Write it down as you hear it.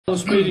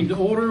This meeting to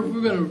order.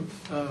 We're going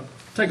to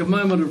take a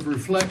moment of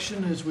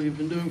reflection as we've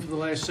been doing for the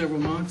last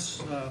several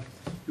months.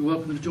 You're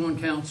welcome to join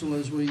council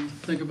as we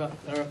think about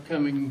our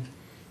upcoming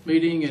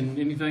meeting and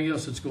anything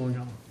else that's going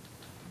on.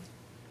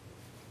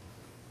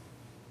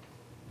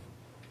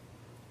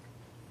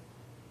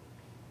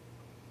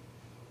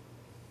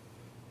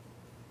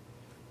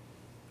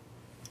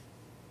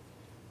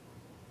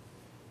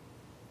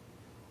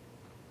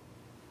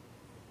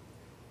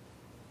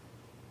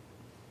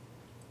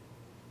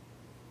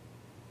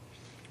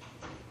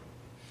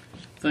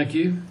 Thank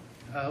you.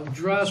 Would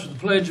you rise for the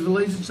Pledge of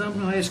Allegiance? I'm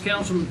going to ask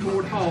Councilman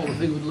Cord Hall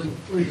if he would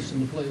lead us in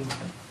the pledge.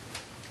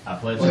 I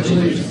pledge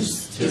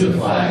allegiance to the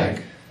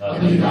flag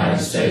of the United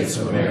States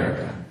of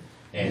America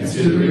and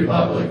to the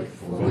republic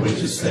for which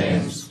it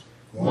stands,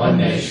 one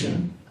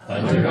nation,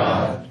 under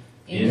God,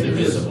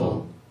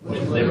 indivisible,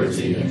 with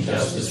liberty and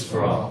justice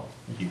for all.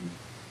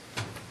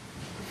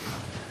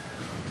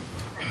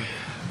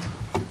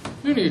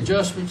 Any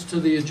adjustments to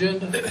the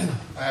agenda?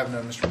 I have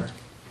none, Mr. Mayor.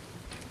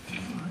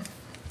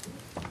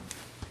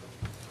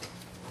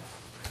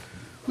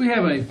 We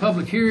have a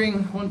public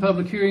hearing, one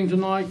public hearing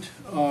tonight.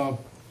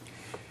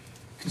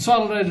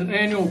 Consolidated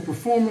Annual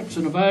Performance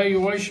and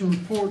Evaluation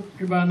Report,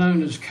 hereby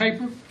known as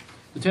CAPER.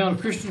 The town of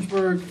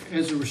Christiansburg,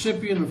 as a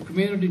recipient of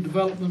Community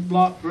Development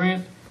Block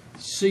Grant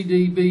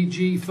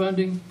CDBG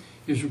funding,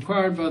 is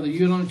required by the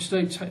United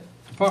States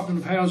Department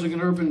of Housing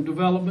and Urban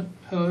Development,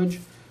 HUD,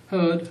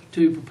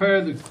 to prepare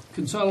the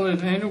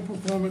Consolidated Annual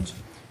Performance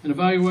and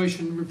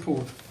Evaluation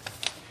Report.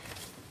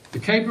 The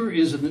CAPER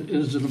is an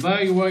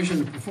evaluation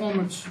and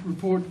performance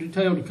report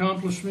detailing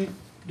accomplishments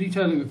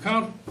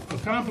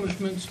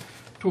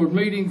toward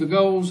meeting the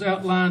goals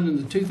outlined in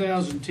the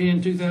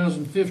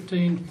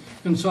 2010-2015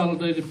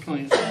 Consolidated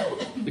Plan.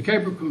 The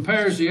CAPER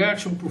compares the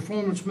actual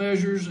performance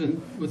measures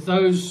with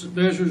those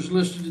measures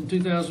listed in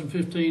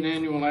 2015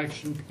 Annual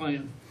Action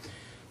Plan.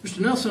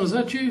 Mr. Nelson, is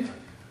that you?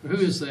 Or who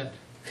is that?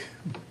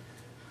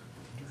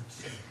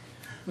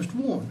 Mr.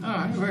 Warren. All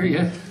right, there you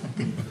go.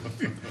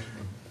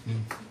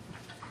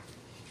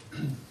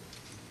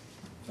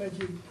 Thank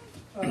you.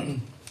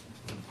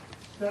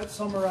 That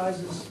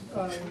summarizes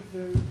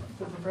the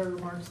prepared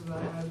remarks that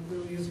I had. It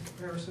really is a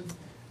comparison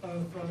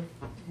of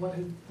what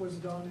was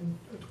done in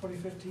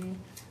 2015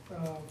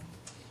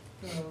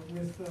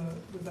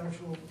 with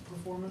actual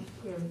performance,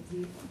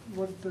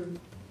 what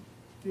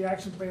the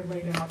action plan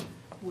laid out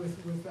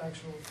with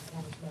actual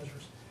performance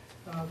measures.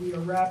 We are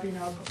wrapping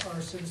up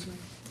our citizen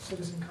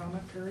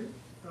comment period.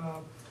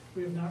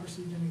 We have not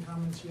received any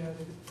comments yet.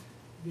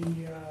 The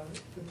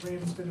plan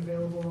has been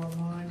available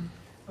online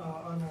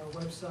on our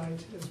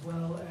website as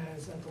well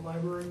as at the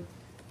library,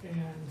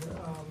 and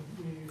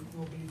we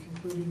will be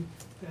concluding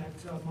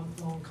that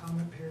month-long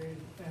comment period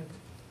at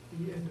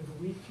the end of the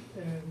week.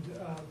 And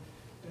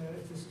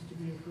if this is to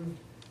be approved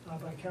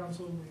by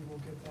council, we will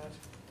get that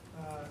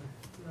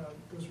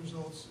those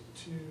results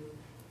to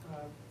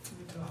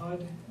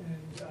HUD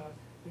and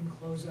then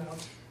close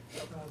out the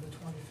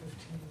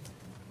 2015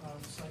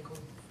 cycle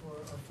for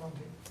our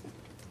funding.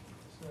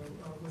 So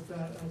with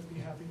that, I'd be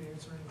happy to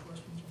answer any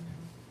questions you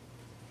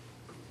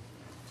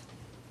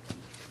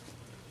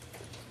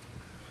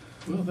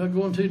may have. Well, without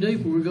going too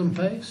deep, we're going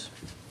to pass.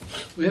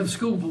 We have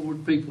school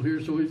board people here,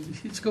 so we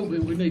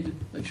need to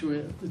make sure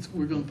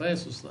we're going to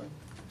pass this thing.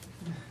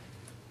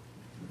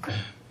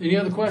 Any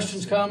other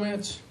questions,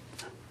 comments?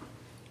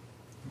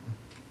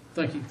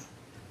 Thank you.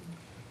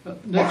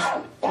 Next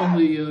on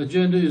the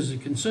agenda is the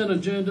consent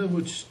agenda,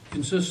 which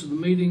consists of the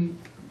meeting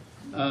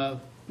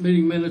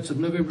minutes of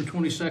November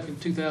 22nd,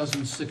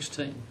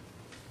 2016.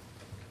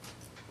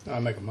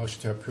 I'll make a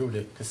motion to approve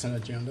the consent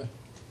agenda.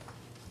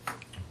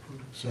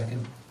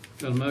 Second.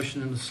 Got a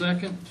motion and a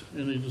second.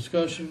 Any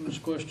discussions,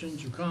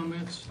 questions, or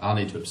comments? I'll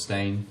need to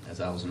abstain as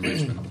I was in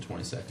Richmond on the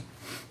 22nd.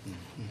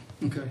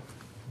 Okay.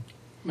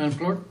 Madam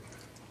Clerk?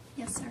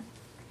 Yes, sir.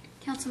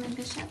 Councilman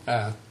Bishop?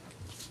 Aye.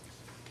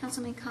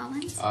 Councilman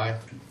Collins? Aye.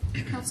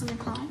 Councilman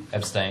Hall?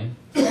 Abstain.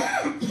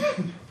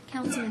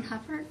 Councilman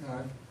Hubbard?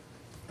 Aye.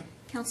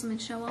 Councilman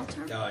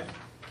Showalter? Aye.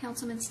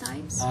 Councilman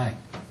Stipes? Aye.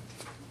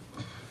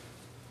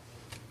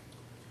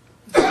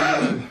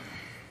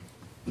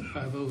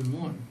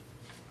 5-0-1.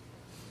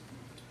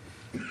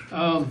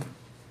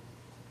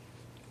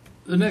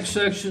 The next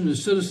section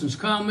is citizens'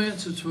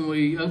 comments. It's when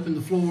we open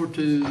the floor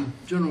to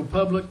general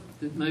public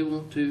that may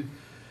want to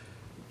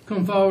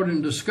come forward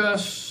and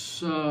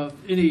discuss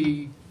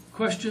any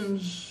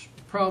questions,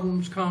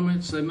 problems,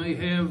 comments they may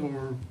have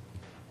or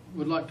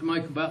would like to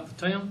make about the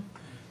town.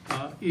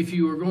 If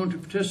you are going to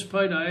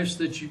participate, I ask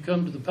that you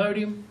come to the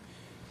podium,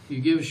 you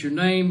give us your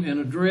name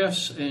and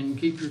address, and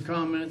keep your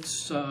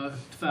comments to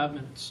 5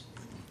 minutes.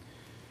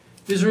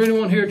 Is there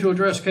anyone here to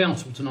address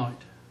council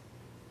tonight?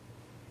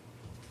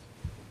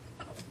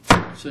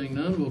 Seeing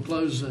none, we'll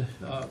close the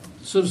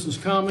citizens'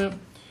 comment.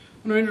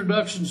 Under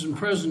introductions and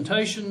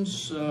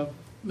presentations,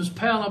 Ms.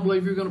 Powell, I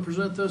believe you're going to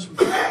present this.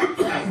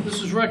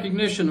 This is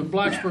recognition of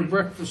Blacksburg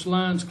Breakfast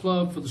Lions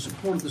Club for the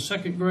support of the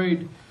second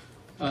grader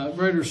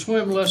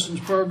swim lessons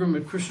program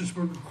at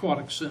Christiansburg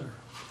Aquatic Center.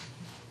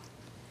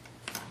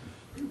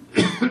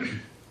 Good evening,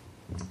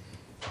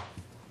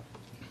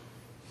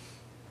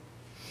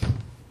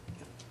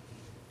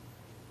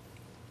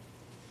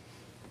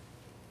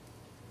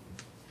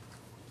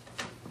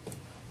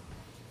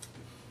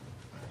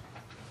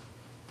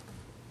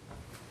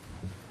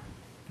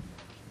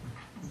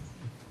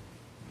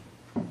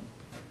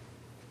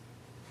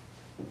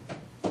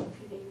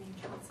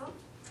 Council.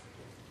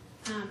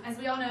 As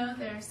we all know,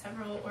 there are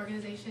several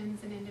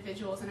organizations and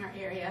individuals in our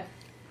area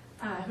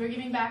who are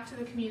giving back to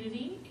the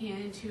community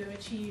and who have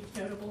achieved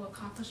notable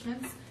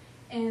accomplishments,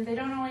 and they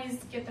don't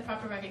always get the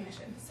proper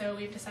recognition. So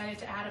we've decided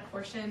to add a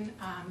portion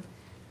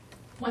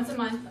once a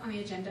month on the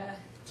agenda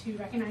to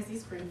recognize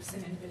these groups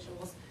and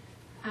individuals.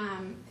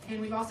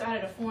 And we've also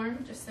added a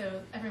form, just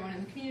so everyone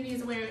in the community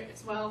is aware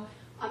as well,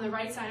 on the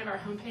right side of our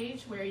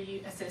homepage where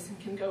a citizen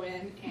can go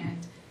in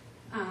and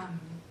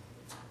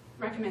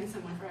recommend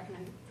someone for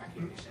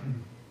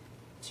recognition.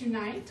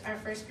 Tonight, our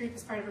first group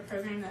is part of a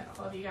program that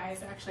all of you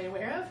guys are actually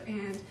aware of,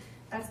 and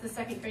that's the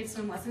second grade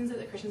swim lessons at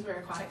the Christiansburg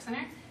Aquatic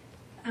Center.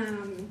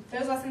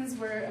 Those lessons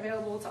were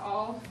available to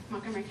all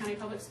Montgomery County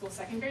Public School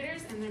second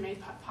graders, and they're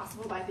made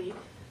possible by the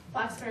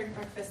Blacksburg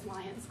Breakfast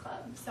Lions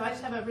Club. So I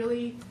just have a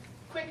really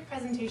quick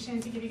presentation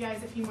to give you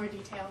guys a few more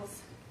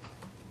details.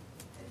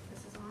 If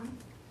this is on.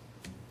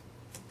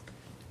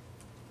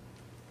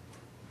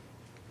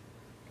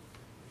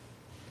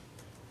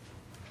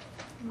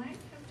 Might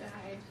have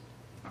died.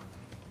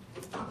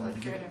 I'll look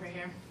through it over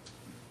here.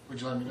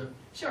 Would you like me to?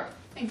 Sure,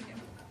 thank you.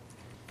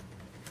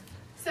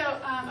 So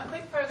a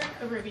quick program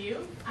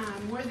overview.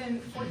 More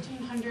than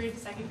 1,400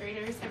 second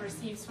graders have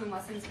received swim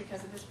lessons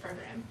because of this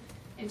program.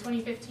 In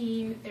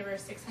 2015, there were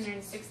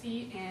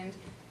 660, and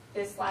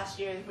this last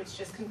year, which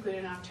just concluded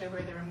in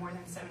October, there were more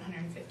than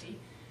 750.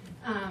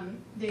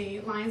 The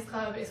Lions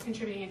Club is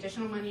contributing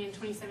additional money in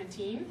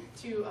 2017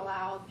 to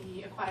allow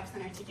the Aquatic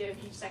Center to give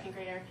each second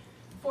grader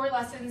 4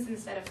 lessons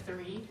instead of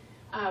 3,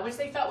 which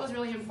they felt was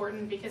really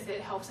important because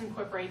it helps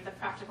incorporate the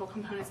practical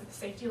components of the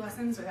safety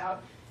lessons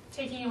without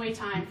taking away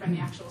time from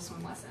the actual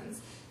swim lessons.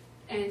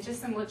 And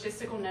just some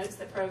logistical notes,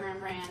 the program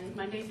ran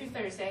Monday through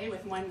Thursday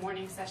with 1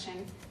 morning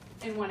session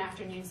and 1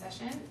 afternoon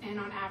session. And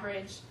on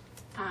average,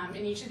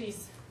 in each of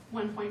these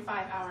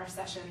 1.5-hour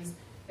sessions,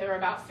 there were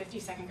about 50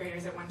 second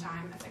graders at one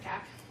time at the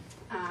CAC.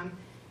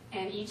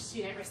 And each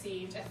student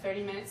received a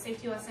 30-minute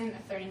safety lesson,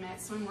 a 30-minute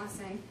swim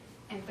lesson,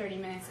 and 30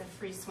 minutes of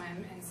free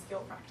swim and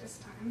skill practice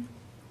time.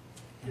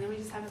 And then we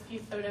just have a few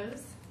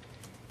photos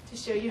to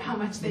show you how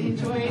much they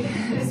enjoyed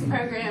this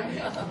program,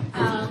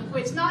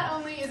 which not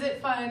only is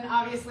it fun,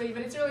 obviously,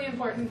 but it's really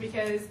important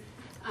because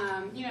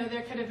you know,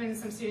 there could have been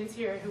some students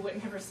here who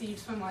wouldn't have received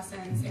swim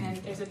lessons, and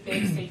there's a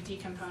big safety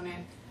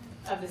component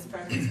of this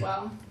program as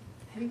well.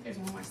 I think there's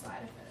one more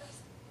slide of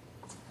photos.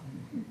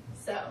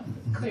 So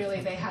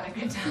clearly they had a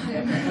good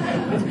time.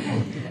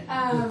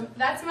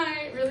 That's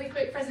my really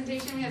quick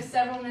presentation. We have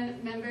several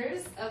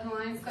members of the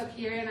Lions Club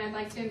here, and I'd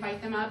like to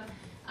invite them up.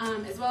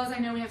 As well as I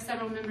know we have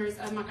several members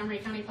of Montgomery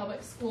County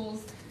Public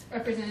Schools,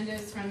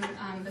 representatives from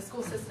the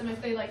school system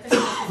if they'd like to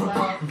come up as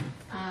well.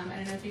 I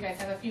don't know if you guys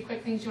have a few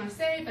quick things you want to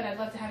say, but I'd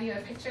love to have you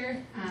a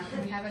picture.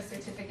 And we have a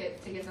certificate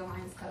to give the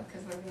Lions Club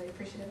because we're really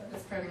appreciative of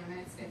this program,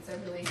 and it's a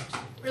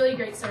really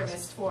great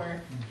service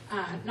for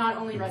not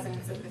only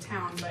residents of the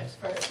town, but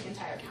for the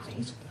entire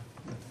county.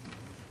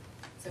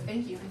 So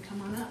thank you, and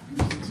come on up.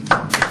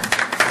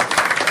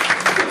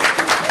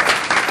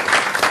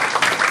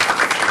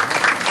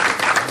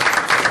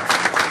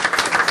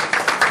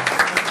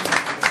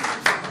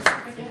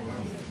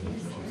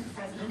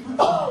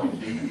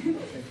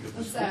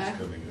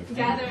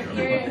 Gather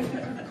here.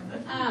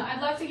 I'd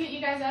love to get you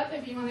guys up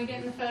if you want to get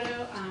in the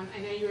photo. I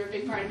know you were a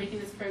big part of making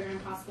this program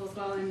possible as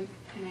well, and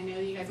I know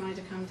you guys wanted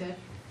to come to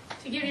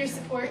give your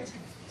support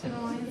to the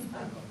Lions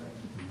Club.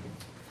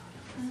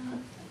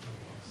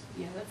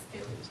 Yeah, let's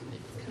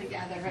kind of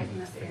gather right in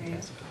this area.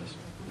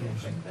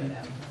 Quick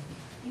photo.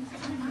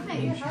 Hi,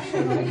 how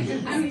are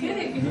you? I'm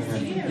good. Good to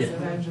see you.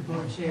 I'm the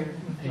board chair.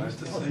 Nice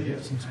to see you.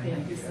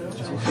 Thank you so much.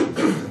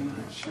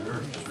 Sure.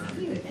 Thank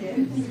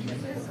you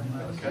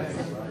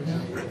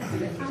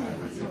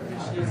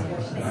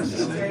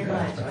very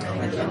much.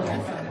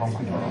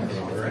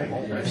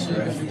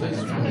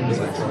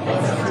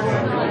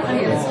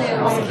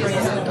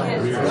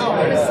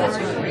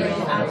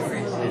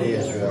 It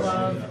is really.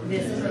 Love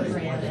this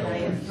program, and I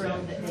am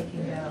thrilled that they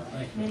can go.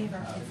 Many of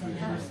our kids have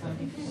never swum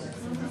before,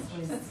 so this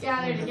was. Let's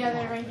gather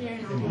together right here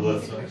and I'll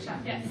Melissa, take a quick shot.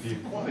 Yes. the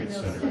Aquatic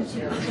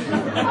Center. Oh,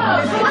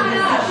 come on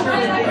up.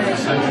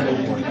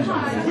 Come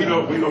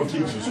on. We don't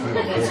teach you swimming.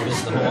 Good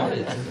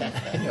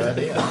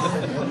idea.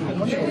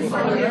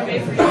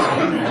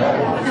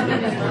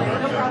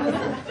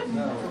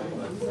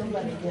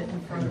 Somebody get in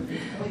front of me,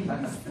 please.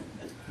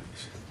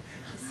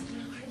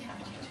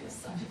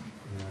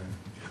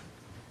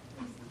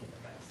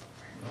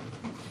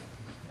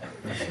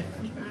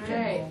 All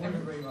right.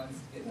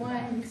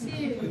 1, 2,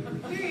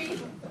 3.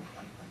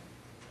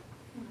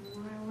 One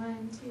more.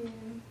 1, 2,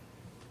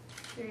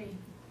 3.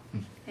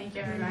 Thank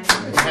you, everybody.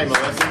 Hey,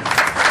 Melissa.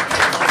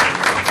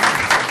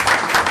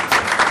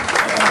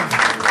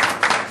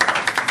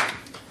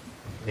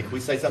 Hey, can we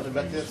say something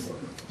about this?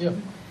 Yeah.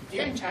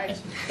 You're in charge.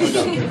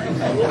 No,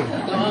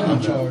 I'm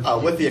in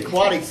charge. With the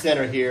aquatic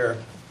center here,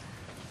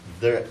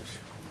 there,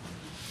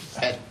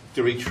 at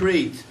the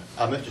retreat,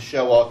 Mr.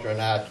 Showalter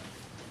and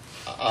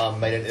I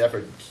made an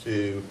effort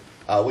to,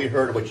 we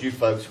heard what you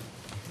folks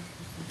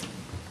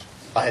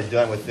had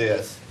done with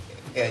this,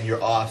 and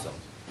you're awesome.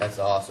 That's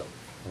awesome.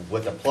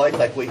 With a place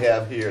like we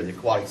have here, the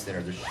aquatic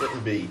center, there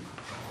shouldn't be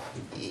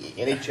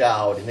any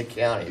child in the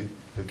county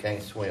who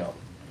can't swim.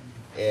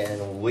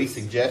 And we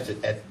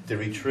suggested at the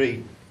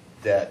retreat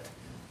that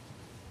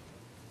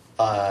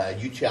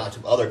you challenge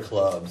some other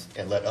clubs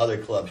and let other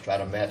clubs try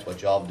to match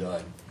what y'all have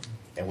done.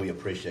 And we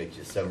appreciate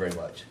you so very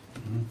much.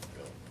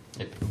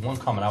 One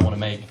comment I want to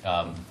make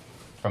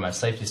from a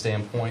safety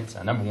standpoint,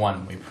 number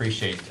one, we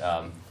appreciate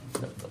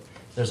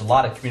there's a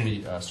lot of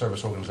community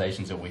service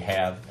organizations that we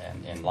have,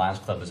 and Lions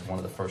Club is one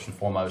of the first and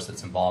foremost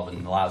that's involved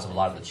in the lives of a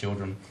lot of the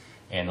children,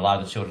 and a lot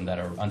of the children that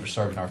are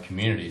underserved in our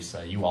communities.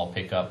 You all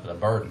pick up the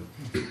burden.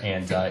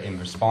 And in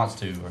response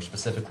to, or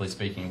specifically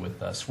speaking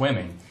with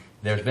swimming,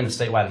 there's been a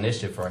statewide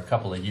initiative for a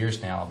couple of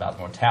years now about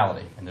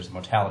mortality, and there's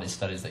mortality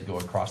studies that go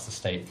across the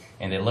state,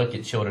 and they look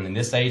at children in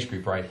this age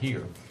group right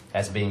here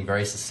as being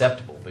very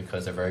susceptible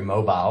because they're very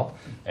mobile,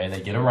 and they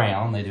get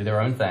around, they do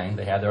their own thing,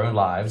 they have their own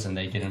lives, and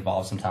they get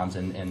involved sometimes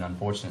in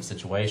unfortunate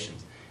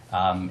situations.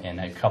 And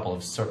a couple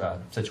of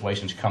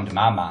situations come to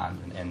my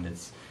mind, and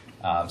it's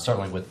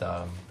certainly with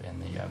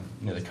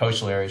in the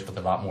coastal areas with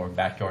a lot more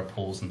backyard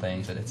pools and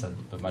things, that it's a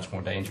much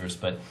more dangerous.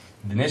 But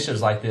the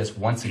initiatives like this,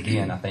 once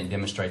again, I think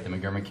demonstrate that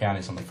Montgomery County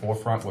is on the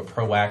forefront. We're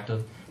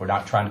proactive. We're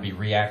not trying to be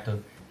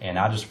reactive. And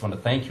I just want to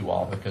thank you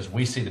all because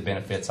we see the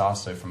benefits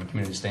also from a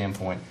community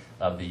standpoint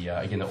of the,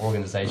 again, the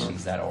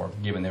organizations that are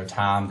giving their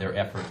time, their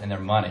effort, and their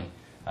money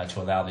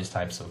to allow these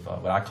types of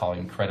what I call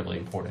incredibly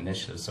important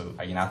initiatives. So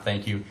again, I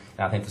thank you,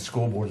 and I thank the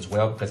school board as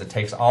well, because it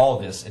takes all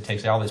this, it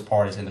takes all these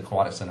parties in the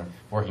Aquatic Center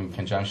working in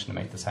conjunction to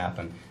make this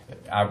happen.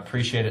 I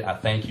appreciate it. I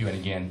thank you, and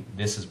again,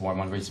 this is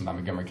one reason why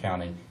Montgomery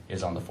County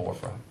is on the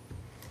forefront.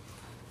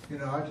 You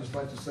know, I'd just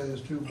like to say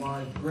this too.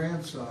 My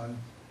grandson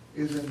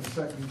is in the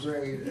 2nd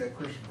grade at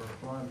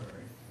Christiansburg Primary.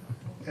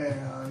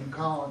 And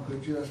Colin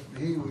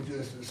he was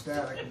just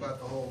ecstatic about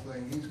the whole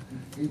thing.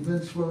 He's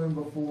been swimming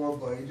before,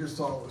 but he just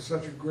thought it was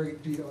such a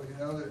great deal, you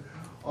know, that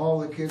all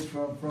the kids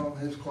from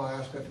his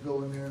class got to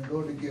go in there and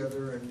go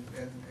together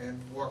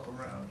and walk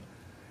around.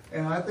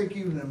 And I think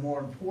even a more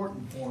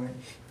important point,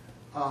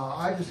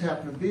 I just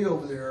happened to be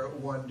over there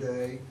one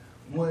day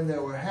when they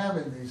were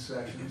having these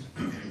sessions,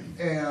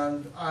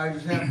 and I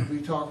just happened to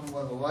be talking to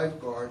one of the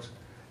lifeguards,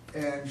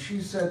 and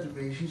she said to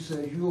me, she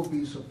said, "You'll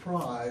be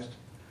surprised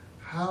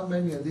how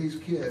many of these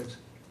kids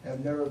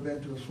have never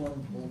been to a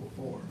swimming pool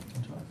before."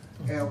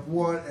 And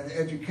what an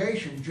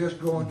education just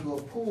going to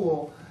a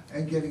pool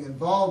and getting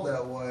involved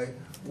that way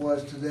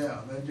was to them.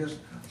 And just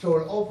so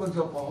it opens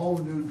up a whole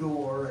new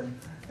door,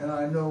 and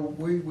I know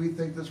we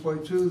think this way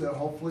too, that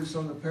hopefully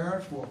some of the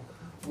parents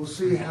will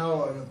see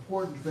how an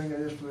important thing it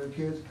is for their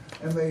kids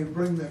and may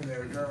bring them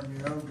there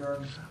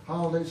during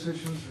holiday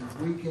sessions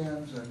and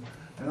weekends,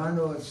 and I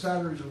know it's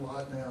Saturdays a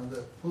lot now.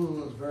 The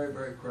pool is very,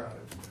 very crowded.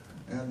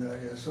 And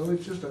yeah, so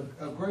it's just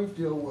a great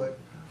deal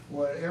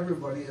what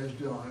everybody has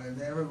done,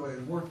 and everybody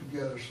has worked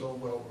together so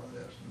well on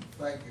this. And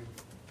thank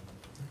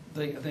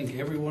you. I think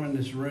everyone in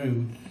this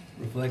room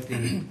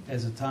reflecting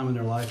as a time in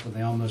their life when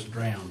they almost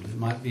drowned. It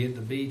might be at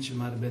the beach, it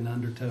might have been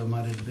undertow, it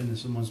might have been in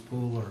someone's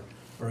pool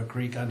or a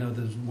creek. I know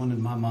there's one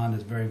in my mind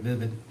that's very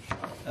vivid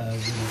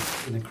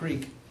in a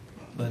creek.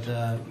 But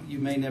you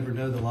may never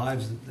know the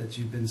lives that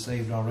you've been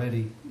saved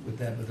already with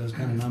that. With those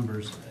kind of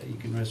numbers, you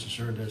can rest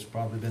assured there's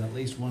probably been at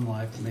least one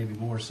life, and maybe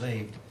more,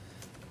 saved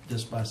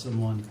just by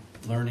someone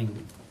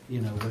learning, you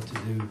know, what to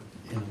do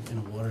in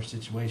a water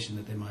situation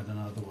that they might not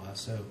otherwise.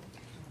 So,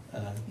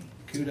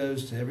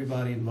 kudos to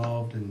everybody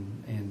involved,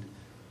 and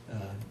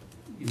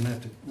you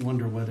have to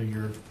wonder whether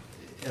your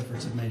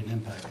efforts have made an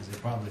impact, because they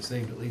probably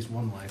saved at least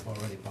one life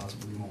already,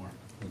 possibly more.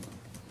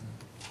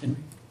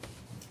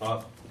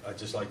 I'd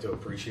just like to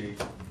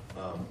appreciate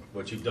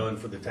what you've done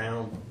for the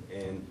town,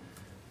 and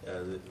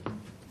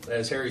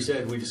as Harry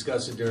said, we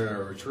discussed it during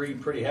our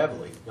retreat pretty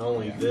heavily. Not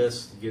only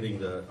this,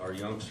 getting our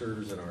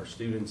youngsters and our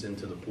students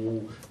into the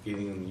pool,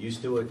 getting them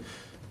used to it,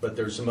 but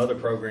there's some other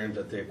programs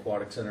that the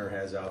Aquatic Center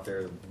has out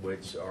there,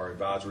 which our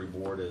advisory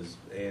board is,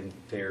 and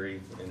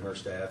Terry and her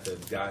staff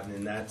have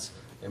gotten,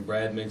 and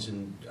Brad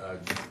mentioned,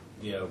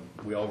 you know,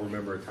 we all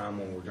remember a time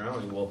when we're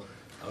drowning. Well,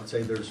 I would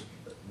say there's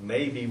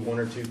maybe one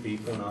or two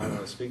people, and I don't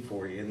want to speak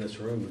for you, in this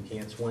room who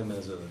can't swim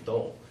as an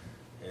adult.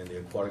 And the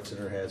Aquatic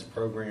Center has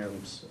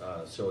programs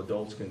so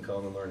adults can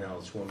come and learn how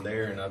to swim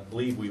there. And I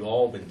believe we've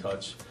all been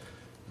touched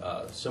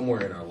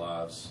somewhere in our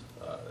lives,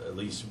 at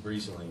least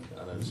recently.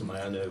 I know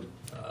somebody I know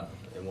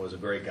and was a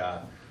great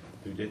guy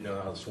who didn't know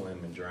how to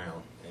swim and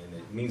drown. And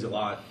it means a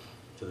lot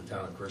to the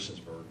town of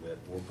Christiansburg that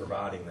we're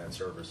providing that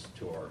service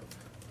to our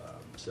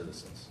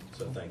citizens.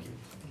 So thank you.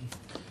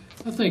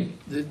 I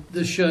think that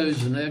this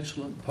shows an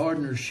excellent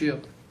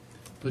partnership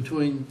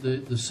between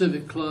the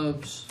civic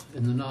clubs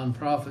and the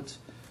nonprofits.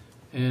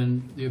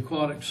 and the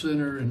aquatic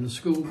center and the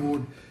school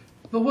board.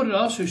 But what it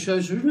also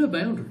shows, there's no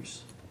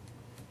boundaries.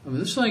 I mean,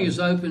 this thing is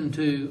open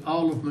to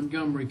all of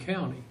Montgomery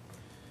County.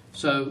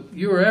 So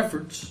your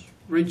efforts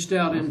reached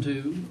out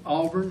into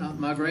Auburn.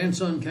 My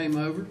grandson came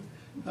over.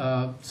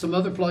 Some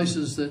other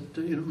places that,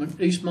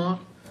 Eastmont,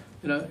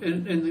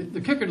 and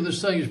the kicker to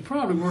this thing is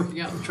probably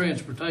working out with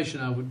transportation,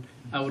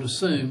 I would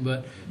assume.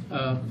 But,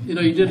 you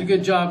did a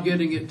good job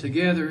getting it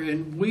together.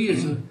 And we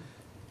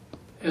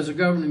as a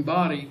governing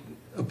body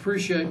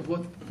appreciate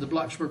what the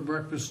Blacksburg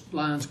Breakfast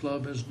Lions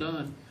Club has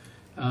done,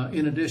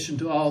 in addition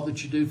to all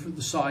that you do for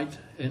the site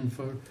and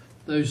for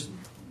those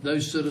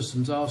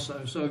citizens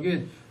also. So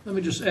again, let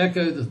me just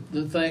echo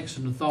the thanks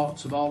and the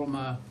thoughts of all of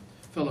my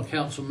fellow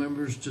council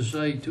members to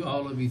say to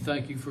all of you,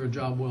 thank you for a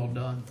job well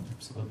done.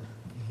 Absolutely.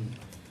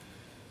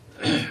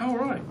 All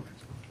right.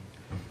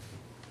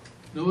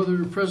 No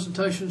other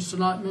presentations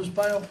tonight, Ms.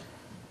 Powell?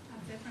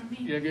 That's it from me.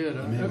 Yeah, good.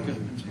 Okay.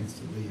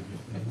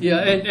 Yeah,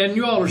 and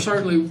you all are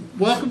certainly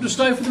welcome to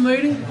stay for the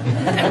meeting.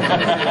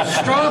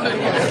 Straub,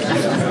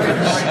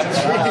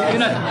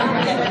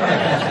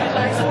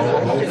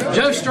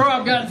 Joe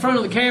Straub got in front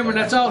of the camera, and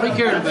that's all he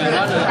cared about.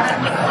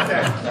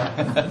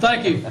 I know.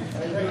 Thank you.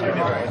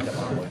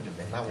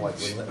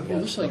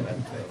 Well, this thing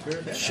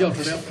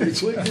sheltered out pretty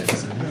quick.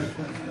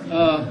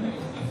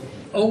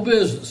 Old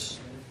business.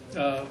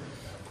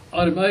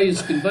 Item A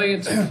is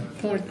conveyance of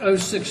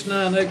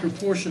 .069 acre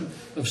portion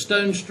of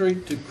Stone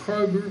Street to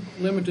Kroger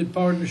Limited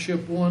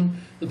Partnership 1.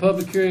 The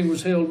public hearing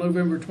was held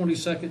November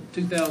 22nd,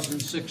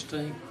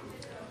 2016.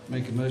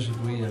 Make a motion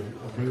we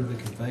approve the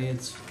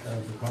conveyance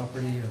of the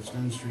property of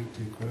Stone Street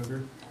to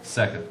Kroger.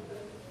 Second.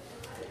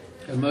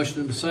 Have a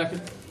motion and a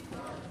second.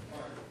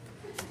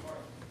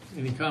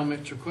 Any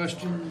comments or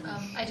questions?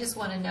 I just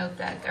want to note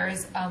that there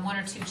is one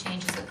or two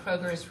changes that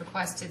Kroger has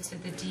requested to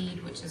the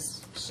deed, which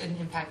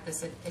shouldn't impact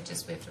this. It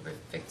just, we have to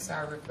fix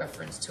our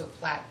reference to a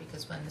plat,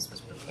 because when this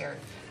was prepared,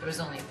 there was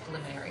only a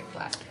preliminary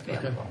plat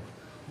available.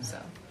 Okay. So.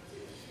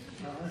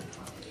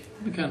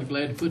 I'd be kind of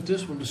glad to put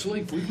this one to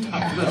sleep. We've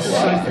talked about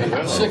this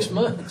for 6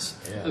 months.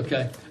 Yeah.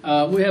 Okay.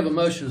 We have a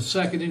motion, a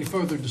second. Any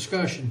further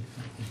discussion?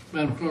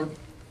 Madam Clerk?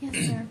 Yes,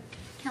 sir.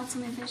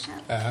 Councilman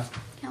Bishop? Aye.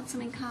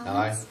 Councilman Collins?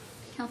 Aye.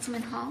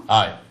 Councilman Hall?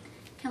 Aye.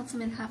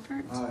 Councilman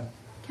Hubbard? Aye.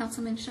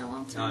 Councilman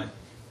Showalter? Aye.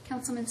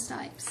 Councilman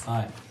Stipes?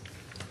 Aye.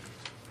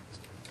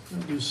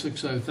 That was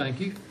 6-0, thank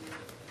you.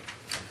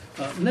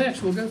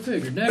 Next, we'll go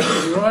figure. Next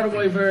is the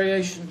right-of-way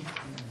vacation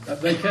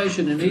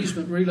and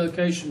easement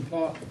relocation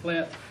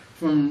plat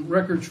from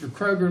records for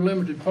Kroger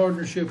Limited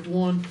Partnership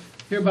 1,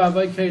 hereby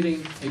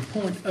vacating a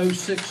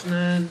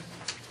 .069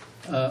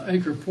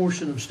 acre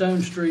portion of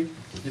Stone Street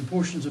and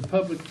portions of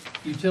public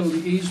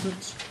utility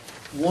easements,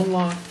 one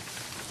lot,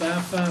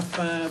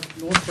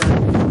 555 North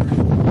Franklin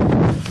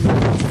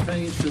Street,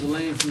 pertains to the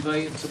land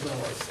conveyance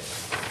above.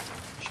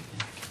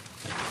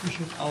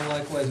 I'll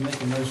likewise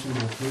make a motion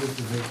to approve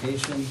the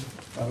vacation,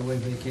 right-of-way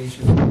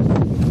vacation.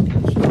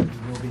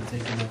 We'll be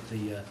taking up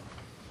the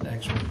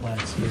actual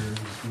plats here in a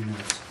few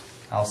minutes.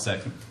 I'll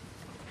second.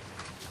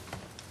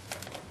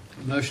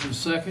 Motion is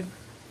second.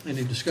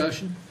 Any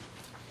discussion?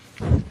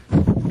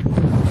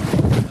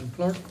 Madam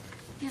Clerk?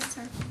 Yes,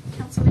 sir.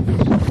 Councilman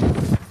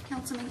Bishop?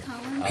 Councilman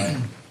Collins?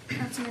 Aye.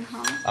 Councilman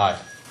Hall? Aye.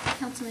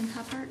 Councilman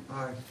Hubbard?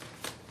 Aye.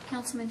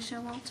 Councilman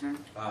Showalter?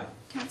 Aye.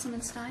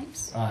 Councilman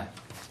Stipes? Aye.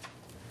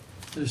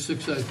 It is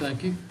 6-0,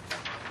 thank you.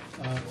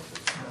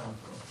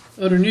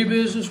 Under new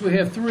business, we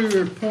have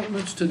 3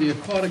 appointments to the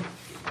Aquatic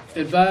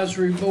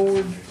Advisory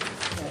Board.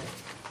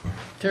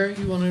 Terry,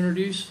 you want to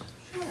introduce?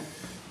 Sure.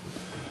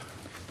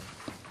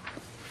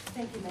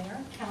 Thank you, Mayor.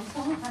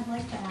 Council, I'd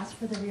like to ask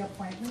for the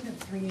reappointment of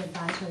 3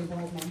 advisory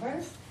board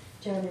members: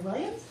 Jeremy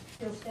Williams,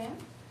 you'll stand,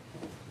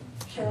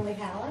 Shirley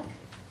Halleck,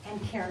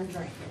 and Karen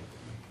Drake.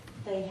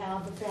 They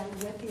have been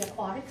with the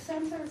Aquatic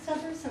Center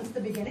since the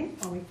beginning,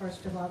 when we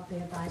first developed the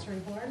advisory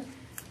board.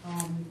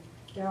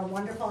 They're a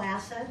wonderful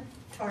asset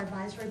to our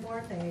advisory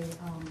board. They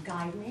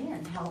guide me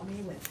and help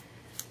me with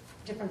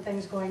different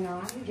things going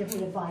on, give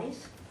me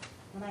advice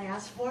when I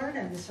ask for it,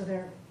 and so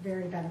they're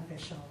very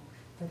beneficial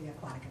for the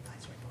Aquatic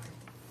Advisory Board.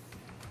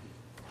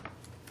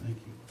 Thank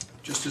you.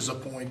 Just as a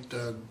point,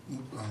 the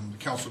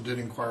council did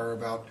inquire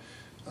about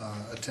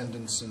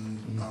attendance,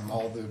 and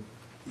all the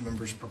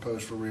members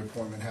proposed for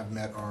reappointment have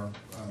met our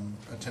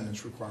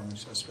attendance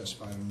requirements as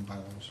specified in the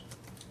bylaws.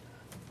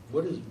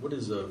 What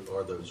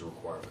are those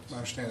requirements? My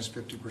understanding is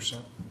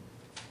 50%.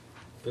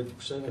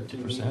 50% of 2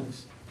 50%?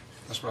 meetings?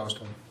 That's what I was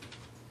told.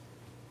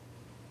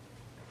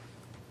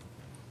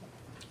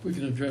 We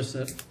can address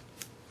that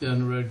down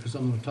the road, because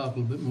I'm going to talk a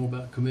little bit more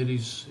about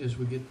committees as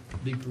we get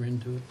deeper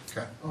into it.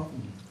 Okay.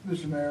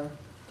 Mr. Mayor,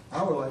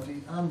 I would like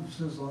to,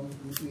 since I'm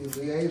the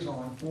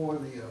liaison for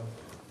the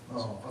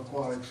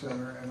Aquatic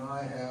Center, and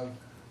I have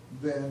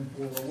been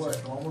for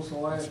almost the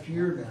last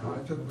year now.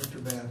 I took Mr.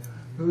 Van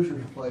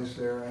Hoosier's place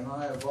there, and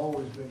I have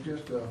always been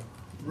just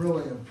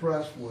really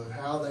impressed with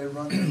how they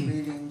run their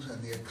meetings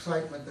and the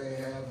excitement they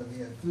have and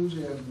the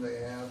enthusiasm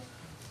they have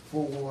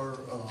for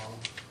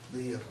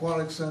the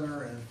Aquatic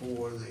Center and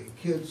for the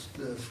kids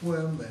to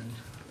swim. And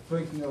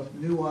thinking of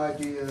new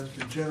ideas to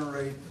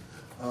generate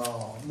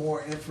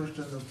more interest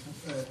in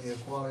the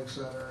aquatic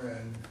center,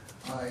 and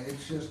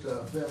it's just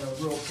been a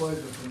real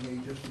pleasure for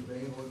me just to be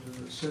able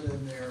to sit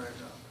in there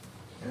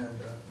and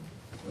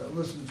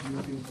listen to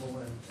you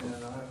people, and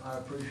I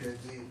appreciate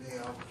the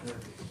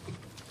opportunity.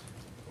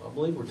 I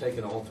believe we're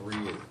taking all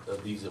three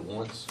of these at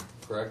once,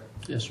 correct?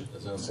 Yes, sir.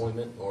 As an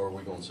appointment, or are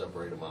we going to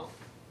separate them out?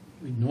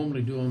 We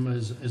normally do them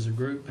as a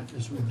group,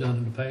 as we've done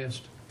in the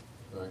past.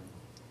 All right.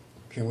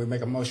 Can we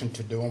make a motion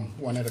to do them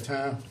one at a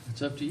time?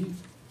 It's up to you.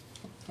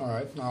 All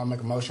right, I'll make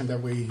a motion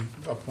that we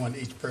appoint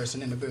each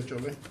person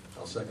individually.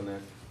 I'll second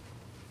that.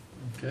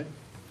 Okay.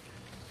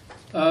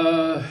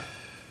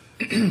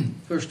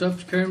 First up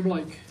is Karen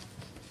Blake.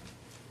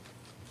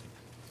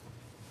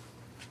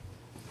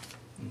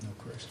 No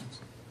questions.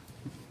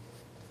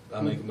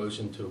 I make a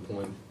motion to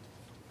appoint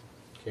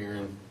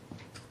Karen.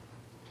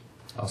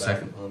 I'll back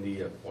second. On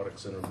the Aquatic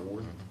Center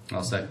Board.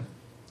 I'll second.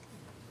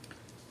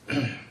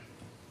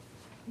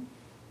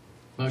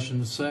 Motion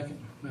is second.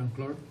 Madam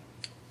Clerk?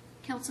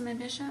 Councilman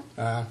Bishop?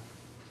 Aye.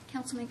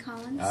 Councilman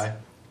Collins? Aye.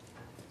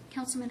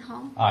 Councilman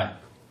Hall? Aye.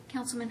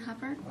 Councilman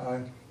Hubbard?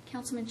 Aye.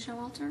 Councilman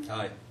Showalter?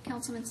 Aye.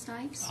 Councilman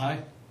Stipes?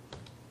 Aye.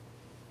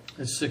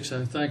 That's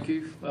 6-0. Thank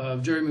you.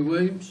 Jeremy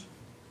Williams?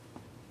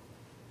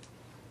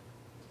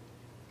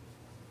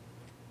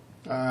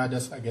 I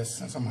guess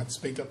since I'm going to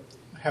speak up,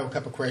 have a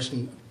couple of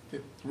questions.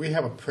 We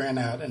have a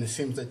printout, and it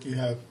seems that you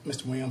have,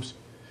 Mr. Williams,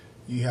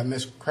 you have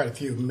missed quite a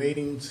few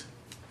meetings.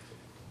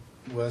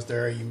 Was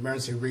there an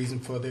emergency reason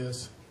for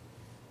this?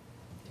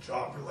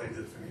 Job related,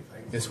 if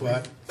anything. It's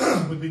what?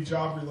 Would be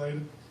job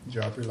related.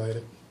 Job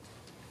related.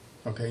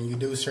 Okay, and you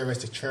do serve as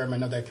the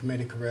chairman of that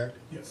committee, correct?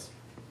 Yes.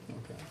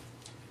 Okay.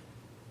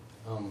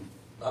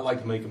 I'd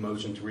like to make a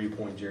motion to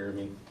reappoint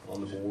Jeremy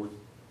on the board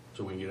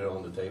so we can get it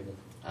on the table.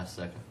 I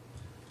second.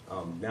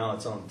 Now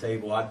it's on the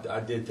table. I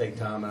did take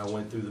time and I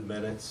went through the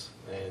minutes,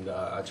 and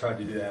I tried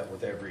to do that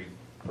with every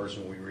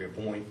person we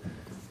reappoint.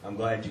 I'm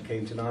glad you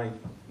came tonight.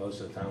 Most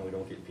of the time we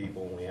don't get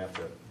people and we have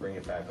to bring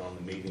it back on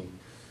the meeting.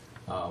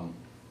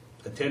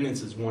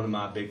 Attendance is one of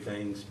my big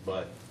things,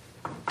 but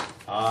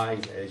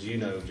as you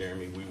know,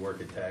 Jeremy, we work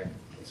at Tech,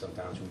 and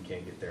sometimes we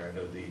can't get there. I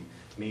know the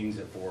meeting's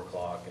at 4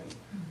 o'clock, and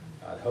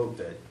I'd hope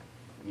that,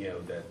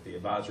 that the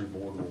advisory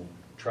board will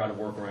try to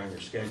work around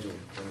your schedule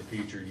in the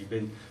future.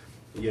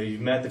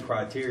 You've met the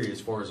criteria as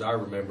far as I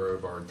remember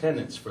of our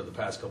attendance for the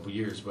past couple of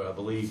years, but I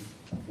believe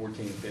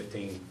 14,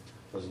 15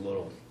 was a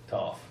little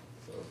tough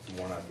from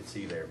what I could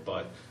see there.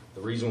 But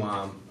the reason why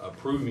I'm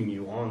approving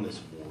you on this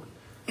board,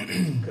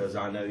 because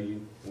I know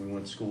you, we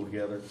went to school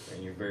together,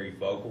 and you're very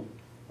vocal,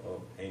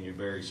 and you're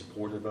very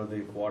supportive of the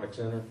Aquatic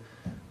Center,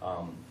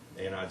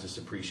 and I just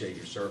appreciate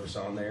your service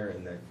on there,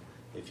 and that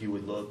if you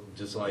would look,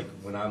 just like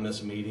when I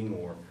miss a meeting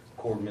or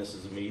Court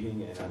misses a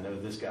meeting, and I know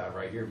this guy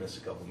right here missed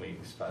a couple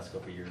meetings the past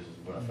couple of years is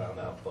what I found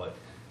out, but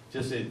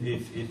just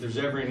if there's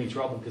ever any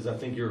trouble, because I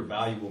think you're a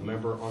valuable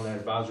member on that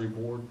advisory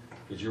board,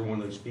 because you're one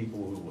of those people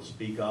who will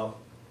speak up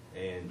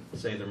and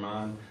say their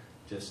mind,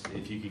 just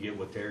if you could get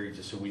with Terry,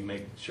 just so we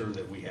make sure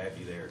that we have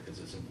you there, because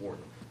it's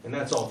important. And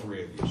that's all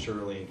three of you,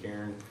 Shirley and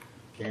Karen.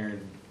 Karen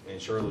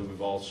and Shirley,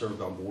 we've all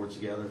served on boards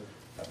together.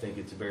 I think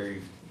it's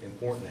very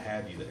important to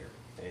have you there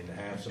and to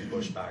have some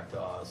pushback to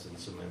us and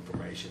some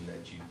information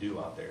that you do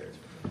out there.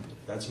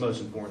 That's the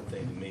most important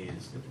thing to me,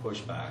 is the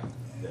pushback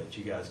that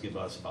you guys give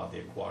us about the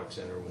Aquatic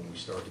Center when we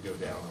start to go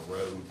down a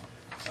road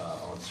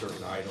on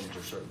certain items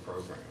or certain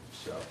programs.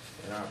 So,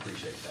 and I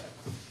appreciate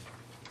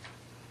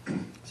that.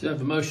 So you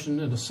have a motion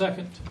and a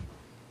second.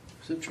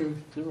 Is that true?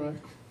 Is that right?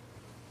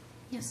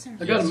 Yes, sir.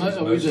 I got a motion.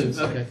 Oh, we do.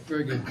 Motion. Okay,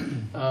 very good.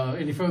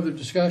 Any further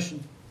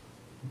discussion?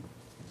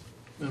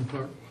 Madam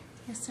Clerk?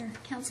 Yes, sir.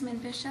 Councilman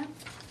Bishop?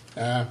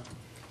 Aye.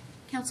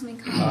 Councilman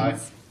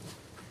Collins?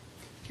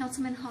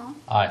 Councilman Hall?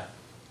 Aye.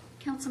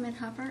 Councilman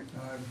Hubbard?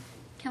 Aye.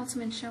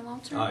 Councilman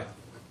Showalter? Aye.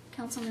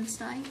 Councilman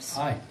Stipes?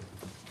 Aye.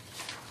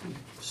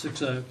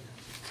 6-0.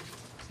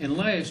 And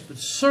last, but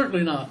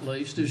certainly not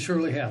least, is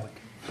Shirley Halleck.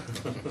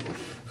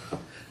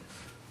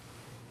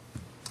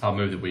 I'll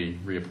move that we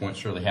reappoint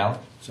Shirley Halleck.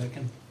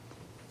 Second.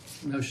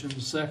 Motion and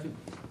a second.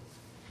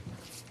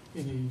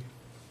 Any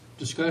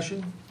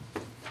discussion?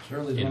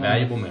 Shirley's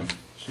Invaluable member.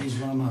 She's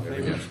one of my There we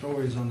favorite go.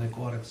 stories on the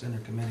Aquatic Center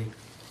Committee.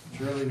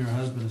 Shirley and her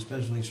husband,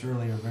 especially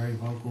Shirley, are very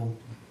vocal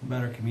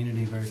about our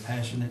community, very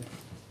passionate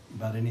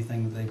about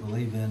anything that they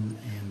believe in,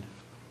 and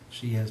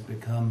she has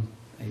become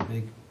a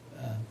big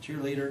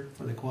cheerleader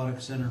for the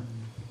Aquatic Center.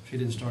 She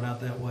didn't start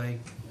out that way,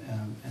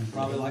 and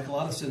probably like a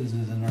lot of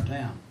citizens in our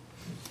town.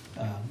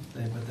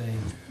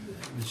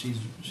 But she's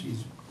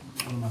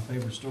one of my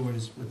favorite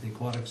stories with the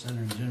Aquatic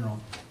Center in general,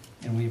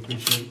 and we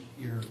appreciate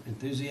your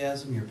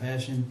enthusiasm, your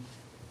passion,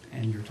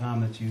 and your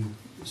time that you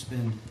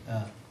spend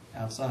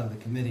outside of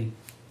the committee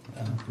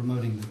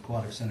promoting the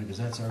Aquatic Center, because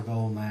that's our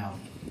goal now,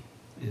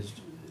 is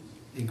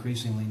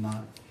increasingly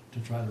not to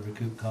try to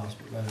recoup costs,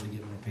 but rather to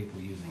get more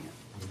people using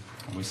it.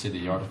 And we see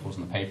the articles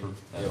in the paper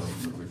that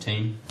are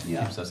routine, and it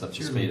Yeah. keeps us up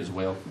to Sure. speed as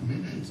well.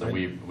 So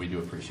we do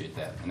appreciate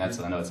that. And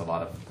I know it's a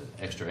lot of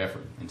extra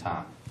effort and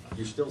time.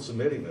 you're still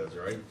submitting those,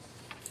 right?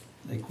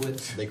 They quit.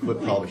 They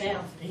quit publishing.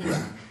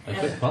 They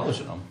quit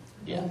publishing them.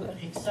 Yeah.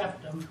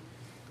 Accept them.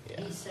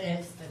 Yeah. He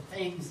says the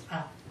things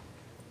I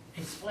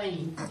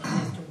explained as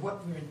to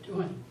what we're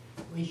doing,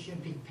 we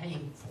should be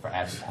paying for. For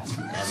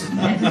advertising.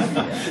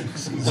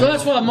 So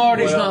that's why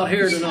Marty's not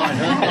here tonight,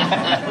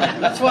 huh?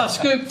 That's why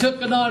Scoop took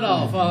the night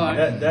off, all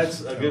right.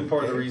 That's a good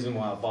part of the reason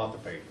why I bought the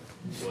paper,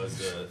 was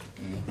to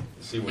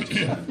see what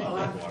you said Well,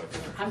 about the water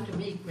center. I'm to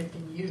meet with the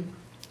new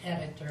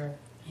editor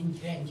in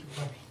January.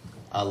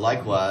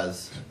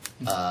 Likewise,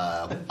 when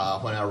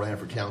I ran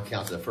for town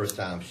council the first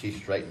time, she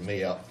straightened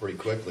me out pretty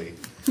quickly.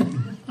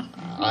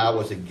 I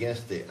was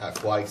against the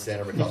aquatic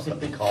center because of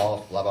the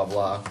cost, blah, blah,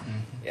 blah,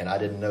 and I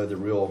didn't know the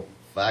real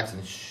facts,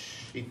 and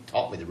she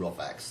taught me the real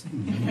facts.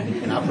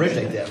 And I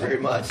appreciate that very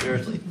much,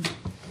 seriously.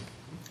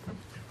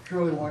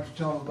 Shirley, why don't you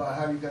tell them about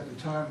how you got the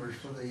timers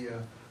for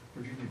the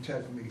Virginia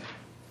Tech meeting?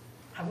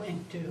 I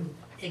went to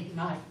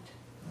Ignite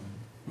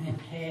and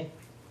had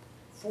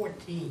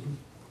 14,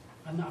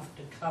 enough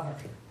to cover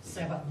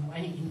 7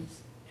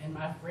 lanes, and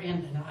my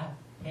friend and I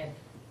had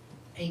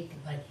 8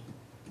 lanes.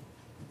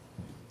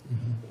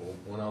 Well,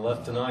 when I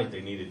left tonight,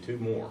 they needed 2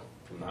 more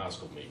from the high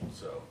school meeting,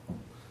 so.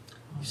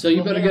 So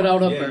you better get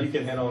out up Yeah, there. you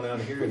can head on out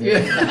of here.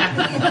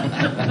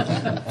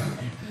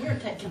 We're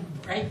taking a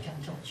break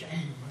until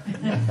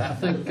January. I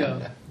think,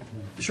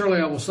 surely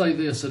I will say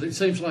this, that it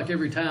seems like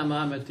every time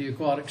I'm at the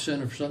Aquatic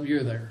Center for something,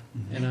 you're there.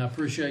 And I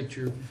appreciate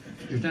your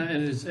time.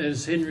 And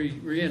as Henry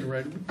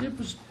reiterated, it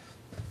was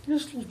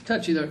just a little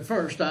touchy there at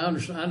first. I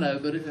understand, I know,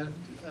 but I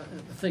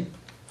think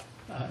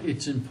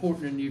it's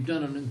important, and you've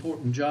done an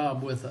important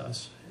job with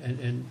us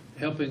and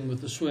helping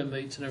with the swim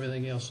meets and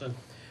everything else. So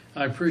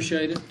I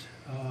appreciate it.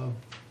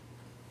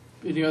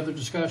 Any other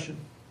discussion?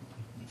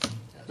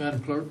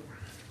 Madam Clerk?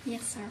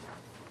 Yes, sir.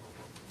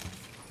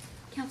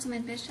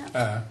 Councilman Bishop?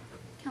 Aye.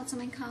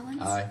 Councilman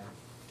Collins? Aye.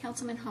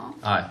 Councilman Hall?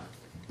 Aye.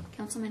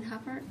 Councilman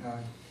Hubbard?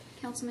 Aye.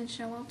 Councilman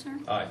Showalter?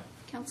 Aye.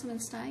 Councilman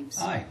Stipes?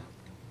 Aye.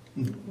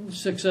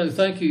 6-0.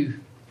 Thank you,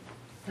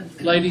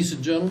 ladies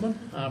and gentlemen.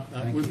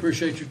 We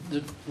appreciate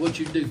what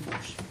you do for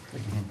us.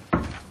 Thank you. I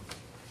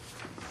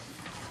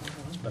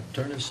was about to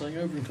turn this thing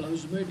over and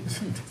close the meeting.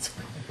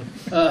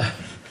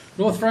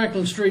 North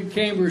Franklin Street,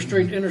 Canberra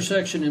Street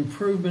intersection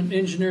improvement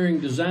engineering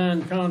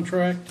design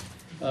contract,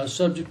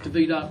 subject to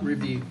VDOT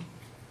review.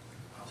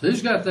 So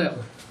who's got that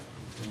one?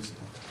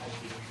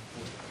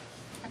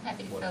 I'm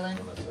happy to fill in.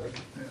 You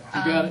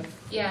got it?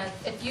 Yeah,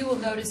 if you will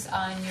notice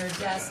on your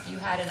desk, you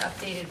had an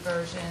updated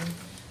version.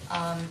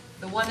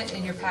 The one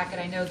in your packet,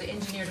 I know the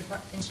engineering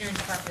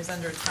department is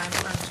under a time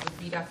crunch with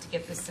VDOT to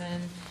get this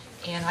in,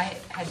 and I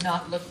had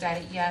not looked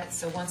at it yet,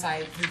 so once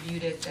I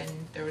reviewed it, then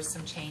there was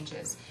some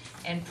changes.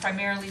 And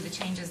primarily the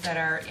changes that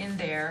are in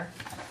there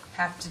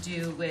have to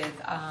do with,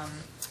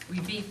 we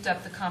beefed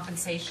up the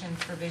compensation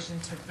provision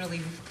to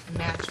really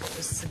match what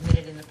was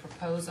submitted in the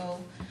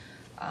proposal.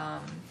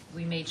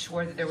 We made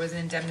sure that there was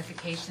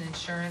indemnification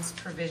insurance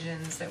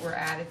provisions that were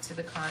added to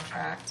the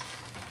contract.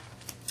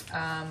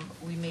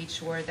 We made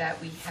sure that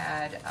we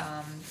had,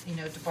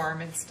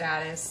 debarment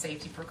status,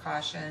 safety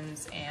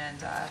precautions,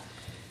 and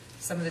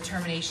some of the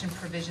termination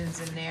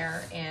provisions in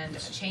there, and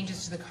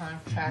changes to the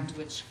contract,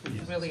 which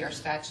really are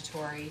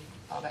statutory.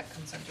 All that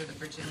comes under the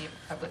Virginia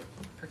Public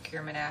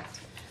Procurement Act.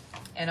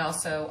 And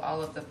also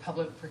all of the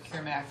Public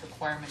Procurement Act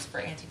requirements for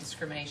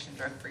anti-discrimination,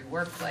 drug-free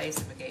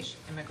workplace,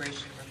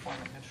 Immigration Reform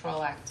and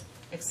Control Act,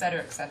 et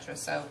cetera, et cetera.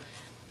 So,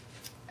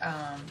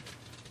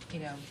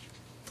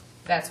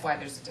 that's why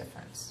there's a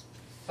difference.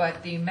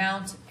 But the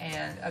amount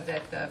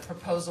that the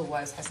proposal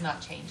has not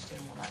changed and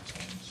will not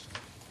change.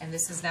 And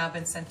this has now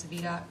been sent to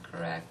VDOT,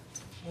 correct,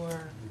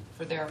 for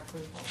their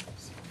approval.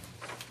 So,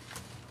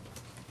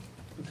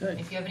 Okay.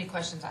 if you have any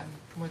questions, I'm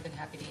more than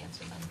happy to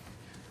answer them.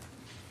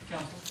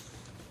 Council,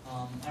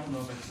 I don't know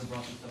if I should have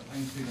brought this up.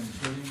 I'm speaking on the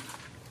podium.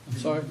 I'm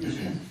sorry?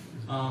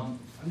 I'm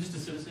just a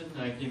citizen,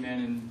 and I came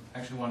in and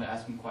actually wanted to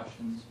ask some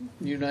questions.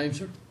 Your name,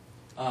 sir?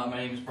 My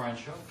name is Brian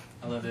Shook.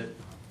 I live at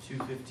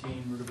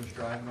 215 Rudabush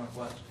Drive,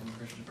 Northwest in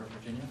Christiansburg,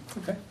 Virginia.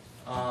 Okay.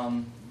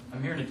 I'm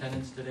here in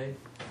attendance today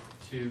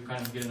to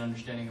kind of get an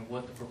understanding of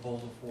what the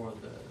proposal for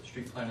the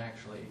street plan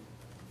actually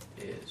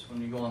is. When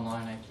you go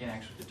online, I can't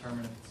actually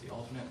determine if it's the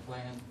alternate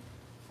plan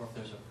or if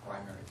there's a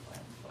primary plan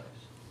in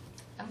place.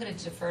 I'm going to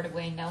defer to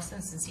Wayne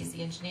Nelson since he's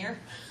the engineer.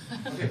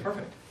 Okay,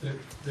 perfect.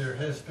 There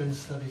has been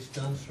studies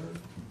done, sir,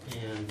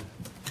 and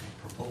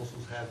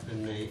proposals have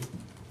been made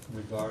in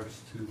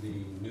regards to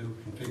the new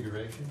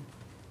configuration.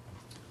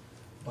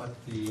 But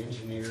the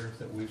engineer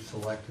that we've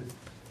selected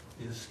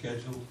is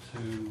scheduled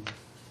to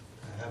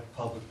have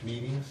public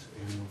meetings,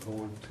 and we're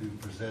going to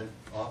present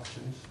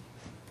options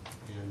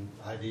and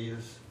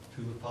ideas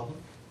to the public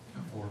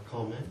for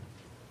comment,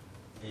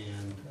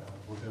 and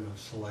we're going to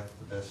select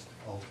the best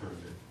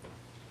alternative.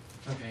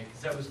 Okay,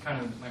 because that was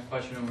kind of my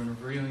question when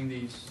reviewing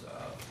these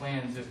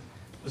plans. It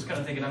was kind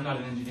of thinking, I'm not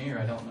an engineer,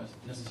 I don't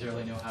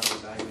necessarily know how to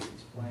evaluate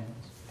these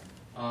plans.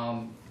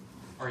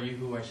 Are you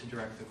who I should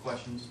direct the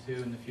questions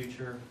to in the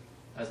future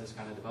as this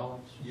kind of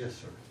develops? Yes,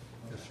 sir.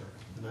 Yes, sir.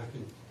 And I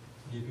can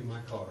give you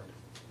my card.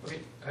 Okay,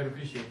 I'd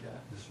appreciate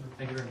that. Yes, sir.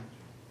 Thank you very much.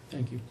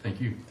 Thank you.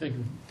 Thank you. Thank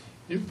you.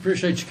 We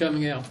appreciate you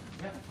coming out.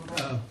 Yeah, no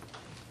problem.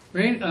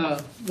 Wayne,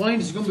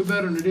 is it going to be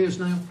better than it is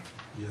now?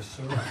 Yes,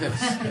 sir.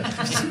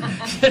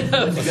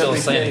 I feel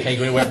saying it can't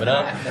go anywhere but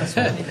up.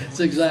 That's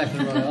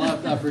exactly right.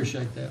 I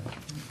appreciate that.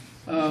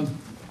 All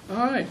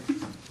right.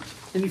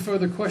 Any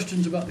further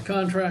questions about the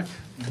contract?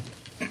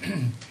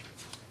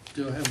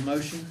 Do I have a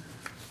motion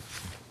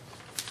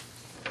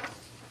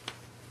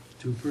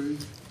to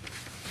approve?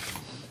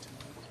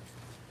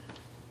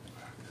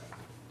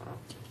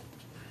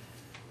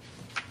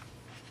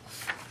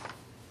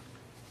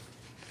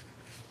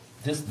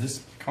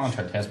 This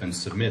contract has been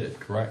submitted,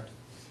 correct?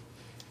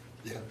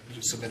 Yeah,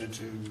 just submitted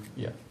to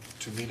Yeah.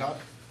 VDOT?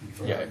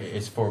 Yeah,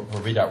 it's for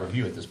VDOT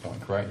review at this point,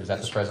 correct? Is that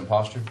the present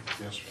posture?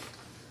 Yes, sir.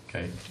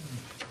 Okay.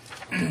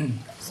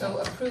 So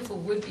approval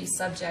would be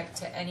subject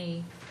to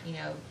any,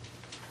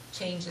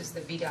 changes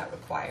that VDOT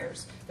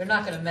requires. They're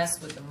not gonna mess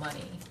with the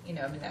money, I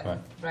mean, that, Right.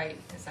 right?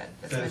 That's my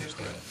That is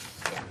understanding?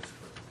 Yeah.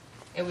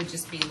 It would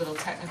just be little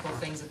technical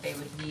things that they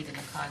would need in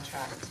the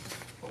contract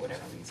for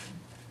whatever reason.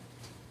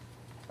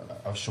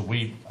 Are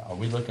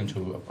we looking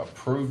to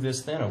approve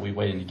this then, or are we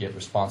waiting to get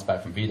response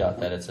back from VDOT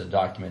that it's a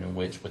document in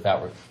which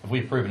if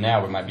we approve it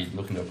now, we might be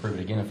looking to approve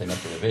it again if they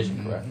make a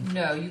revision, correct?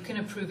 No, you can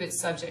approve it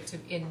subject to,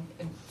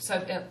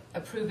 Subject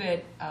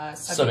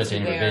to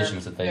any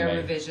revisions that they their may.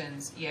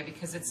 revisions, yeah,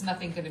 because it's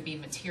nothing gonna be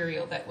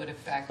material that would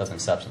affect. Nothing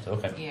substantive,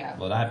 okay. Yeah.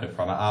 Well, I have no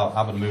problem.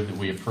 I would move that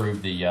we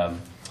approve the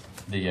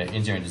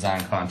engineering design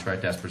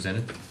contract as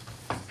presented.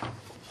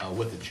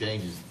 With the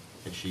changes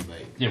that she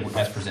made. Yeah,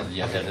 as presented,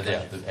 yeah,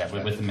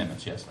 with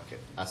amendments, yes. Okay,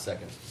 I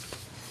second.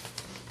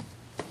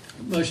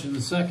 Motion and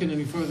a second.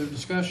 Any further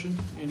discussion?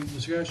 Any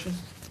discussion?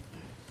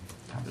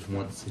 I just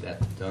want to see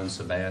that done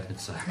so bad.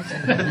 It's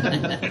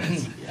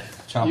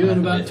You and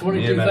about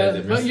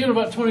 22,000. You and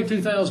about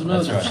 22,000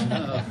 others. That's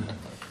right.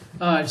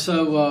 All right.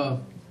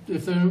 So,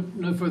 if there are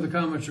no further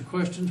comments or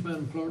questions,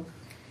 Madam Clerk.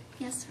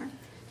 Yes, sir.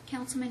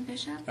 Councilman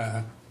Bishop?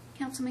 Uh-huh.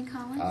 Councilman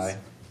Collins? Aye.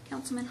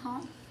 Councilman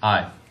Hall?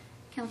 Aye.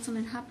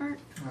 Councilman Hubbard?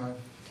 Aye.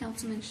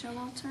 Councilman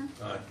Showalter?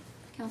 Aye.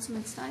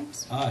 Councilman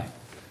Stipes? Aye.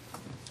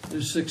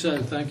 It's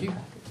 6-0. Thank you.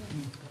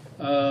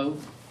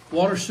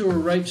 Water sewer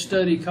rate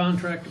study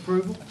contract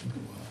approval.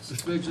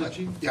 Mr. Biggs, is that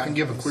you? Yeah, I can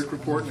give a quick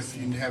report, and if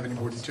you have any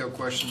more detailed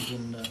questions,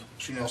 then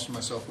Mr. Nelson and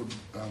myself would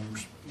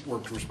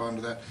work to respond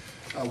to that.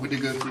 We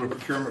did go through a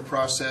procurement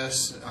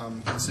process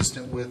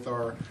consistent with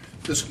our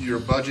fiscal year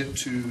budget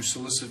to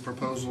solicit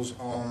proposals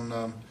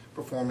on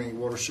performing a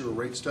water sewer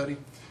rate study.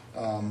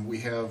 We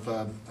have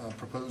a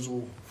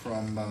proposal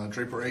from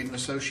Draper Aiden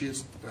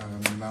Associates,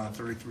 in the amount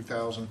of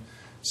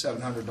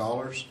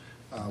 $33,700.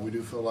 We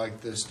do feel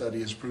like the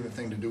study is a prudent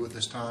thing to do at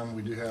this time.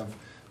 We do have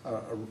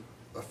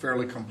a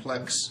fairly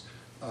complex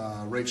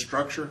rate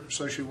structure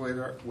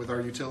associated with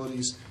our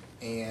utilities,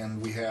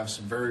 and we have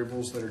some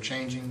variables that are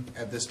changing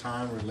at this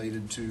time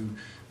related to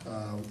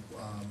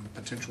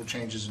potential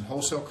changes in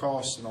wholesale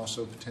costs and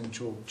also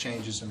potential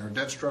changes in our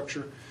debt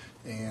structure.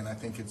 And I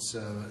think it's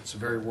a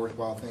very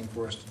worthwhile thing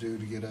for us to do,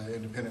 to get an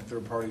independent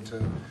third party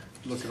to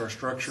look at our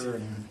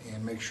structure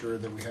and make sure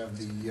that we have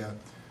the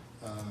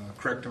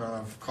correct amount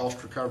of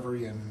cost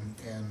recovery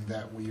and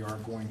that we are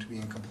going to be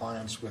in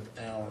compliance with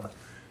our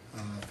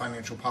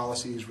financial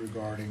policies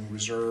regarding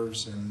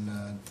reserves and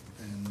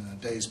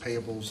days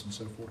payables and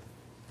so forth.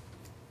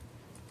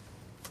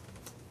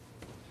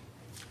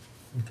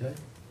 Okay.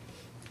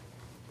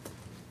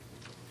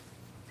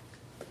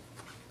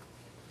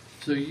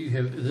 So you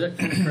have, is that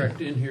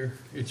contract in here?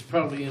 It's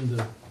probably in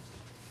the.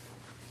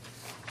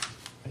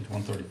 Page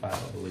 135, I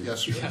believe. Yes,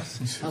 sir.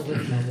 I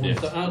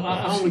looked on one.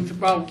 I only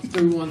probably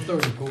threw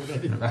 130 for it. I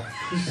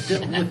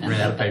didn't.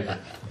 Ran out of paper.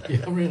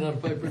 Yeah, I ran out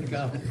of paper in the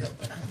copy.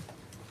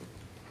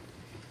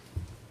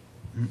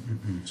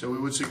 So we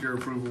would seek your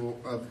approval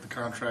of the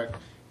contract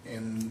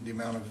in the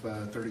amount of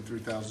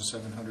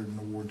 $33,700 and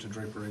award to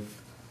Draper Aiden.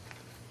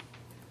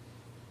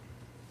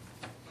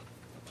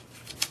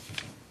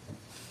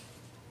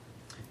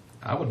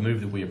 I would move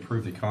that we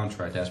approve the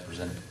contract as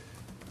presented.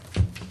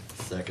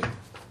 Second.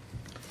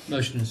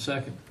 Motion and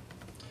second.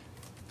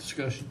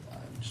 Discussion.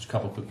 Just a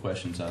couple quick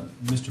questions.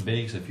 Mr.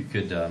 Biggs, if you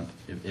could,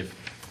 if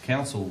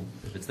council,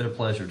 if it's their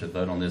pleasure to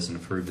vote on this and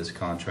approve this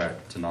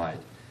contract tonight,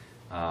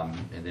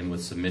 and then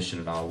with submission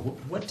and all,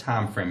 what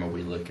time frame are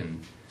we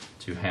looking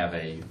to have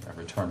a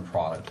return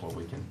product where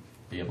we can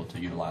be able to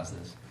utilize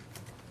this?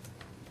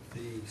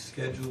 The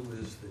schedule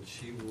is that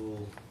she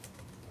will,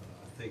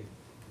 I think,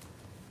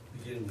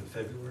 beginning of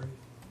February.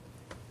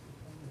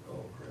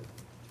 Oh, correct.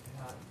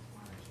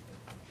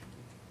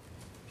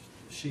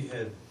 She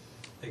had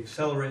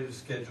accelerated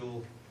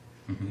schedule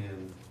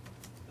and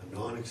a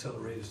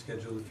non-accelerated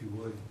schedule, if you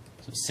would.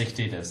 So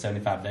 60 to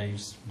 75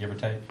 days, give or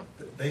take?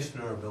 Based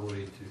on our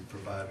ability to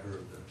provide her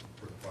the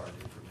required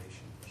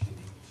information she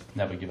needs.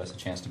 That would give us a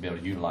chance to be able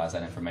to utilize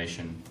that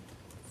information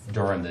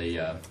during the...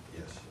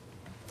 Yes.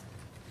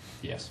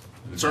 Yes.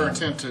 It's our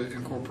intent to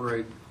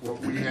incorporate what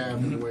we have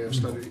in the way of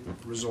study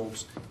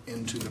results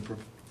into the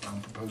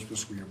proposed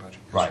fiscal year budget.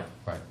 Right,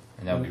 right.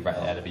 And that would be right.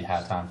 That'd be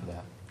high time for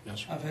that.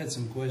 Yes, sir. I've had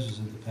some questions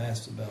in the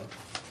past about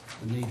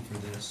the need for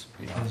this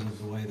because of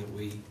the way that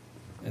we,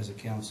 as a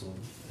council,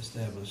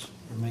 establish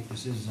or make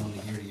decisions on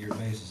a year-to-year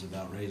basis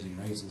about raising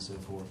rates and so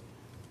forth.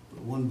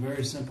 But one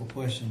very simple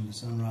question to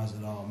summarize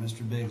it all.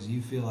 Mr. Biggs, do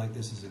you feel like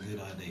this is a good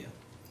idea?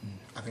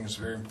 I think it's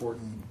a very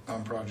important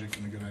project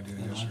and a good idea,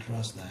 And yes, I sir.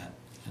 trust that,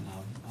 and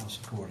I'll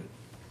support it.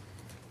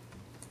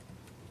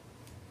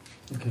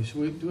 Okay,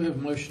 so do we have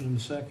a motion in a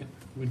second?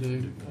 We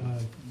do.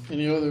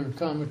 Any other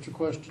comments or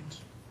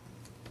questions?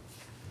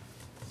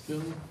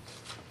 Gentlemen,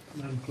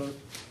 Madam Clerk?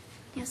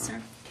 Yes,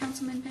 sir.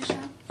 Councilman Bishop?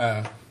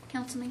 Aye.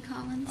 Councilman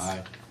Collins?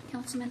 Aye.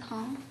 Councilman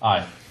Hall?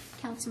 Aye.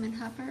 Councilman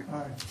Hubbard?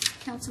 Aye.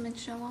 Councilman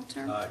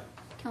Showalter? Aye.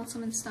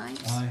 Councilman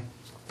Stipes? Aye.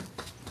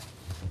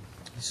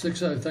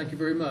 6-0, thank you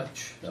very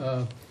much.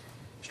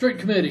 Street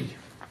Committee.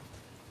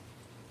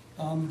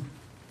 Um,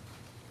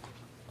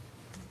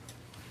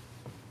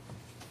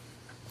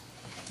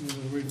 You want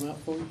me to read them out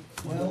for you?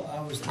 Well, I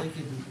was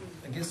thinking,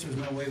 I guess there's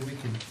no way we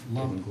could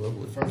lump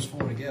the first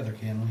four together,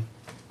 can we?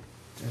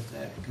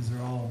 Because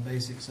they're all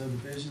basic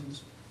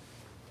subdivisions?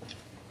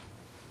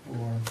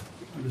 Or,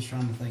 I'm just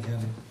trying to think how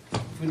to,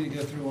 if we need to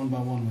go through one by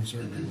one, we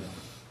certainly will.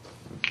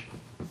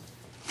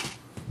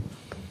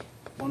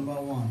 One by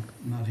one,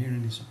 I'm not hearing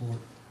any support.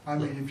 I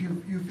mean, if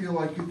you feel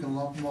like you can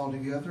lump them all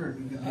together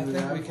and you I can do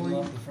think that, we can please,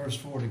 lump the first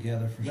four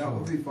together for sure. that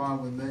would be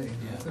fine with me.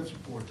 Yeah. I could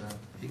support that.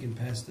 You can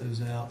pass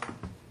those out.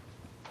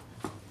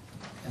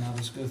 And I'll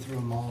just go through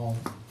them all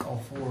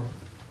four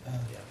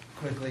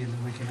quickly, and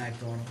then we can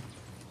act on them.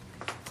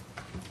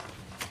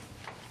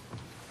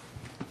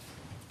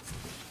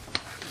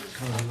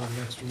 Cause a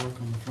little extra work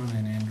on the front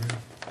end, Andrew.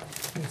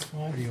 That's Or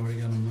fine. you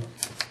already got them?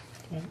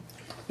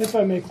 If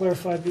I may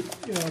clarify, I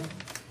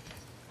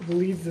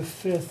believe the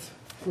fifth,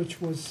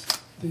 which was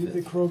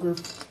the Kroger.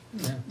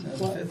 Yeah. No,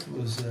 the fifth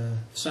was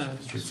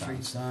Signage.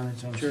 street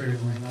signage on Cherry Cherry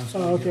Lane. Lane. I was Oh,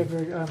 gonna okay, get-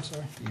 very good. I'm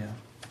sorry. Yeah.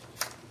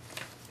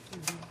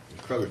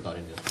 Kroger's not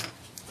in this.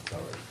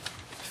 Sorry.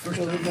 First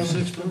time in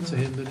 6 months, I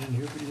hadn't been in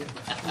here, but yeah.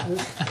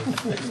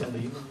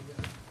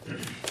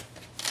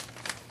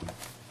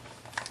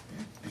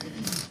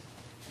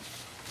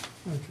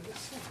 Okay,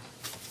 so-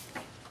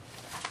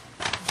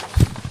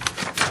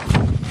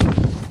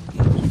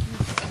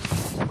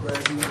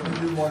 Greg, you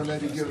do want to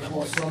maybe give us a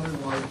little something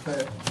while you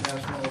pass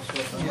all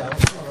stuff out? Yeah, I'll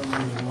start on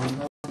number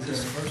one. Is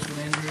this the first one,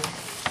 Andrew?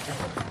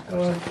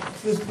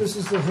 This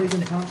is the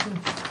Hagen Thompson.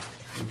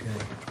 Okay.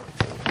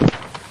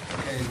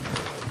 Okay.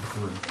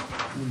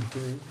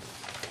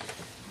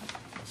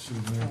 Let's see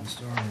where we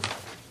started.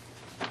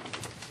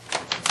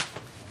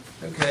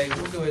 Okay,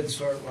 we'll go ahead and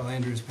start while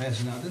Andrew's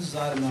passing out. This is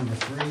item number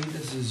 3.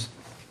 This is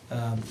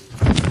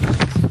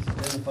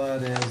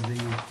identified as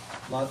the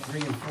Lot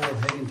 3 and 4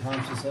 of Hagen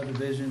Thompson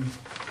subdivision,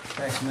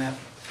 tax map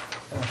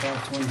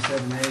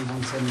 527A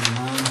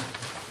 179.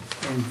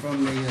 And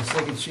from the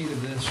second sheet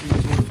of this, sheet 2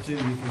 of 2, you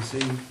can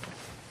see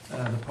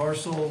the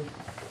parcel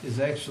is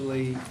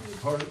actually,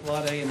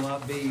 Lot A and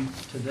Lot B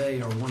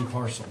today are one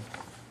parcel.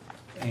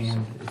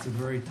 And it's a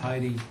very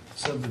tidy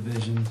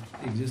subdivision.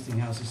 The existing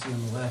house you see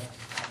on the left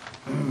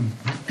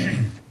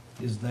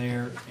is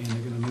there, and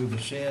they're gonna move a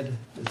shed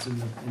that's in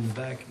the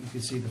back. You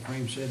can see the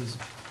frame shed is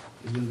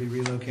gonna be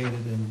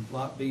relocated, and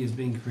Lot B is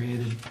being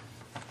created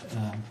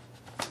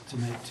to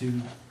make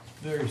two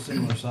very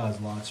similar sized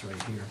lots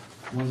right here.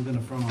 One's gonna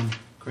front on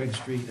Craig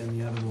Street, and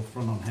the other will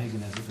front on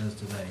Hagen as it does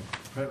today.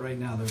 Right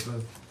now, they're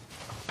both,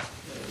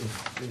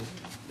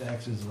 the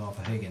access is off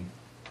of Hagen.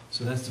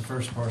 So that's the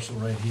first parcel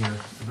right here,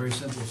 a very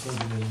simple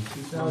subdivision.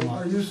 Now,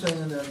 are you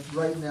saying that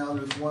right now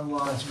there's one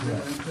lot That's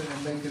correct.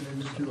 and make it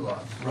into two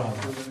lots? Right.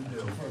 That's what we're gonna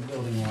do. For a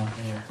building lot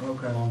there,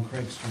 Okay. along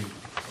Craig Street.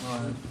 All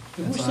right.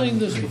 Have we seen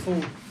this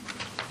before?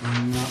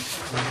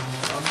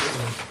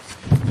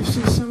 You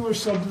see similar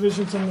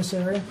subdivisions in this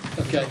area?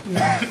 Okay.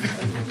 Yeah,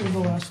 in the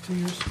last 2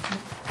 years.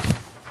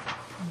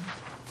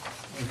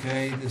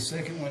 Okay, the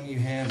second one you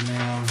have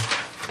now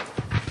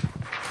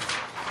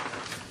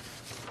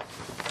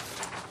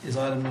is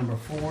item number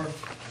 4.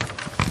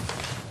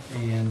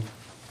 And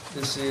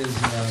this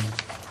is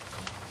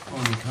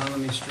on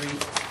Economy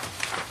Street.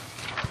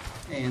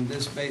 And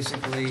this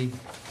basically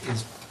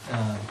is,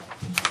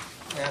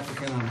 the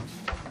applicant,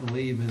 I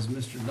believe, is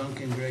Mr.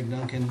 Duncan, Greg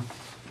Duncan,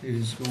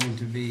 who's going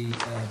to be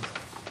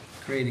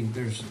creating,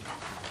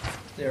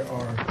 there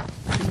are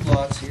 2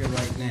 lots here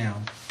right now.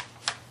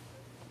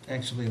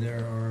 Actually,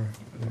 there are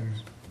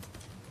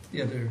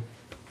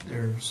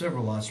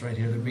several lots right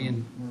here. They're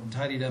being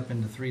tidied up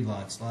into 3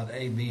 lots, Lot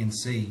A, B, and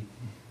C.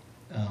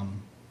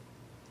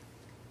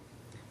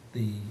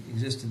 The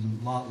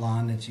existing lot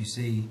line that you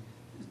see,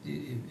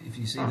 if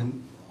you see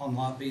them on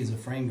Lot B is a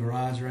frame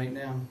garage right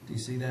now. Do you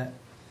see that?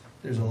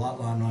 There's a lot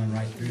line running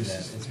right through that.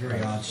 It's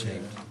very odd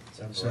shaped.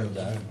 So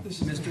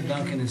Mr.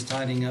 Duncan is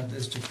tidying up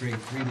this to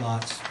create 3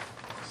 lots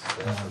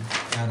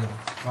out of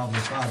probably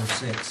 5 or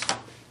 6.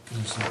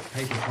 There's some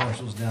paper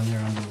parcels down there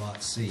under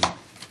Lot C.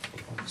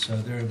 So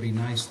there would be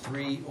nice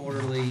 3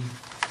 orderly,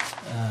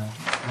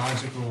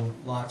 logical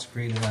lots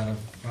created out of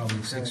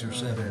probably 6 or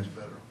 7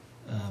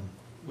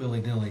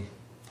 willy-nilly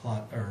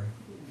plot or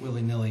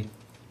willy-nilly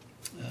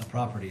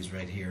properties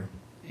right here,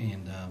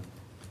 and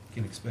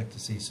can expect to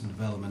see some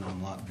development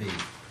on Lot B.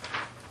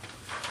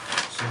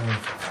 So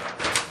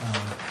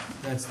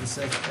that's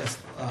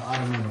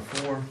item number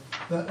 4.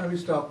 Let me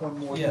stop one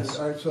more. Yes.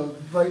 All right, so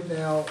right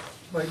now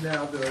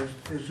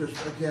there's just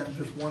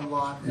one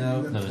lot.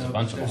 No, and there's a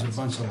bunch of lots.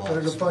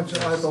 There's a bunch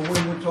of, all right, but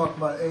when we're talking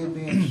about A,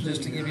 B, and C.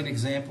 Just to give you an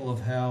example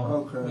of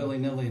how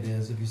willy-nilly it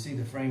is, if you see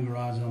the frame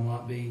garage on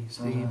Lot B,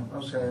 Steve,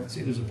 Okay.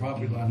 see there's a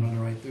property line running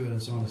right through it,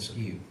 it's on a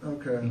skew.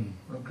 Okay,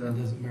 okay. It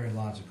isn't very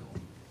logical.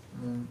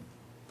 Mm.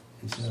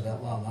 And so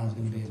that lot line's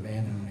gonna be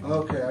abandoned.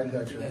 Okay, I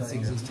got you. That's the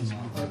existing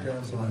lot. line. Okay.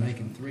 So we're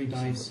making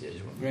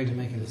Greg's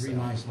making 3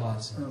 nice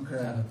lots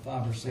Okay. out of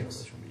 5 or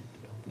 6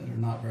 that are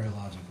not very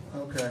logical.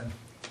 Okay.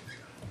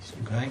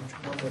 Okay?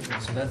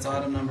 So that's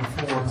item number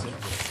 4.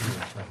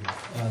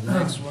 The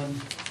next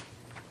one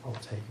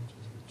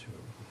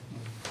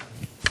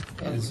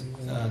is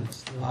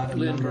item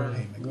number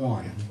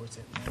 1.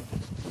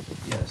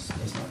 Yes,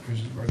 that's not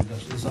Christiansburg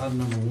Industrial. This is item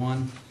number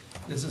 1.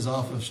 This is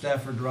off of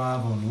Stafford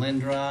Drive on Lynn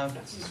Drive.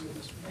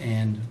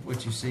 And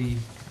what you see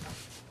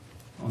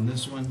on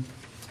this one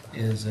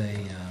is there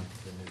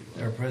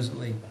are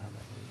presently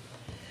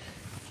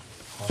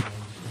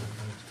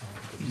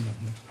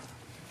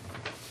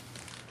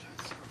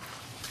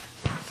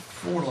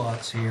 4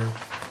 lots here,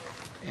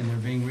 and they're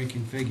being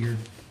reconfigured.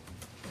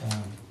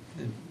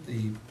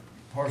 The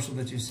parcel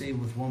that you see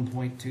with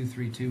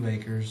 1.232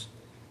 acres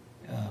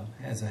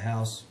has a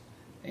house,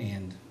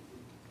 and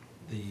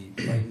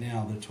right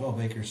now the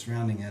 12 acres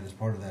surrounding that is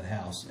part of that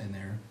house, and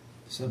they're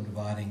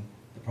subdividing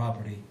the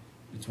property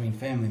between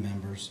family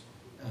members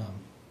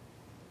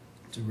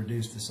to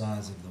reduce the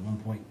size of the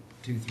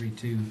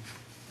 1.232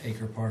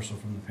 acre parcel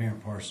from the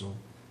parent parcel,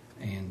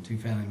 and 2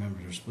 family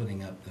members are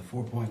splitting up. The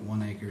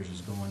 4.1 acres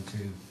is going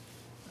to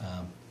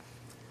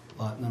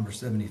lot number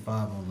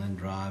 75 on Lynn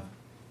Drive,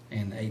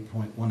 and the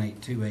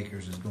 8.182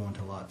 acres is going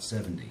to lot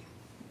 70.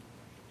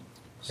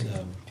 So,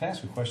 can I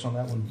ask a question on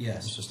that one?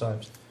 Yes. Mr.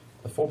 Stipes?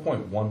 The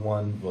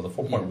 4.11, well, the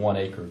 4.1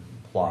 acre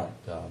plot,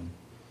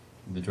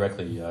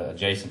 directly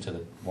adjacent to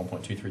the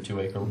 1.232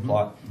 acre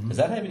plot, does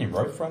that have any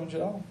road frontage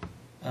at all?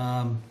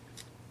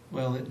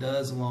 Well, it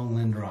does along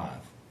Lynn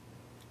Drive,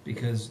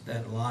 because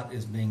that lot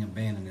is being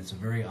abandoned. It's a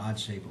very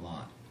odd-shaped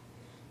lot.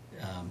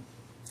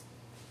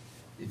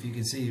 If you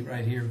can see it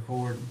right here,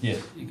 Cord, yeah,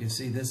 you can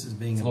see this is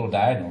being a little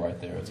diagonal right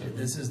there.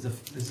 This is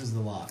the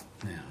lot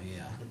now,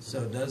 yeah.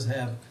 So it does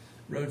have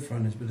road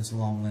frontage, but it's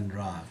along Lynn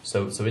Drive.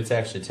 So it's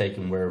actually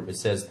taken where it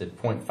says the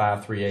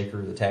 0.53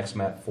 acre, the tax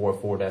map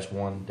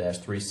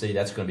 404-1-3C.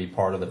 That's going to be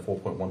part of the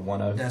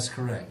 4.110. That's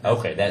correct.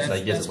 Okay,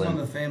 that's one of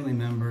the family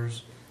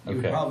members. You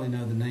would probably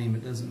know the name.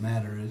 It doesn't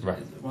matter.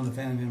 Right. One of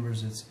the family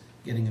members that's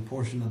getting a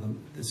portion of the.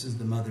 This is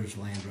the mother's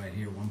land right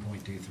here,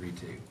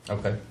 1.232.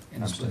 Okay.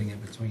 And splitting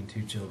it between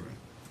 2 children.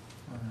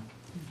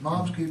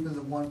 Mom's keeping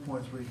the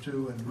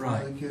 1.32, and the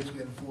Right. other kid's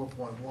getting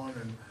 4.1,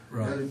 and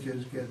Right. the other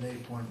kid's getting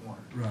 8.1.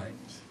 Right.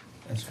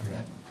 That's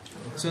correct.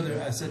 So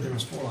I said there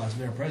was 4 lots.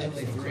 There are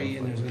presently 3,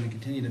 and there's going to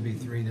continue to be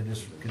 3. They're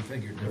just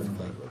configured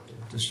differently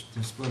to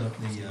split up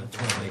the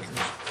 12 acres.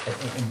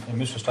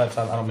 And Mr. Stipes,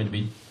 I don't mean to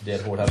be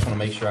dead horse. I just want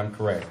to make sure I'm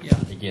correct. Yeah.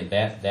 Again,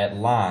 that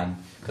line,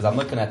 because I'm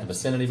looking at the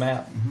vicinity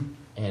map,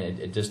 and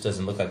it just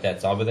doesn't look like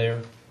that's over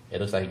there. It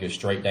looks like it goes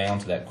straight down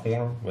to that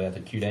corner without the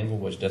acute angle,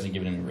 which doesn't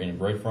give it any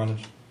road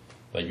frontage.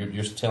 But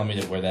you're telling me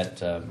that where that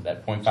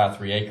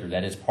 0.53 acre,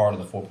 that is part of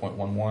the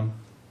 4.11?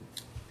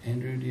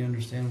 Andrew, do you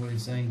understand what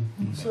he's saying?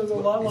 So the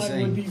lot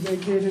line would be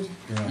vacated.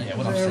 Yeah,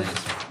 what I'm saying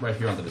is right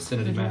here on the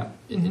vicinity map,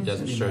 it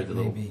doesn't show the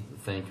little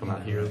thing come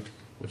out here,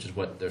 which is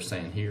what they're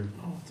saying here.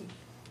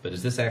 But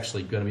is this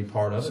actually going to be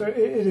part of it? So it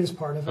is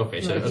part of it. Okay,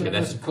 so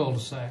that's a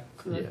cul-de-sac.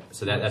 Yeah,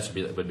 so that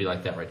would be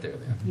like that right there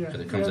then. Yeah,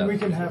 Because it comes and out. we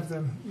can have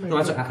them. Make No,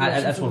 that's that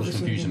that's correction what for was the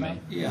confusing me. map.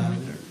 Yeah.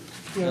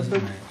 Yeah, Doesn't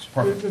but match.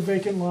 Perfect. the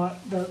vacant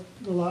lot, the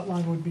lot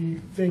line would be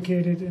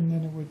vacated, and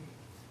then it would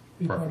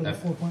be part of the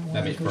 4.1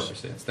 That makes acres. perfect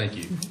sense. Thank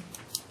you.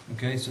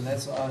 Okay, so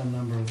that's item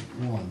number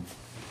 1.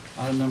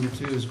 Item number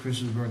 2 is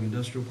Christiansburg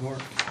Industrial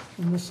Park.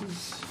 And this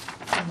is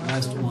the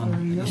Last one. There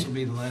you And go. this will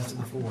be the last of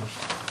the 4.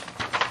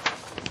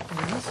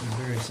 This is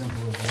very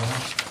simple as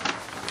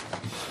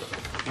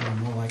well.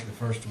 More like the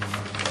first one.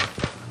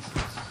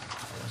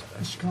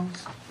 Mr.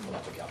 Collins?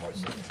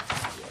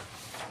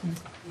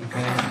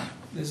 Okay,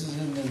 this is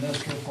in the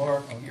industrial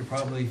park. You're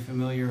probably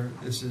familiar.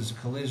 This is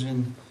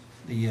Collision.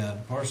 The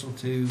parcel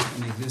 2 in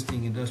the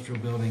existing industrial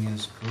building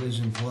is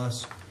Collision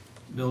Plus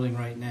building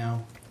right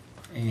now.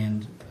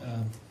 And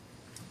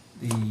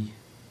the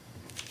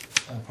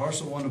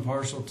parcel 1 and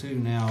parcel 2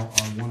 now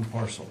are one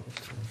parcel.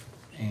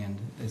 And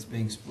it's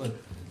being split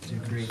to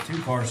create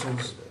 2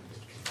 parcels.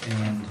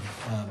 And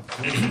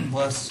Collision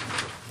Plus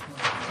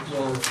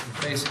will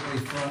basically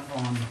front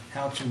on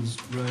Houchins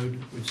Road,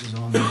 which is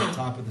on the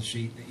top of the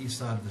sheet, the east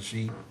side of the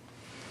sheet.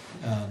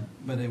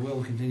 But they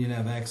will continue to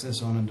have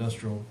access on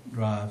Industrial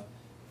Drive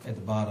at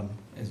the bottom,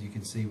 as you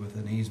can see, with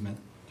an easement.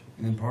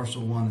 And then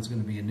parcel 1 is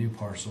going to be a new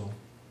parcel,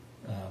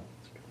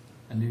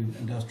 a new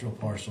industrial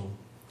parcel.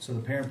 So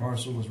the parent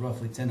parcel was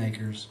roughly 10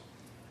 acres.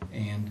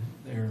 and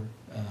their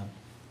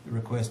the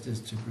request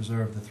is to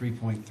preserve the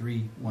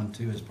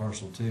 3.312 as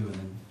parcel 2, and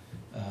then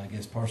I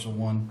guess parcel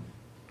 1.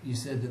 You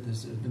said that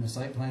there's been a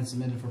site plan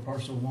submitted for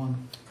parcel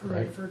 1?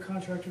 Correct, for a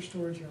contractor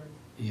storage yard.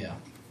 Yeah.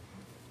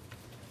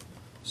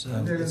 So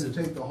And they're is gonna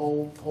it- take the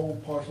whole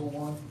parcel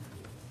 1?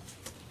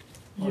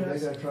 Or they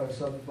Yes. gotta try to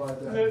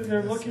subdivide that?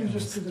 They're looking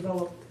just to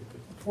develop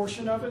a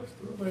portion of it,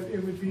 but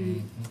it would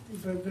be,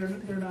 but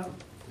they're not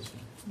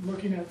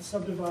looking at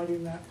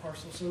subdividing that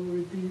parcel. So it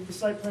would be, the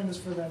site plan is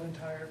for that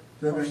entire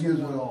They're gonna parcel. use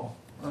it all?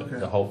 Okay.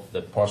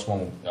 The parcel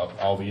 1 will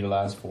all be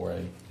utilized for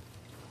a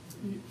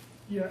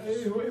Yeah,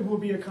 it will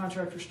be a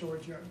contractor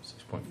storage yard.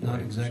 6.4 Not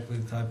acres. exactly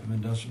the type of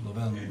industrial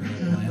development we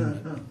had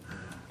planned, but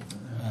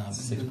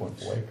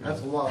 6.4 acres.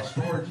 That's a lot of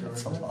storage,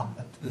 That's a isn't it? lot.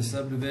 the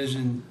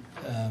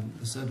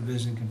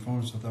subdivision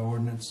conforms with our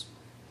ordinance,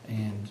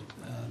 and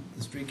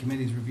the street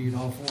committee's reviewed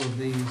all 4 of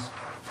these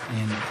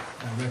and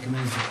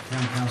recommends that the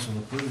town council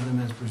approve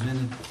them as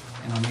presented,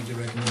 and I'll make the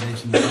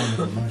recommendation in the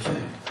form of a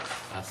motion.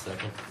 I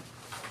second.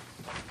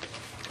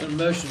 A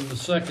motion and a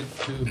second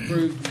to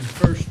approve the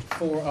first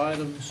 4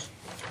 items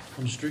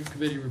on the street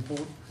committee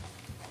report.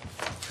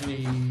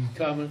 Any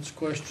comments,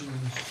 questions?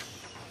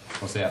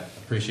 I'll say I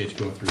appreciate you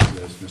going through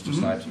those, Mr.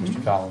 Snipes,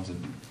 Mr. Collins, and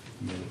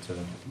made it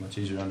much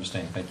easier to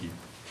understand. Thank you.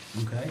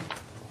 Okay.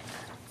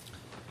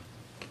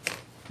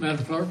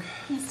 Madam Clerk?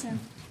 Yes, sir.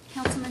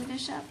 Councilman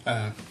Bishop?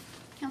 Aye.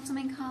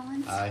 Councilman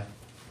Collins? Aye.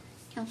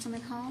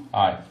 Councilman Hall?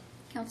 Aye.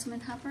 Councilman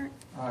Hubbard?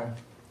 Aye.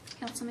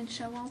 Councilman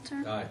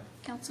Showalter? Aye.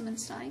 Councilman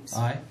Stipes?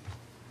 Aye.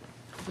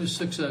 It's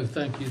 6-0,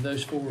 thank you.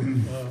 Those 4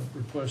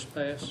 requests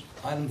pass.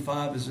 Item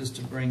 5 is just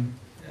to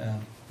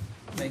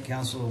make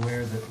council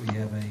aware that we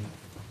have a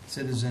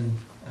citizen,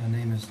 her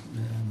name is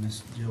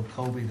Ms. Jill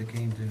Colby, that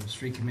came to a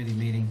street committee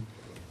meeting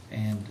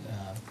and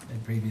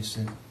had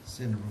previously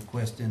sent a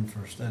request in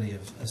for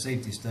a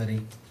safety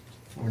study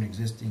for an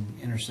existing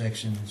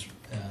intersection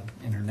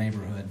in her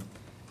neighborhood.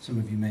 Some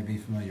of you may be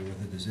familiar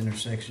with it, this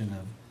intersection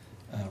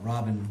of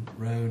Robin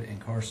Road and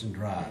Carson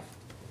Drive.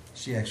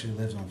 She actually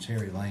lives on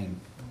Cherry Lane.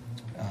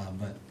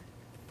 But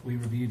we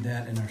reviewed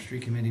that in our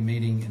street committee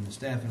meeting, and the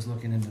staff is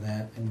looking into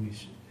that, and we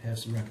should have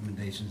some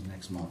recommendations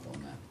next month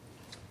on that.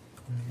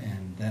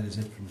 And that is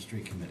it from the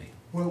street committee.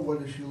 Well,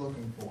 what is she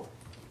looking for?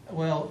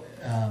 Well,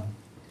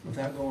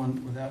 without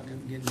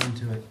getting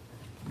into it,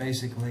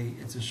 basically,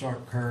 it's a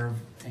sharp curve,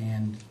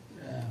 and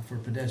for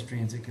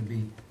pedestrians, it can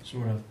be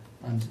sort of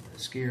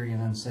scary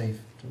and unsafe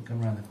to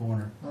come around the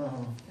corner.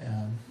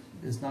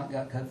 It's not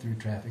got cut-through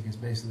traffic, it's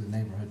basically the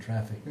neighborhood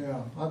traffic.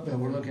 Yeah, I've But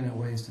been. we're looking at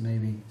ways to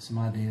some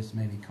ideas to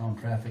maybe calm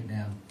traffic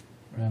down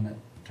around that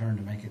turn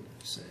to make it,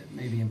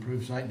 maybe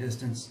improve sight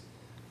distance,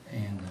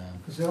 and,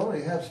 Because they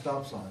already have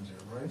stop signs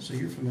there, right? so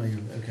you're familiar,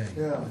 okay.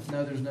 Yeah.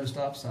 No, there's no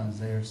stop signs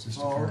there, it's just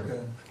a Oh,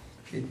 curve.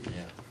 okay.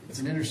 It's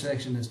an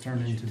intersection that's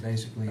turned into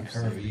basically a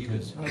curve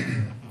because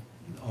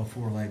all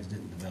 4 legs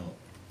didn't develop.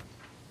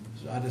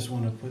 So I just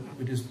want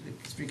to the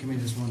street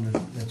committee just wanted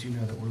to let you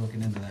know that we're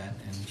looking into that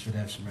and should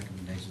have some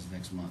recommendations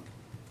next month.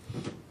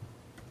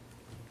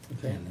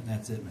 Okay. And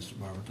that's it, Mr.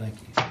 Barber, thank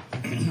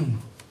you.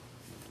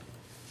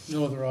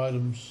 No other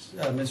items.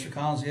 Mr.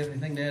 Collins, do you have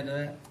anything to add to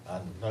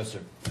that? No, sir.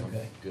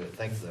 Okay. Good,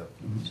 thanks, though.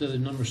 So the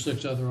number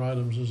 6 other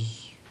items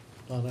is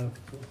not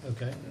applicable.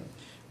 Okay.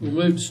 We'll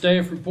move to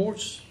staff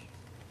reports.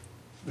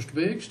 Mr.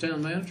 Biggs,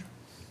 town manager.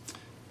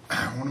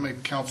 I want to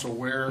make council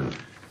aware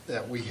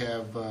that we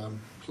have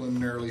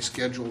preliminarily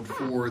scheduled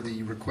for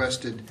the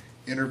requested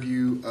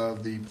interview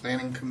of the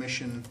Planning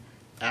Commission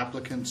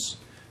applicants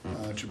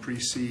to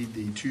precede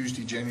the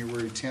Tuesday,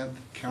 January 10th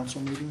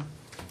council meeting.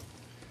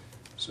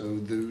 So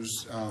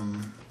those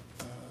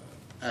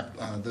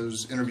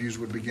interviews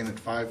would begin at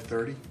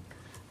 5:30.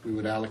 We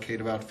would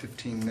allocate about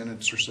 15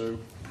 minutes or so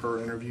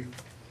per interview.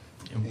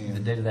 And the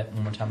date of that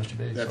one more time, Mr.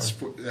 Biggs?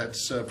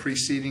 That's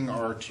preceding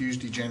our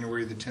Tuesday,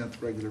 January the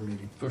 10th regular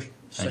meeting.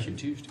 Second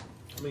Tuesday.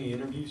 How many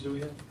interviews do we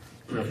have?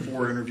 We have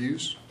 4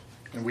 interviews,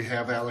 and we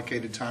have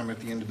allocated time at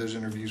the end of those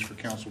interviews for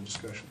council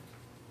discussion.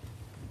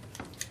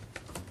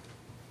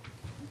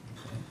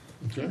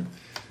 Okay.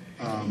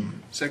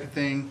 Second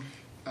thing,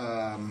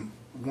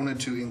 wanted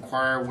to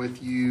inquire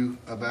with you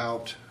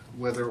about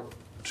whether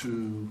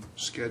to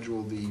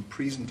schedule the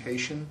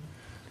presentation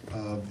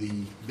of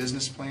the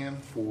business plan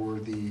for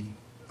the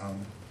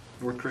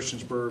North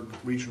Christiansburg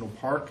Regional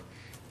Park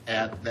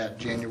at that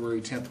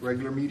January 10th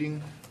regular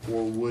meeting,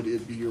 or would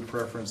it be your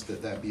preference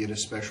that that be at a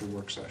special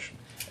work session?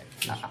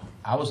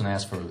 I wasn't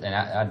asked for,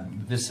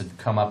 and this had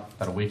come up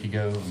about a week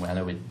ago, and I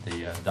know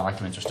the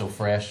documents are still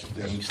fresh,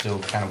 the ink's still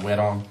kind of wet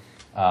on,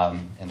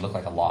 and look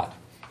like a lot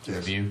to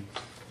review.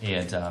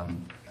 And a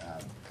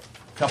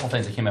couple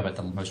things that came up at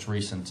the most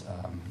recent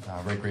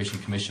Recreation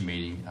Commission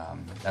meeting.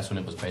 That's when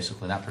it was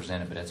basically not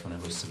presented, but that's when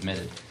it was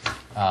submitted.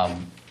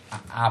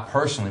 I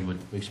personally would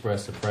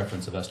express the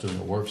preference of us doing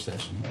a work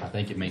session. I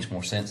think it makes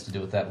more sense to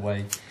do it that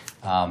way.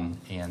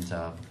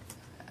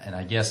 And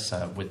I guess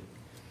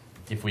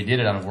if we did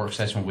it on a work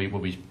session, would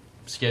we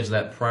schedule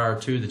that prior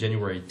to the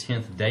January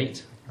 10th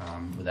date,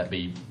 Would that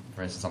be,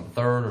 for instance, on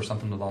the 3rd or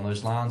something along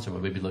those lines, or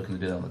would we be looking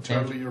to do it on the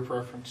 10th? Totally your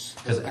preference.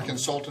 The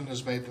consultant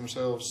has made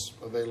themselves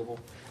available.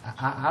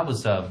 I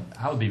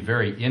would be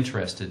very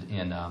interested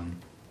in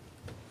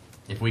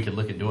if we could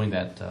look at doing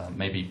that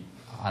maybe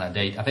on a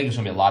date. I think there's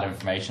going to be a lot of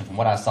information. From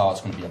what I saw,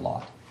 it's going to be a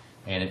lot.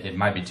 And it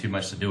might be too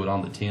much to do it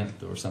on the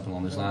 10th or something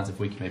along those lines. If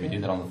we can maybe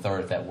do that on the 3rd,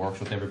 if that works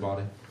with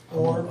everybody.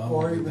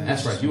 Or even.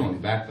 That's right, you won't be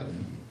back by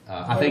then.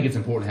 I think it's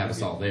important to have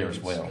us all there as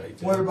well.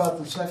 What about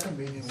the second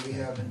meeting we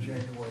have in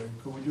January?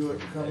 Could we do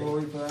it, come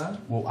early for that?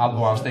 Well, I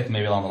was thinking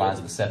maybe along the lines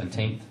of the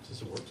 17th.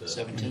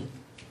 17th?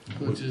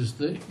 Which is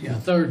the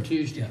third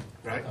Tuesday.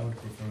 Right.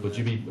 Would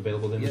you be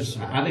available then? Yes,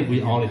 sir. I think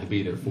we all need to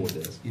be there for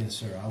this. Yes,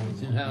 sir, I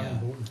would, How yeah,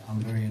 important? I'm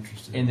very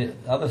interested. And the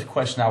other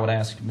question I would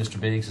ask Mr.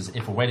 Biggs is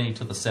if we're waiting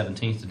until the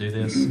 17th to do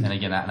this, and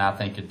again, I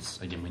think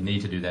we need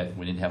to do that.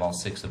 We need to have all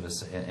 6 of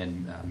us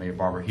and Mayor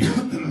Barber here.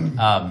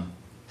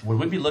 Would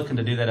we be looking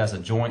to do that as a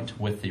joint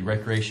with the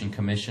Recreation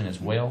Commission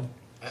as well?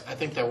 I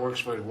think that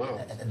works very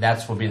well.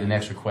 That's would be the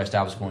next request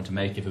I was going to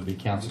make, if it would be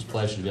council's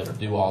pleasure to be able to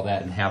do all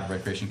that and have the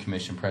Recreation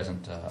Commission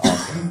present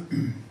also.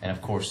 And of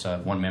course,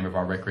 one member of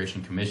our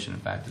Recreation Commission,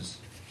 in fact,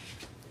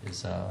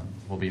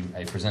 will be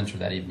a presenter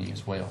that evening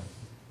as well.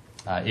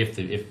 If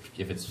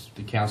it's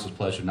the council's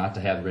pleasure not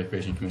to have the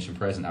Recreation Commission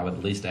present, I would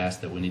at least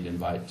ask that we need to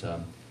invite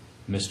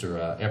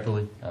Mr.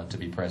 Epperly to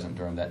be present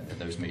during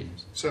those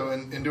meetings. So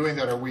in doing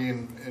that,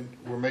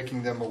 we're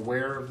making them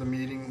aware of the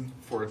meeting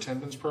for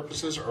attendance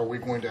purposes, or are we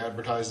going to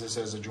advertise this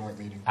as a joint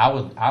meeting? I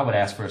would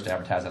ask for us to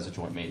advertise as a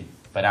joint meeting,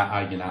 but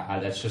again,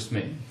 that's just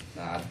me.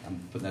 I'm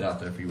putting that out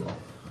there for you all.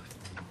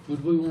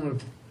 Would we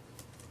want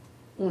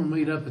to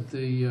meet up at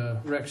the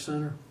rec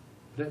center?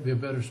 Would that be a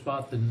better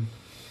spot than?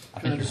 I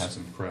think you'll have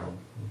some crowd.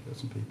 You'll have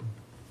some people.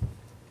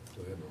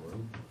 Do we have a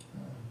room?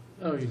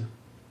 Oh yeah.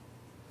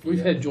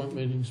 We've had joint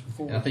meetings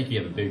before. And I think you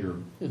have a bigger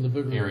in the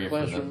bigger area for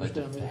classrooms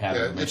down there.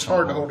 have It's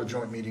hard to hold a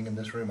joint meeting in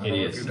this room. I It don't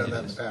know if is, you've done it that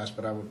in is. the past,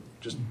 but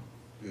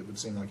it would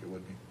seem like it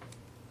would be.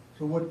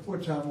 So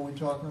what time are we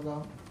talking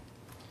about?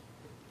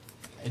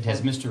 Has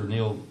Mr.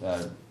 Neal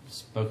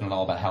spoken at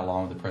all about how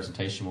long the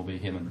presentation will be,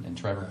 him and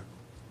Trevor?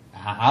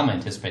 I'm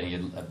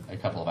anticipating a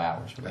couple of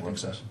hours for the work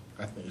session.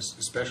 I think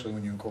especially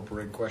when you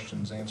incorporate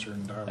questions, answer,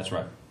 and dialogue. That's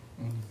right.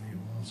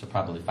 So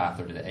probably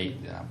 5:30 to 8,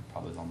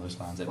 probably on those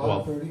lines.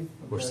 5:30?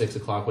 Or Okay. 6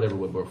 o'clock, whatever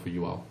would work for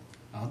you all.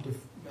 I'll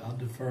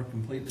defer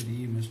completely to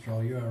you, Mr.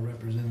 Hall. You're our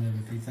representative.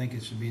 If you think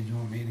it should be a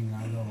joint meeting,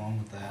 I'll go along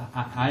with that.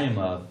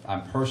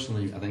 I'm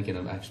personally, I think,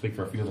 I speak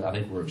for a few of us, I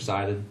think we're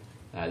excited.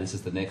 This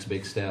is the next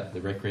big step.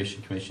 The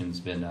Recreation Commission's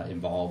been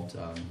involved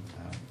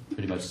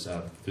pretty much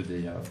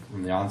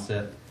from the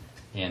onset.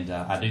 And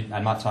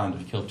I'm not trying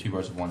to kill 2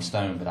 birds with 1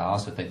 stone, but I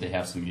also think they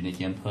have some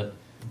unique input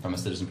from a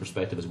citizen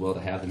perspective as well to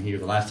have them here.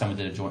 The last time we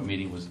did a joint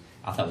meeting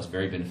I thought was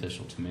very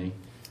beneficial to me.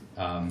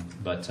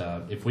 But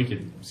if we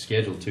could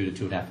schedule 2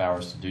 to 2.5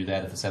 hours to do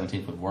that, if the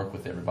 17th would work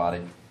with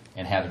everybody,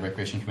 and have the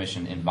Recreation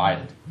Commission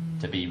invited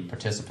to be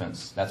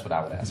participants, that's what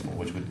I would ask for,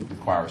 which would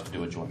require us to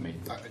do a joint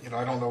meeting.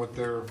 I don't know what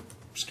their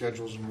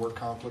schedules and work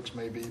conflicts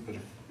may be, but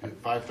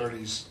if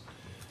 5:30s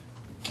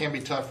can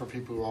be tough for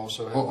people who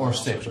also have. Or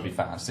 6 would be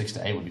fine. 6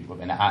 to 8 would be,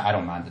 and I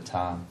don't mind the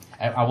time.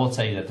 I will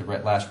tell you that the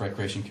last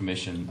Recreation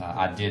Commission,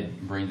 I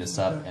did bring this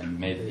up and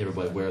made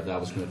everybody aware that I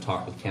was going to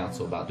talk with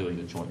council about doing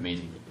a joint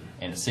meeting,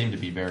 and it seemed to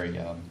be very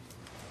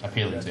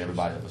appealing to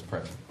everybody that was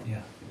present.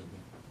 Yeah.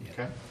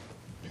 Okay.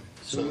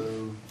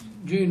 So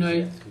June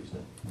 8th.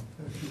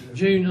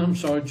 July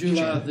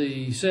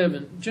the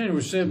 7th,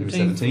 January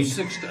 17th, 17th.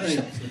 6 to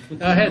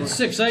 8. I had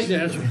 6-8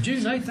 there. I said,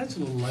 June 8th, that's a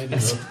little late.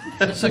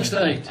 6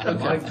 to 8.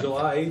 Okay. Mike,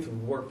 July 8th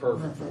would work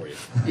perfect for you.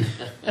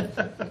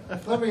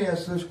 Let me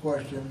ask this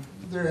question.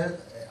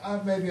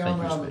 Maybe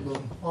I'm out of the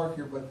park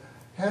here, but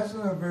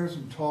hasn't there been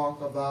some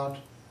talk about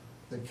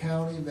the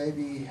county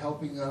maybe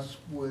helping us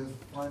with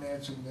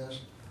financing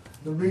this?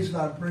 The reason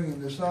I'm bringing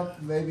this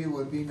up, maybe it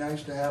would be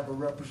nice to have a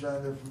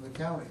representative from the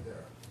county there.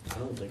 I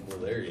don't think we're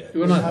there yet.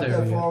 We're not Not there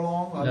that yet. far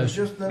along? I No, was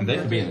sir. just And they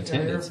could be in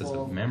attendance as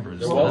a member.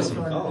 They're welcome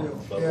to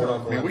come, but we're not I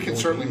going mean, we to can do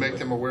certainly it. make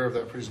them aware of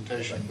that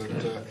presentation, but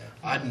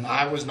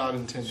I was not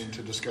intending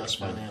to discuss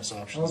finance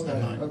options that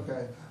night.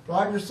 Okay. But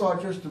I just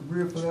thought for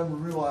them to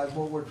realize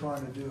what we're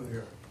trying to do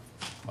here.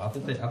 Well, I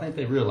think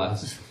they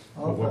realize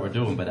what we're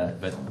doing, but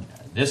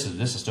this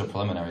is still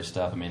preliminary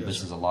stuff. I mean,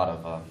 this is a lot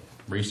of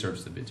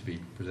research to be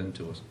presented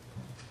to us.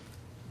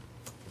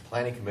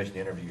 Planning Commission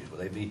interviews, will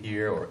they be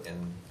here or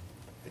in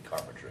the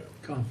conference room?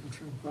 Conference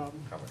room, probably.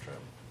 Conference room.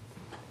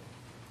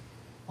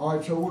 All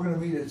right, so we're gonna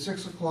meet at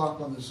 6 o'clock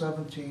on the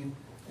 17th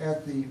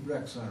at the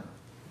rec center.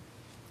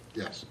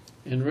 Yes.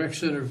 And Rec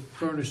Center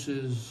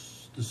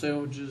furnishes the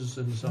sandwiches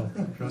and the soft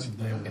drinks,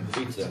 right? And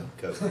pizza,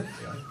 Coke.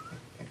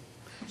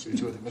 See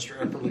to it that Mr.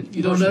 Epperly.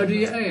 You don't know till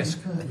you ask,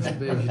 Mr.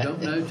 Biggs. You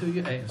don't know till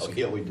you ask. Oh,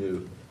 yeah, we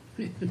do.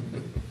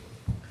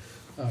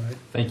 All right.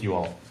 Thank you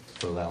all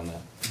for allowing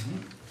that.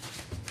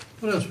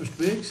 What else, Mr.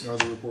 Biggs? No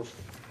other reports?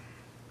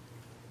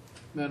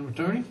 Madam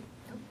Attorney?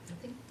 Nope,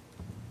 nothing.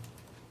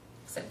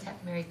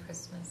 Except Merry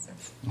Christmas.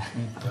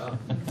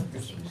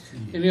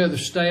 Any other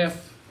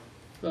staff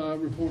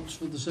reports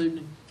for this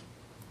evening?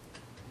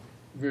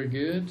 Very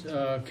good.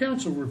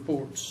 Council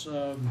reports.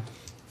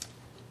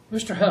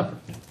 Mr. Hubbard,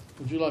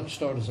 would you like to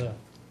start us out?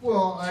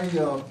 Well, I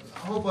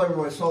hope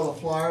everybody saw the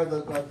flyer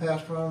that I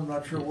passed around. I'm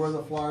not sure where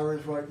the flyer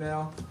is right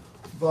now,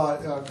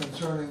 but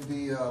concerning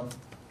the,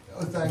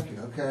 thank you,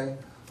 okay.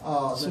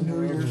 The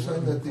New Year's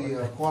thing that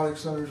the Aquatic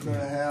Center is going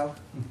to have.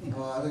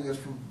 I think it's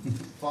from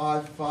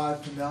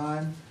 5 to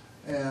 9,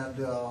 and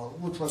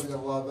looks like they got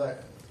a lot of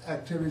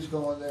activities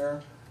going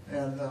there,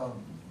 and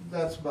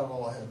that's about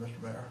all I have, Mr.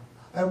 Mayor.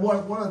 And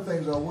one of the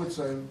things I would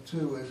say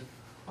too is,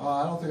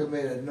 I don't think I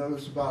made a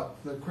notice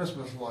about the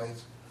Christmas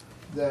lights.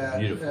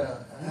 That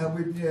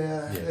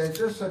it's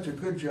just such a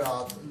good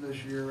job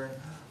this year, and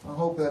I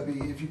hope that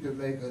if you could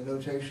make a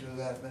notation of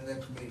that in the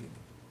next meeting.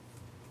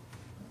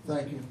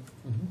 Thank you.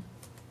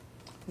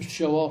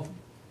 Mr.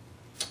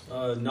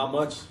 Showalter. Not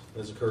much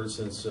has occurred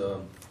since the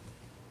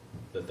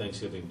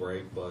Thanksgiving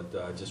break, but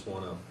I just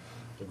want to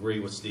agree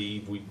with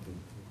Steve.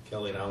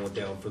 Kelly and I went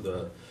down for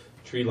the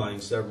tree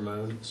lighting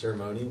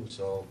ceremony. We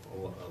saw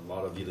a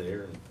lot of you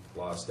there and a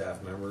lot of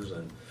staff members,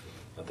 and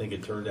I think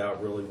it turned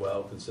out really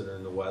well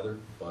considering the weather.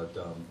 But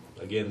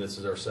again, this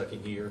is our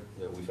second year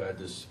that we've had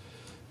this,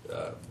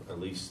 at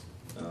least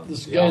the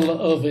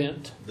scale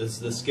event.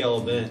 This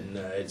scale event, and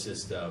it's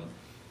just I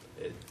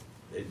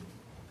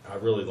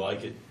really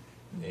like it,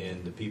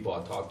 and the people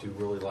I talked to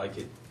really like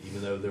it.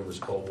 Even though there was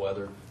cold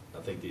weather, I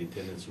think the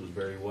attendance was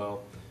very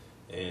well.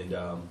 And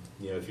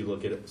you know, if you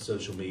look at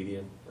social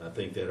media, I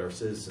think that our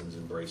citizens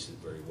embrace it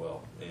very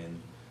well. And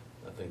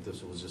I think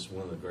this was just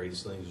one of the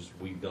greatest things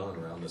we've done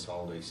around this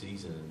holiday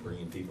season, and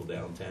bringing people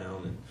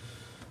downtown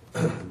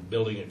and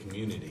building a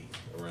community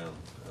around,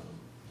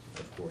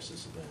 of course,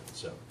 this event.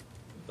 So,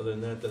 other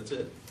than that, that's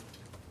it.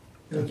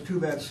 It's too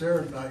bad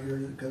Sarah's not here,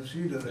 because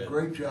she did a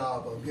great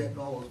job of getting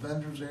all those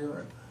vendors here,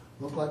 and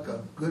looked like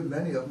a good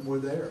many of them were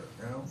there.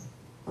 You know,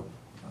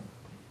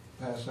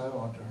 pass that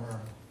on to her.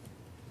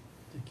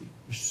 Thank you,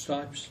 Mr.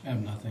 Stipes. I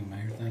have nothing,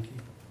 Mayor. Thank you.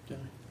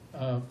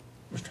 Okay.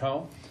 Mr.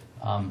 Hall.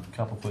 A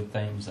couple quick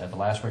things. At the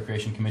last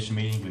Recreation Commission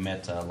meeting, we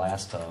met not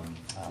last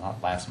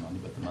Monday,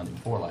 but the Monday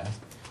before last,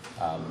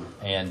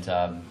 and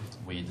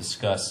we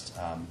discussed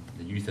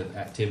the youth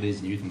activities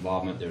and youth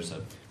involvement. There's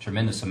a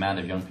tremendous amount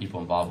of young people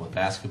involved with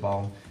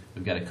basketball.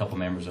 We've got a couple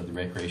members of the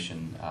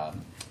recreation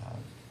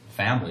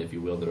family, if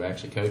you will, that are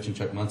actually coaching.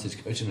 Chuck Muncie's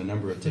coaching a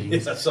number of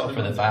teams for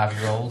the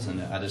 5-year-olds,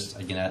 and I just,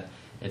 again,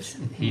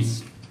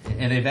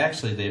 and they've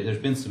actually, there's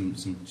been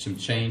some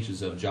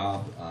changes of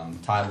job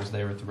titles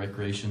there at the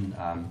recreation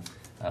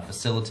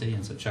facility,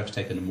 and so Chuck's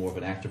taking more of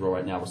an active role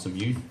right now with some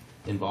youth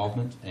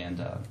involvement, and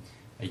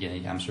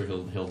again, I'm sure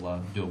he'll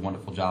do a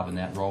wonderful job in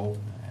that role,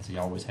 as he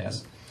always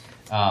has.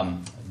 I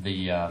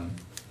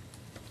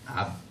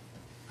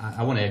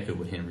want to echo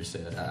what Henry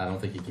said. I don't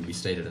think it can be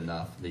stated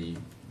enough. The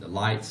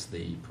lights,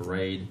 the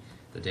parade,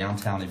 the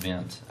downtown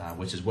event,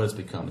 which is what it's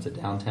become. It's a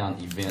downtown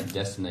event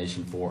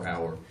destination for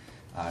our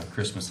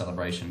Christmas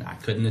celebration. I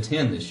couldn't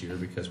attend this year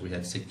because we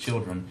had sick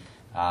children,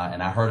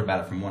 and I heard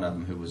about it from one of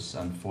them who was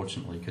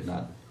unfortunately could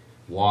not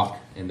walk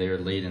in their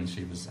lead, and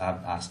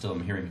I still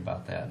am hearing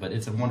about that. But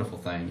it's a wonderful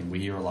thing, and we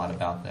hear a lot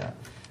about that.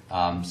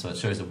 So it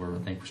shows that we're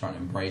starting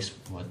to embrace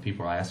what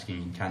people are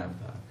asking, and kind of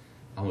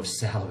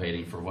almost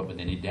salivating for what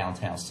they need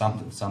downtown,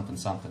 something,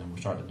 and we're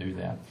starting to do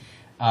that.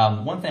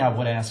 One thing I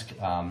would ask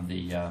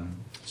the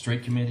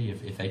street committee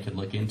if they could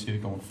look into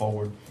going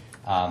forward,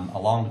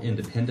 along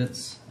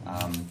Independence.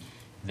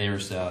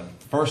 There's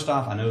first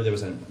off, I know there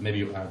was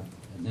maybe an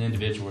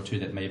individual or two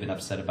that may have been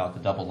upset about the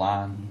double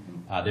line.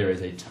 There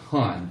is a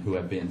ton who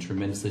have been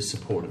tremendously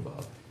supportive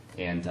of,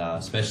 and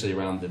especially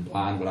around the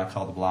blind, what I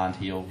call the blind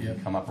hill, you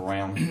come up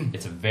around.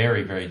 It's a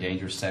very, very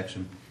dangerous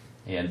section,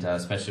 and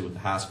especially with the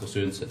high school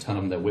students, a ton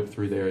of them that whip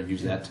through there and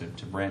use that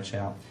to branch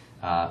out.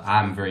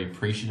 I'm very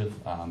appreciative,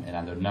 and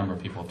I know a number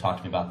of people have talked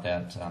to me about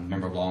that. A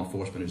member of law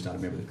enforcement who's not a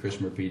member of the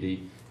Christopher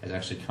PD has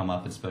actually come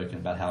up and spoken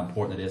about how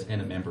important it is, and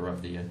a member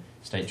of the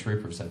state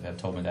troopers have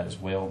told me that as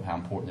well, how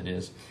important it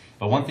is.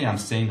 But one thing I'm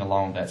seeing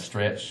along that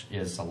stretch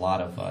is a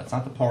lot of, it's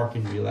not the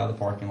parking, we allow the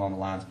parking along the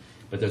lines,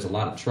 but there's a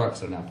lot of trucks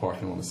that are now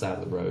parking on the side of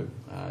the road,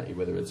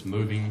 whether it's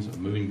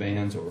moving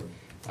vans or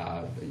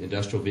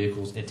industrial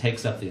vehicles. It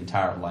takes up the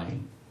entire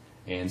lane.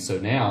 And so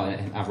now,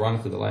 and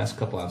ironically, the last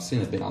couple I've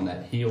seen have been on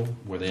that hill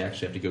where they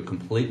actually have to go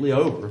completely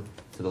over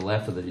to the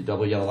left of the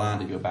double yellow line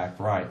to go back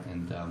right.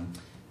 And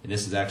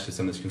this is actually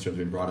some of this concern has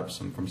been brought up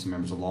from some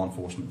members of law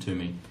enforcement to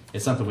me.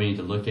 It's something we need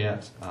to look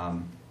at,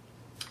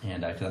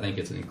 and because I think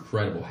it's an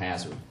incredible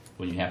hazard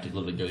when you have to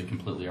literally go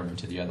completely over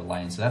to the other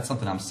lane. So that's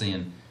something I'm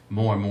seeing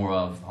more and more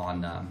of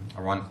on,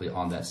 ironically,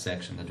 on that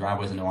section. The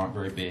driveways I know aren't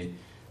very big,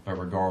 but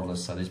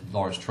regardless, these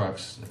large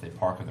trucks, if they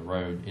park on the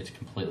road, it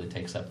completely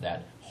takes up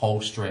that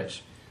whole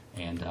stretch.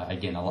 And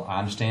again, I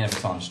understand if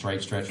it's on a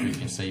straight stretch where you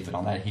can see, but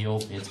on that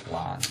hill, it's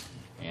blind.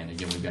 And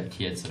again, we've got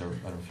kids that are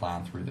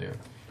flying through there.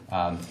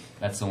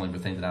 That's the only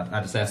thing that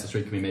I just asked the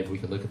street committee maybe we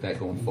could look at that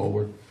going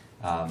forward.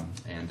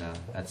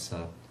 That's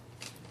all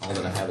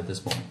that I have at this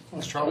point.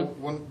 Mr. Charlie,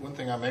 one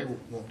thing I may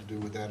want to do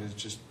with that is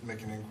just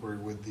make an inquiry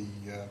with the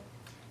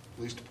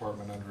police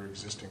department under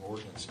existing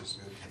ordinances.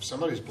 If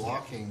somebody's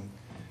blocking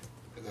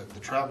the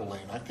travel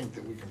lane, I think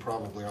that we can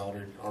probably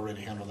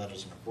already handle that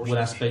as an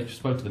enforcement. When I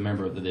spoke to the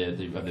member of the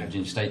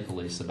Virginia State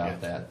Police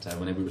about that,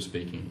 whenever we were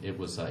speaking, it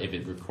was, if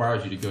it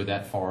requires you to go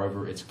that far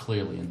over, it's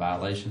clearly in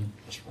violation.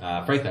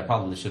 Frankly, I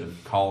probably should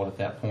have called at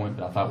that point,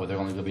 but I thought, well, they're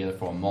only going to be there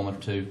for a moment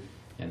or two,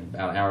 and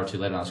about an hour or two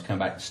later, I was coming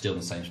back still in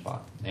the same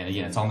spot. And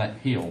again, it's on that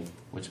hill,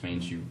 which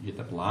means you get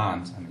the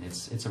blinds. I mean,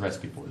 it's a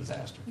recipe for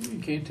disaster. You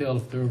can't tell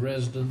if they're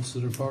residents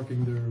that are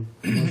parking their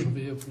commercial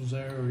vehicles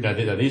there. Or No,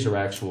 these are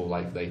actual,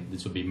 like,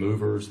 these would be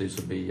movers, these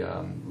would be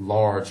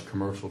large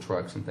commercial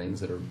trucks and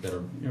things that are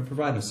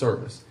providing a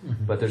service.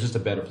 Mhm. But there's just a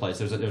better place.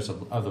 There's a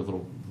other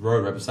little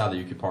road right beside that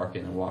you could park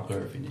in and walk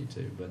over if you need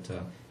to. But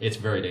it's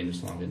very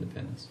dangerous along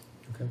Independence.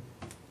 Okay.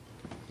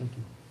 Thank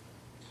you.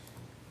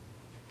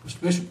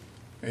 Mr. Bishop?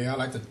 Yeah, I'd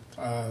like to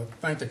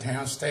thank the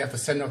town staff for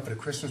setting up for the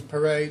Christmas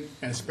parade,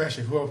 and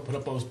especially whoever put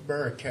up those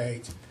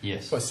barricades.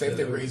 Yes. For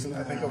safety reasons.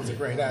 I think it was a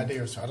great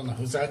idea, so I don't know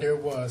whose idea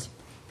it was,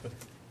 but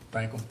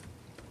thank them.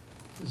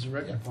 Is the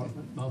rec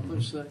department, all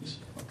those things?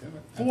 Okay.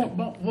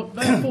 About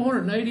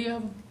 480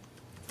 of them?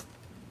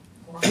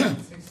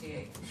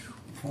 468.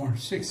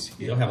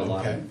 460. You'll have a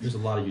lot of, there's a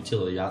lot of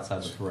utility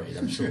outside the parade,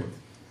 I'm sure.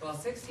 Well,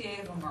 68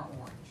 of them are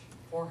orange,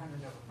 400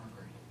 of them are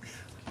green.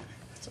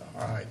 So,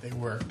 all right, they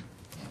worked.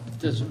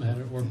 Doesn't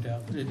matter, it worked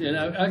out. And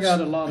I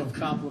got a lot of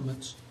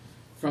compliments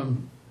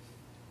from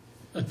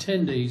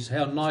attendees,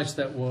 how nice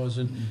that was.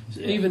 And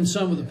even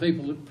some of the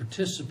people that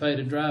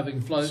participated driving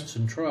floats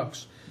and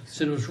trucks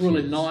said it was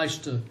really nice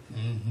to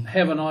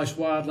have a nice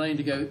wide lane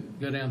to go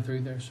down through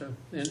there. So,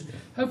 and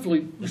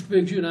hopefully, Mr.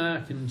 Biggs, you and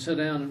I can sit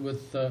down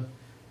with the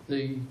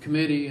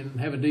committee and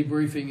have a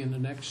debriefing in the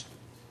next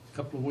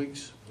couple of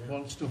weeks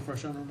while it's still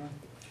fresh on our mind.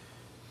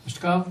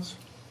 Mr. Collins?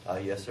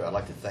 Yes, sir. I'd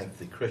like to thank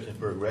the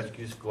Christiansburg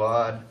Rescue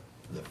Squad,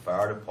 the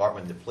fire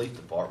department, the police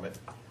department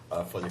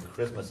for the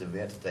Christmas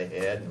events that they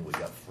had, and we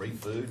got free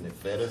food and they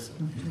fed us.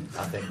 And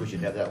I think we should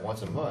have that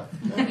once a month.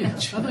 I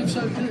think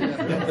so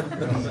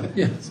too.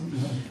 Yes.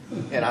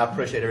 And I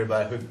appreciate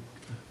everybody who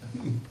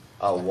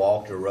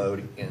walked or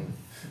rode in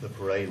the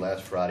parade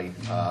last Friday.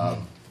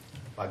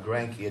 My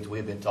grandkids, we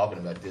have been talking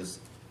about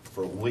this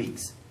for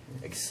weeks,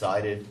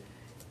 excited.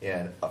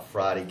 And a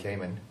Friday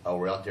came and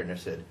we're out there and they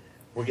said,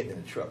 "We're getting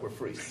in the truck, we're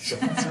freezing." So,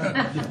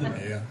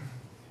 Yeah.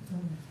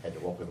 had to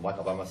walk with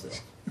Michael by myself.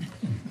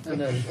 I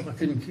know. I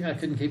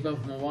couldn't keep up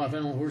with my wife. I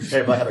don't know where she.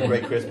 Everybody had a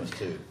great Christmas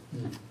too.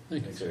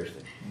 Thank you.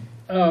 Seriously.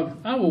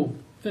 I will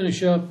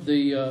finish up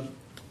the.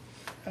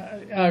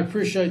 I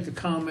appreciate the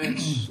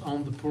comments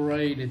on the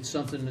parade. It's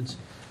something that's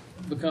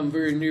become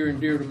very near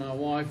and dear to my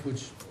wife,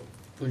 which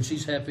when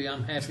she's happy,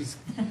 I'm happy.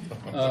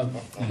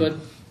 But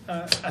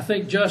I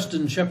think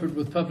Justin Shepard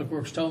with Public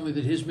Works told me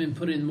that his men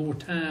put in more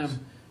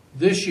time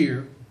this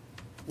year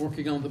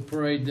working on the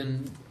parade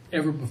than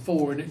ever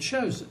before, and it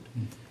shows it.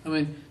 I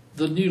mean,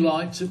 the new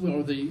lights,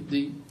 or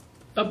the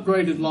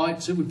upgraded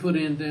lights that we put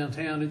in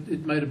downtown,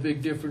 it made a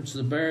big difference.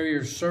 The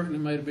barriers certainly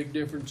made a big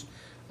difference.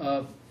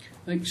 I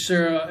think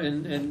Sarah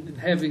and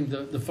having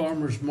the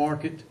farmers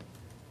market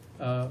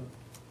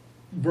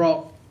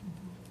brought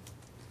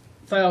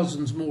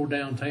thousands more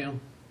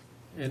downtown,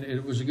 and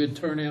it was a good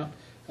turnout.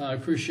 I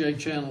appreciate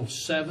Channel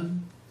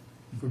 7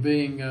 for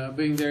being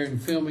there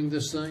and filming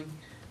this thing.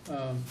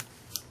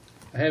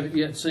 I haven't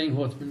yet seen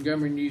what the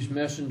Montgomery News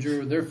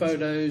Messenger, their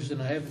photos, and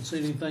I haven't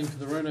seen anything for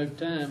the Roanoke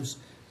Times.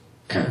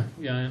 Yeah,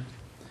 I am.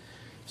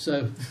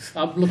 So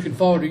I'm looking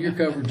forward to your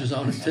coverages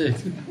on it too.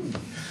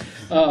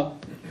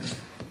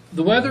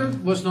 The weather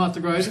was not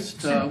the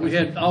greatest. We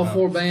had all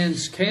 4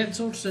 bands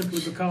canceled simply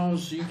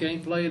because you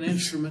can't play an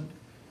instrument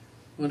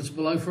when it's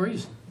below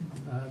freezing.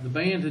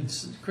 The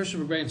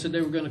Christopher Band said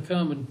they were going to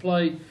come and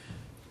play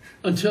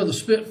until the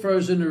spit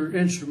froze in their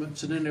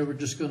instruments, and then they were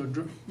just going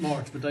to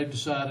march, but they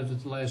decided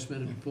at the last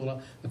minute to pull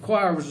out. The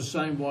choir was the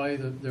same way.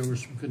 That there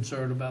was some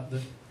concern about the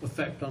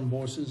effect on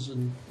voices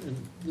and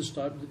this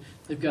type.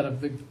 They've got a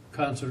big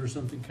concert or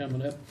something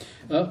coming up.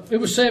 It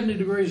was 70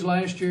 degrees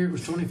last year. It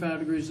was 25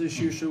 degrees this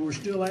year, so we're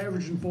still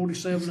averaging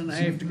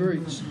 47.5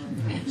 degrees.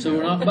 So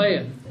we're not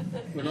bad.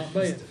 We're not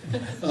bad.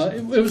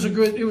 It was a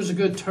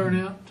good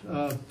turnout.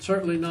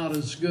 Certainly not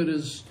as good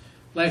as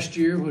last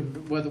year when the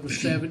weather was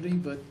 70,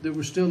 but there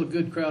was still a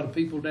good crowd of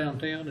people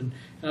downtown, and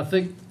I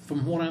think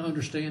from what I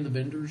understand, the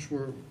vendors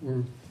were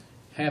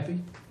happy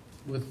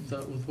with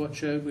what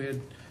showed. We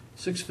had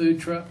 6 food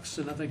trucks,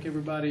 and I think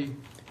everybody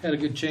had a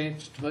good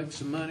chance to make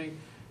some money.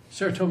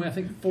 Sarah told me I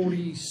think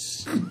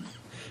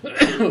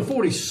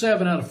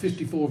 47 out of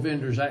 54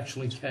 vendors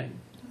actually came,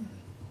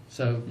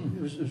 so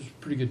it was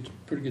pretty good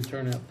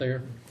turnout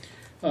there.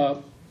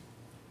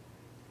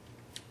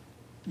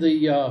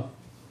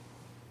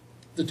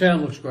 The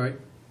town looks great.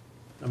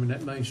 I mean,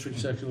 that Main Street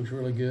section looks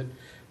really good.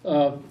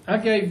 I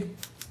gave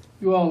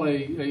you all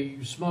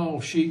a small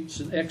sheets,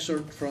 an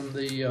excerpt from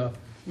the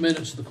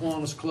minutes of the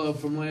Kiwanis Club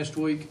from last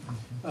week.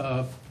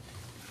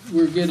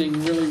 We're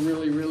getting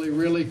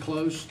really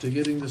close to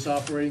getting this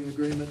operating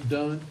agreement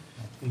done.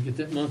 and get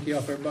that monkey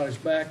off everybody's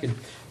back. And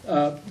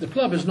the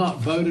club has not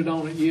voted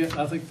on it yet.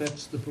 I think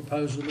that's the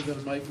proposal they're going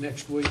to make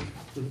next week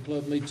when the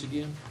club meets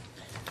again.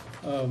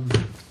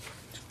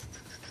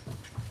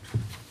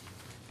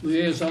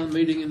 Liaison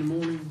meeting in the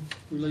morning.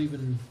 We're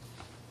leaving.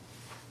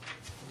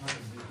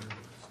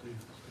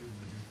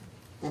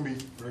 We'll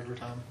meet regular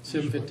time.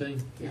 7:15.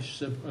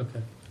 Yes.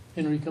 Okay.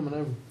 Henry, coming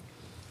over?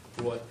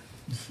 What?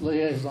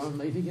 Liaison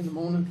meeting in the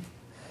morning?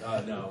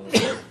 No.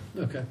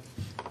 Okay.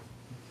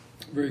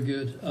 Very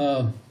good.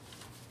 I've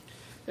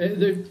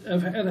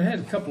had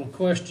a couple of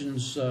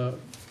questions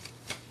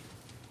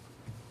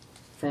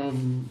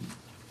from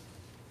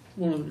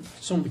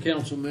some of the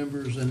council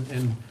members,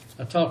 and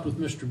I talked with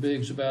Mr.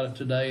 Biggs about it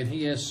today, and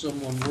he has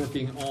someone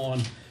working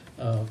on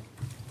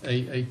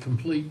a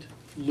complete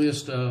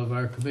list of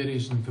our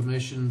committees and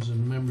commissions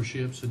and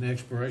memberships and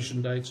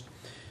expiration dates.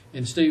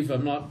 And Steve,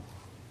 I'm not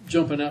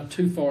jumping out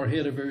too far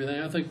ahead of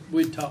everything. I think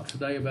we talked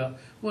today about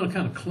we want to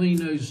kind of clean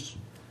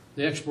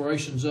the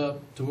expirations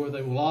up to where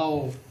they will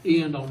all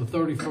end on the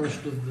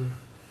 31st of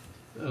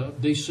the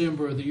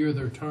December of the year of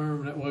their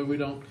term. That way we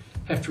don't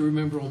have to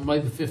remember on May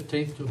the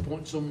 15th to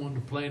appoint someone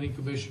to planning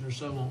commission or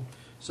so on.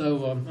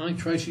 So I think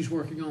Tracy's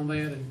working on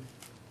that. And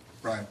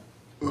right.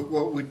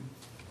 What we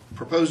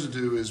propose to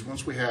do is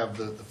once we have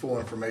the full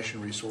information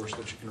resource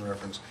that you can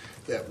reference,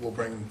 that we'll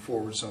bring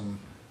forward some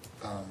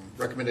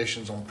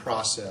recommendations on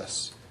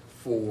process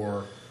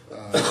for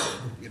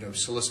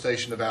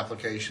solicitation of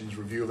applications,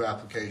 review of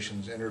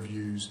applications,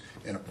 interviews,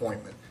 and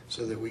appointment,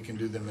 so that we can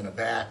do them in a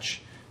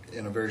batch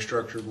in a very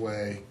structured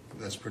way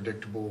that's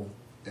predictable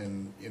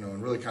and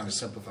and really kind of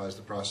simplifies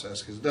the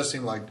process, because it does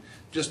seem like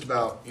just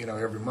about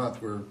every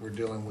month we're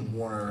dealing with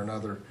one or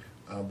another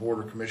board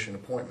or commission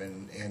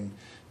appointment, and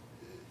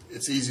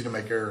it's easy to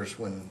make errors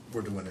when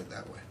we're doing it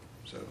that way.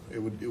 So it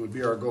would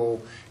be our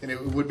goal, and it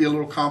would be a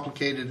little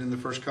complicated in the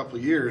first couple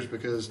of years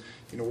because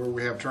where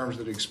we have terms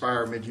that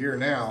expire mid-year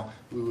now,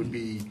 we would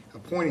be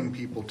appointing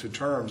people to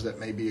terms that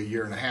may be a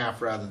year and a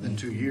half rather than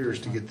 2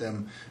 years to get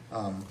them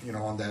on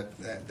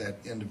that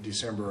end of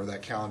December or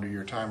that calendar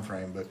year time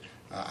frame. But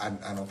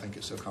I don't think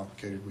it's so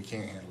complicated we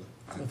can't handle it.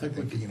 I think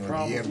we could in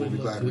probably the end, we'll be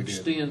look glad to we did.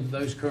 extend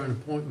those current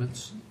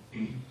appointments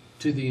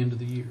to the end of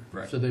the year.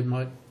 Right. So they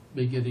might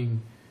be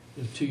getting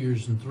 2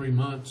 years and 3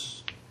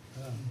 months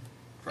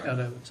out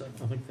of it. So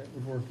I think that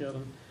would work out.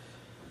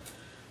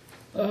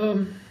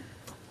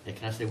 And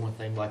can I say one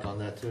thing back on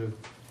that too?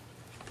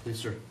 Please,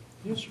 sir.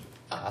 Yes, sir.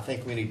 I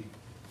think we need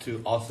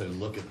to also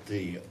look at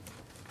the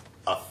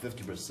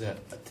 50%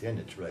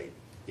 attendance rate.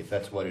 If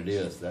that's what it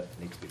is, that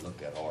needs to be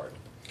looked at hard.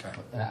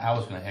 And I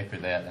was going to echo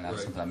that, and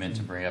that's something I meant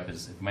to bring up,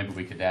 is if maybe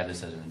we could add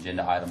this as an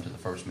agenda item to the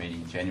first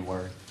meeting in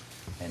January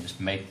and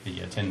just make the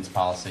attendance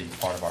policy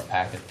part of our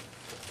packet.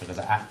 Because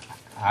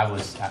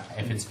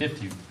if it's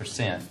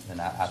 50%, then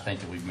I think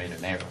that we've made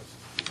an error,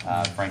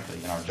 frankly,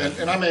 in our judgment.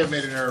 And I may have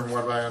made an error in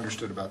what I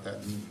understood about that,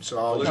 and so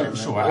I'll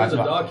Sure. There's a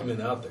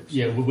document out there.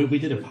 Yeah, we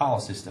did a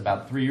policy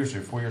about 3 years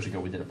or 4 years ago.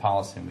 We did a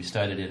policy and we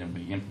studied it and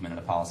we implemented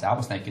a policy. I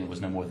was thinking it was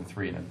no more than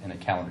 3 in a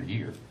calendar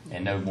year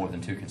and no more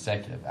than 2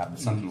 consecutive,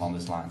 something along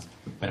those lines.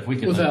 But if we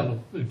could without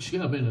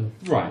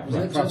right, Was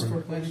that just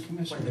for planning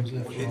commission? Or was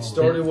that for It all?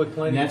 started with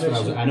planning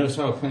commission. I know it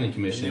started with planning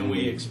commission, and then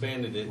we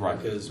expanded it Right.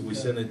 because we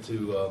sent it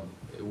to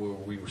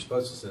we were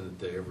supposed to send it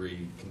to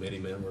every committee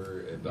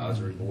member,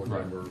 advisory board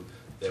Right. member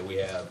that we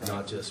have,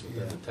 not just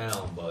within the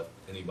town, but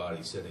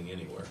anybody sitting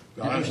anywhere.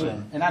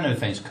 And I know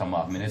things come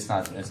up. I mean, it's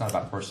not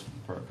about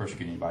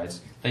persecuting anybody.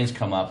 Things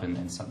come up, and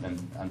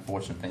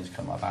unfortunate things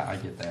come up. I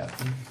get that.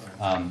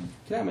 Can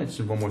I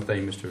mention one more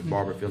thing, Mr.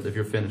 Barberfield, if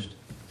you're finished?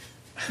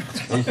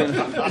 Are you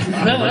finished?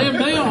 Well, I am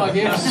now, I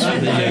guess.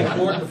 Hey,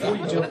 Gordon, before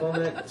you jump on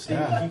that, Steve,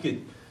 if you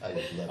could,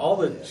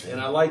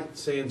 and I like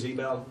Sam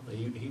Zebel,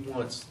 he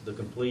wants the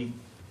complete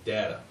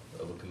data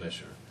of a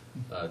commissioner.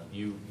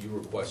 You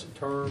requested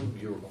term,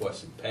 you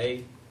requested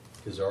pay,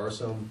 because there are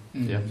some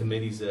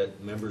committees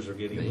that members are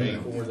getting paid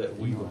for that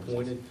we've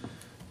appointed.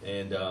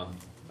 And I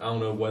don't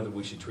know whether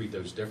we should treat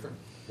those different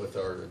with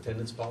our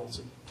attendance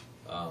policy.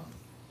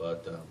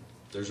 But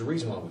there's a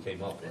reason why we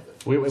came up with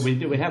it.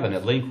 We have a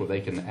link where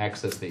they can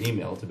access the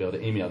email to be able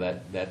to email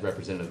that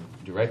representative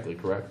directly,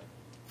 correct?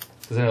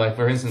 Because like,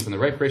 for instance, in the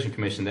Recreation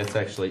Commission, that's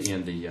actually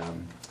in the,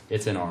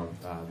 it's in our,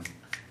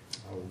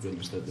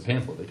 the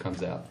pamphlet that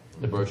comes out,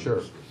 the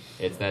brochure.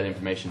 It's that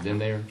information's in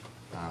there,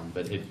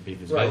 but if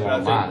it's available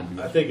online.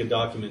 I think a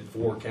document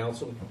for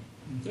council,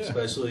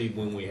 especially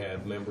when we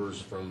have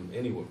members from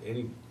any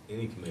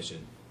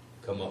commission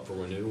come up for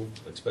renewal,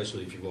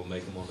 especially if you're going to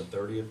make them on the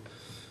 30th.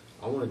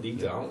 I want to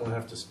detail. I don't want to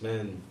have to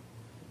spend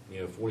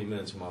 40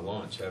 minutes of my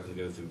lunch having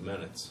to go through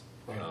minutes.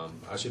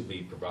 I should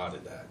be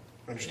provided that.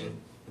 Understood.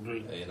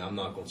 And I'm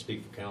not going to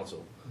speak for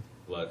council,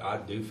 but I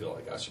do feel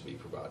like I should be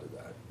provided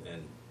that,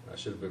 and I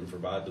should have been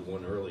provided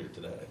one earlier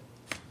today.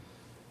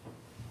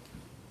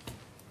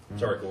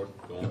 Sorry, Gordon.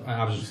 Go on.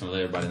 I was just going to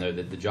let everybody know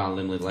that the John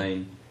Limley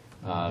Lane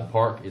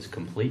park is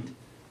complete.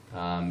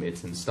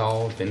 It's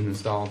installed, been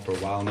installed for a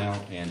while now,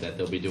 and that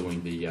they'll be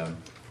doing the,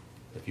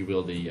 if you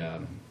will, the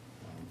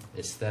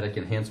aesthetic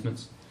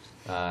enhancements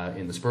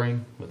in the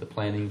spring with the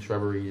planting,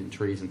 shrubbery, and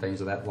trees and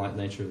things of that like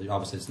nature.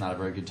 Obviously, it's not a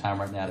very good time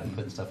right now to be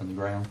putting stuff in the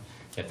ground.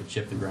 You have to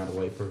chip the ground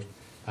away first.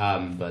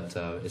 But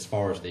as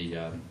far as the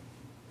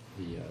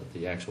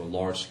actual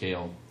large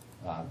scale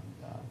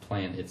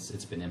plan,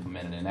 it's been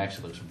implemented and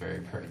actually looks very,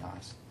 very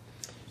nice.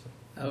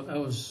 I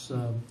was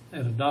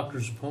at a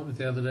doctor's appointment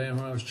the other day, and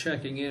when I was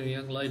checking in, a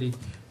young lady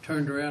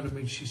turned around to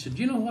me and she said,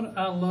 "You know what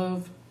I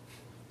love?"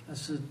 I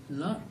said,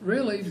 "Not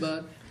really,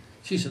 but..."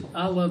 She said,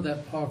 "I love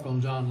that park on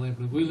John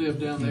Limpley. We live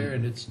down there,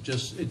 and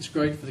it's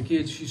great for the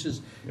kids." She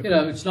says, "You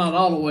know, it's not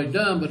all the way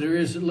done, but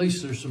there's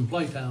some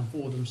playtime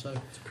for them." So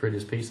it's the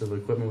prettiest piece of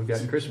equipment we've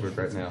got in Christiansburg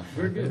right now.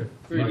 Very good.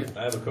 Very good.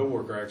 I have a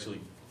coworker actually.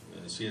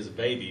 She has a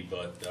baby,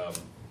 but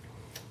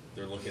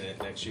they're looking at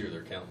next year.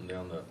 They're counting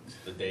down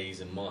the days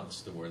and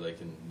months to where they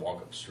can walk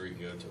up the street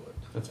and go to it.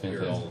 That's I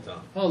hear it all the time.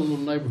 All the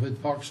little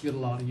neighborhood parks get a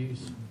lot of use.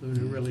 They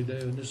really do,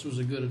 and this was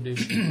a good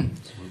addition.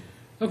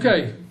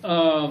 Okay.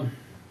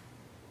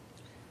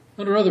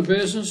 Under other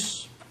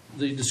business,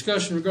 the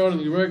discussion regarding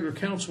the regular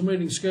council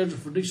meeting scheduled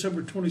for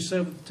December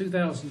 27th,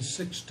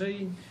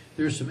 2016.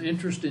 There's some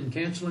interest in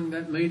canceling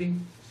that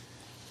meeting.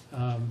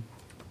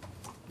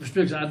 Mr.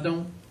 Biggs, I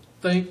don't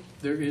think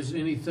there is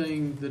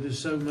anything that is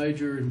so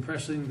major and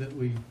pressing that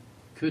we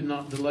could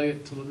not delay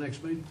it till the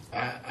next meeting.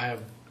 I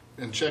have,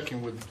 in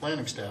checking with the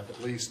planning staff,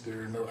 at least,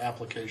 there are no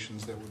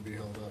applications that would be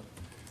held up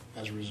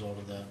as a result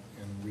of that,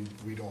 and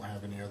we don't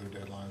have any other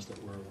deadlines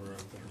that we're aware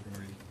of that are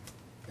going to be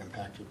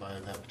impacted by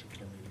that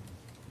particular meeting.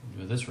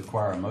 Does this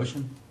require a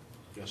motion?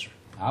 Yes, sir.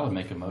 I would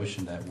make a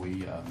motion that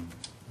we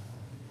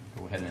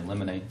go ahead and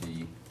eliminate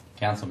the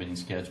council meeting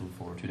scheduled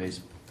for 2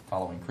 days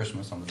following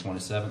Christmas on the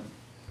 27th.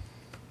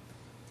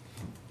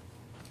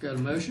 Got a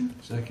motion?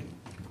 Second.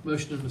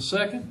 Motion and a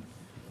second.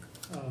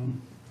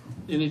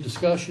 Any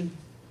discussion?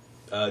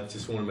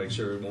 Just want to make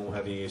sure we won't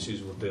have any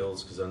issues with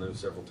bills, because I know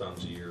several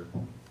times a year.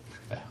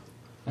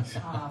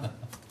 The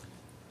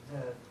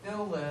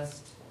bill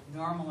list,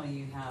 normally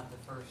you have the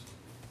first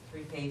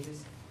 3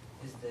 pages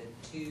is the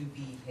to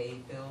be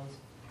paid bills.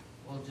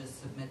 We'll just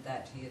submit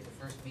that to you at the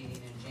first meeting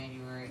in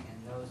January,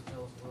 and those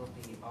bills will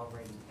be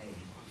already paid.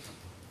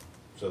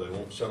 So they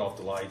won't shut off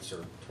the lights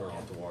or turn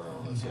off the water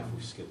on us if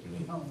we skip the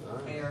meeting. We'll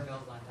pay our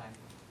bills on time.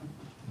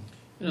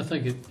 And I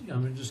think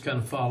it just kind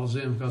of follows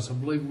in, because I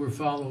believe we're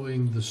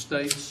following the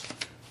state's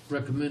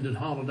recommended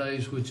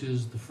holidays, which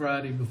is the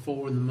Friday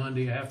before and the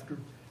Monday after.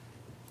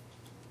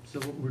 Is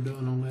that what we're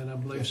doing on that, I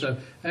believe? So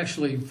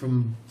actually,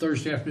 from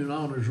Thursday afternoon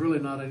on, there's really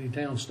not any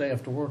town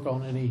staff to work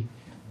on any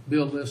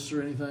bill lists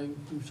or anything.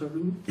 We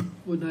certainly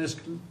wouldn't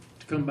ask them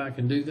to come back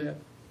and do that.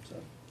 So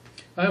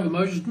I have a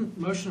motion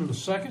and a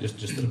second.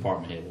 Just the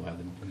department head will have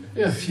them.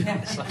 Yeah.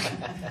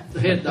 The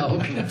head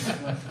dog.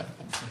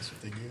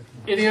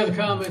 Any other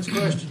comments,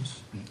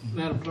 questions?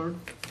 Madam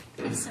Clerk?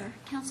 Yes, sir.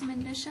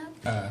 Councilman Bishop?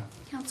 Aye.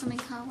 Councilman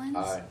Collins?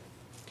 Aye.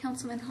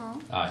 Councilman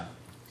Hall? Aye.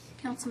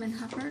 Councilman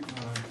Hubbard?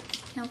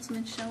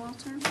 Councilman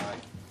Showalter? Aye.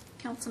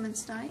 Councilman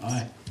Stipes?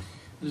 Aye.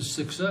 This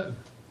is 6-0.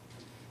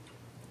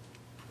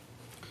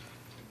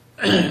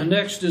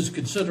 Next is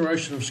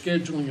consideration of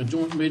scheduling a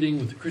joint meeting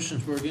with the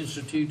Christiansburg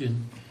Institute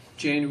in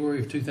January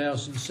of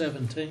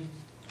 2017.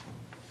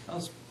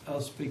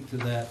 I'll speak to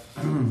that.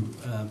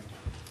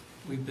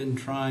 We've been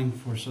trying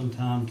for some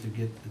time to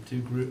get the two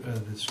group,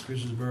 this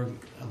Christiansburg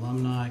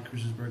alumni,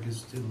 Christiansburg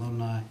Institute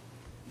alumni,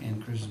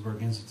 and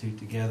Christiansburg Institute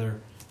together,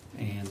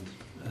 and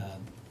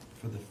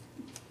for the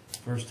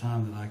first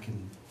time that I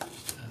can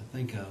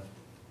think of,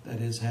 that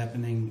is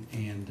happening,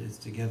 and it's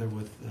together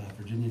with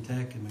Virginia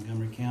Tech in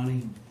Montgomery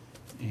County,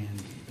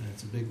 and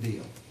it's a big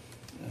deal.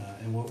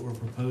 And what we're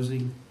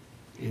proposing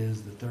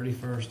is the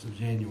 31st of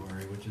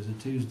January, which is a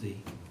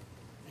Tuesday,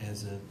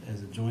 as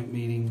a joint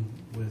meeting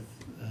with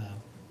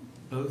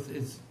both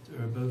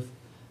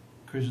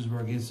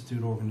Christiansburg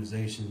Institute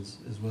organizations,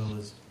 as well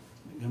as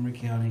Montgomery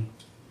County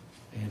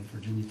and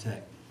Virginia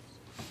Tech.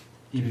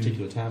 Any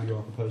particular time you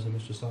are proposing,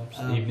 Mr. Stipes?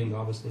 Evening,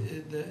 obviously.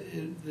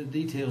 The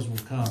details will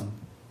come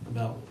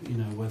about,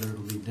 whether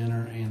it'll be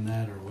dinner and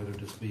that, or whether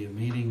it'll just be a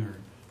meeting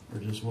or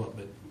just what.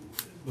 But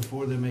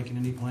before they're making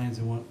any plans,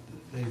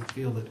 they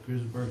feel that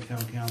Christiansburg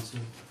Town Council,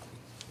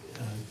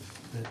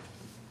 that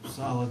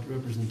solid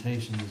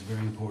representation is very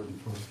important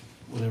for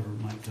whatever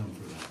might come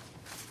for that.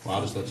 Well,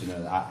 I'll just let you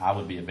know that I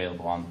would be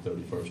available on the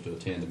 31st to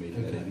attend the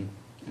meeting that evening.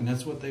 And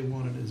that's what they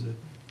wanted,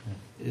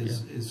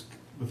 is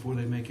before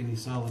they make any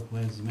solid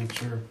plans, to make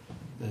sure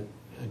that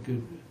a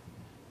good,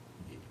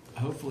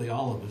 hopefully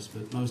all of us,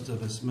 but most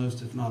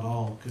if not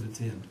all, could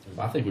attend.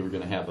 I think we were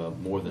going to have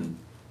more than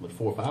 4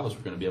 or 5 of us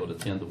were going to be able to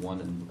attend the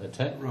one at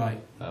Tech.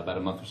 Right. About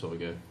a month or so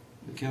ago.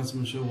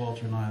 Councilman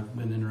Showalter and I have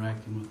been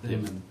interacting with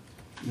them, and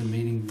the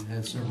meeting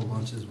had several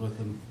lunches with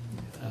them,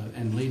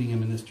 and leading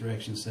them in this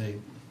direction, say,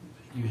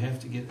 you have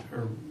to get,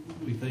 or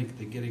we think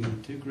that getting the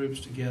two groups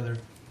together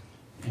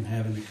and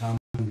having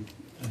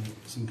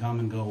some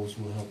common goals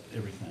will help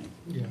everything.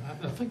 Yeah,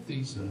 I think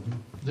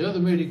the other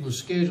meeting was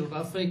scheduled,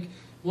 I think,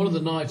 one of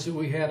the nights that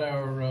we had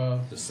our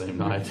the same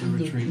night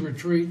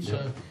retreat.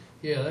 So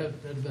yeah,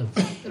 that'd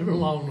been a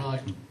long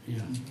night.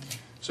 Yeah.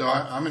 So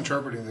I'm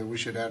interpreting that we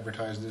should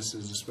advertise this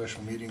as a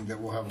special meeting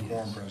that will have a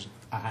quorum present.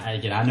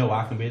 Again, I know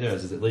I can be there,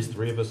 as at least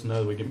 3 of us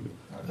know we can.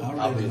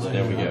 I'll be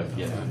There we go,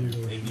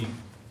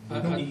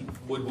 yeah.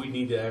 Would we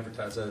need to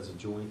advertise that as a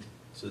joint,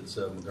 since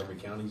Montgomery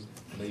County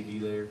may be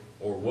there,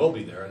 or will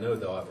be there? I know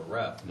they'll have a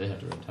rep. They have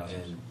to advertise.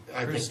 And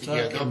I Chris think,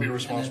 yeah, Tuck they'll be and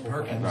responsible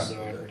for Perkins.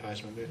 the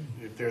advertisement.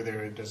 If they're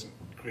there, it doesn't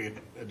create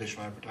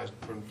additional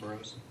advertisement for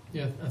us.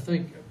 Yeah, I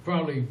think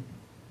probably,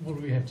 what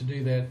do we have to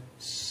do that,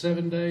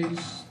 7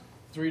 days,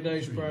 3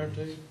 days prior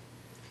to?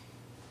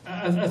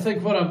 I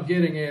think what I'm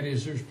getting at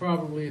is there's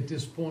probably at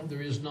this point,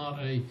 there is not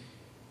a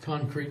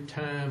concrete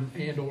time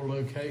and or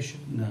location.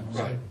 No.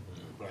 Right,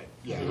 right,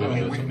 yeah. I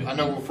mean, I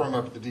know we'll firm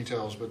up the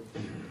details, but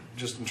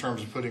just in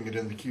terms of putting it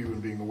in the queue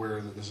and being aware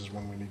that this is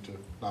one we need to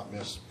not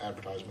miss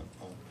advertisement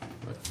on.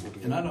 We'll do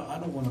And that. I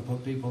don't want to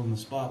put people on the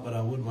spot, but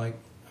I would like,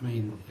 I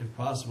mean, if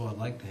possible, I'd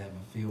like to have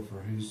a feel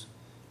for who's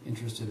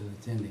interested in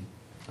attending.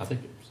 I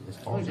think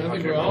I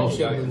think we're all got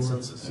set.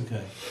 consensus.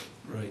 Okay,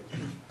 right.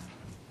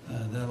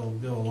 That'll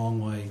go a long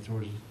way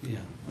towards, yeah,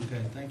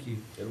 okay, thank you.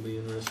 It'll be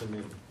interesting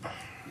meeting.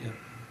 Yep.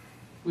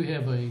 We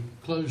have a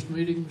closed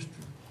meeting, Mr.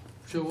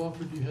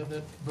 Showalter, do you have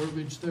that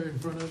verbiage there in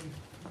front of you?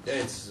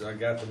 I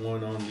got the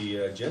one on the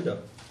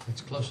agenda.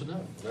 It's close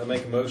enough. I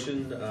make a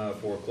motion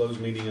for a closed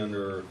meeting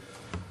under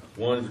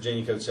 1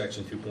 Virginia Code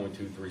Section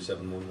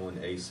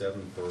 2.23711A7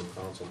 for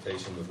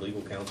consultation with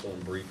legal counsel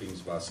and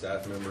briefings by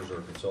staff members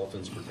or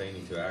consultants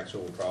pertaining to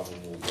actual or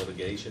probable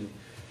litigation,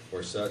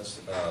 where such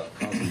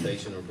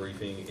consultation or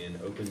briefing in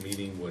open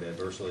meeting would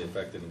adversely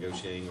affect the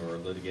negotiating or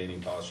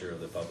litigating posture of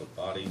the public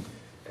body,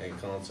 and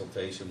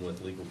consultation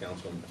with legal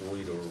counsel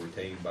employed or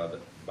retained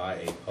by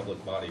a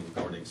public body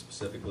regarding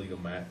specific legal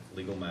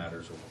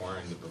matters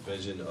requiring the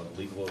provision of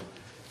legal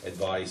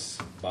advice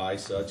by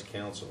such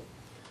counsel.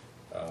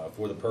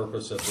 For the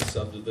purpose of the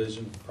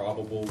subdivision,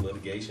 probable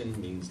litigation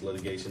means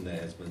litigation that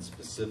has been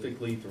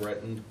specifically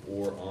threatened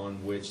or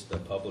on which the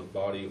public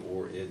body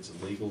or its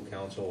legal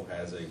counsel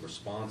has a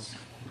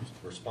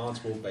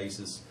responsible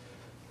basis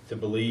to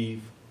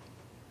believe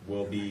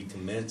will be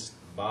commenced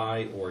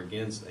by or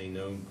against a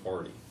known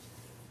party.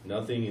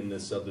 Nothing in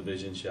this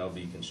subdivision shall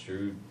be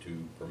construed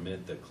to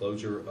permit the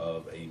closure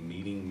of a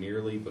meeting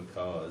merely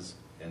because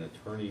an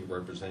attorney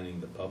representing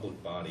the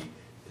public body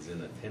is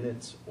in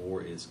attendance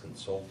or is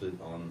consulted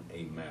on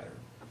a matter.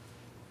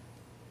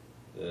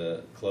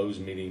 The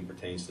closed meeting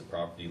pertains to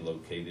property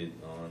located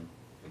on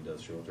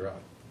Industrial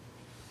Drive.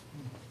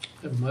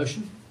 Have a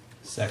motion?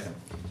 Second.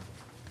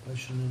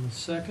 Motion and a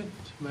second.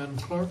 Madam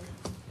Clerk?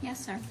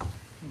 Yes, sir.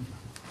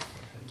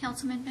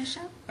 Councilman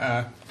Bishop?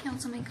 Aye.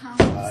 Councilman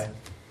Collins? Aye.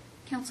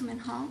 Councilman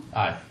Hall?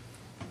 Aye.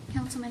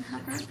 Councilman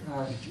Hubbard?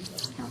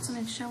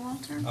 Councilman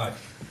Showalter? Aye.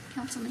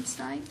 Councilman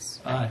Stipes?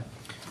 Aye.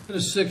 It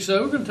is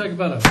 6:00. We're going to take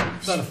about a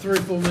 3 or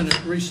 4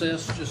 minute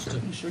recess just to.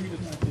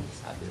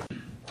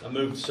 I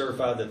move to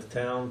certify that the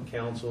town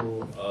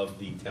council of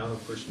the town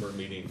of Christiansburg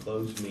meeting,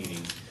 closed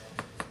meeting,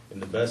 in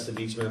the best of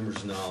each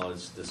member's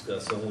knowledge,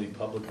 discuss only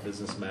public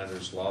business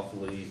matters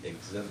lawfully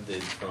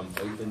exempted from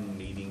open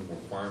meeting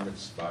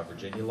requirements by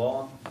Virginia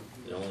law,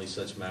 and only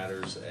such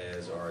matters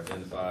as are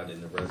identified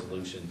in the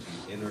resolution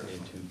to enter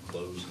into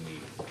closed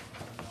meeting.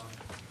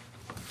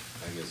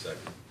 I guess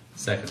second.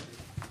 Second.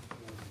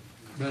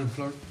 Madam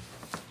Clerk?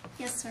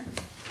 Yes, sir.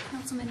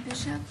 Councilman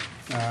Bishop?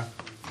 Aye.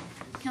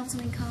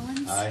 Councilman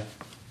Collins? Aye.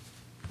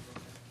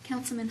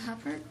 Councilman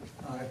Hubbard?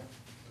 Aye.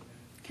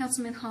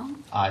 Councilman Hall?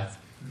 Aye.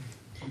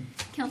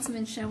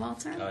 Councilman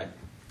Showalter? Aye.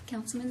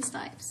 Councilman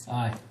Stipes?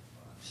 Aye.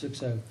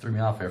 6:00. Threw me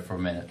off there for a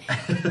minute.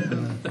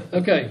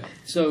 Okay,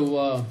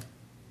 so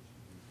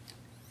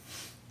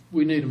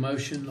we need a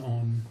motion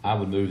on, I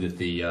would move that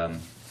the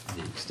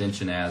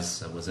extension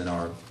as was in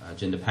our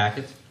agenda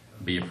packet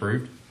be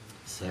approved.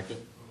 Second.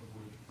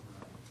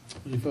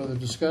 any further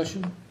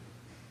discussion?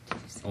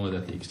 Only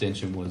that the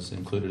extension was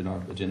included in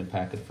our agenda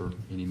packet for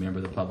any member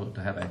of the public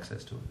to have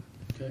access to it.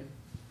 Okay.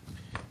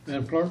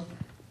 Madam Clerk?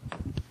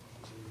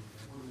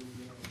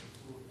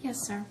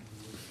 Yes, sir.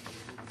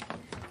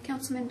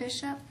 Councilman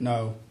Bishop?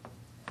 No.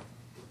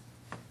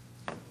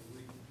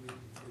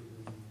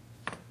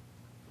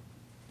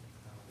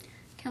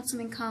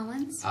 Councilman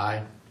Collins?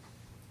 Aye.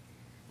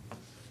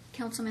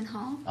 Councilman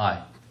Hall?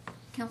 Aye.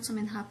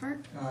 Councilman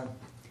Hubbard? Aye.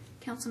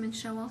 Councilman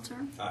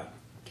Showalter? Aye.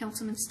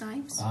 Councilman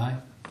Stipes? Aye.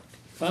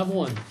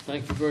 5-1.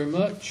 Thank you very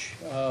much.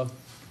 Is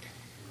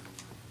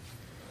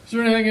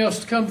there anything else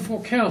to come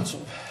before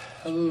council?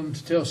 Other than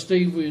to tell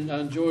Steve I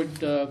enjoyed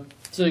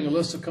seeing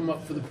Alyssa come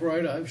up for the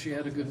parade. I hope she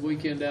had a good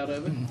weekend out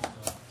of it.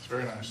 It's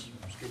very nice.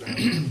 It's good to have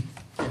her.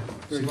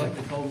 Very You good. like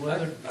the cold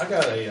weather? I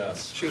got a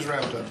She was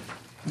wrapped up.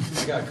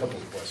 I got a couple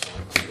of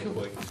questions real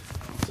quick.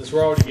 Since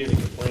we're already getting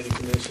the planning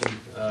commission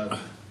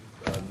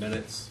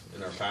minutes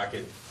in our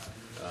packet,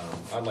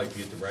 I'd like to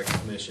get the rec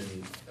commission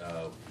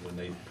when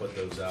they put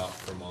those out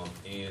per month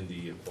and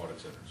the aquatic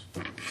centers.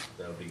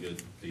 That would be good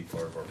to be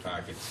part of our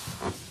packets.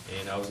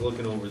 And I was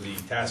looking over the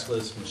task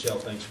list. Michelle,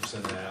 thanks for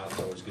sending that out. It's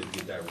always good to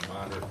get that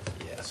reminder.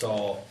 I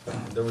saw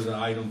there was an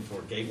item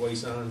for gateway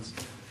signs.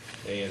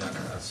 And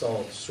I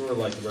saw sort of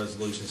like the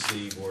resolution,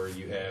 Steve, where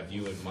you have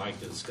you and Mike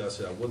to discuss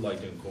it. I would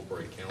like to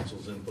incorporate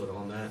council's input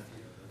on that.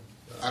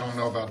 I don't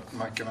know about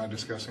Mike and I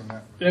discussing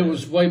that. It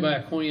was way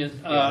back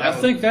when. I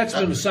think that's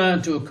been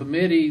assigned to a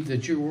committee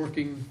that you're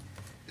working.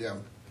 Yeah.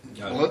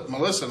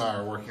 Melissa and I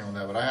are working on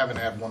that, but I haven't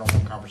had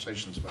one-on-one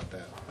conversations about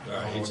that. All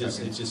right,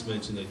 it's just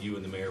mentioned that you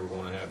and the mayor were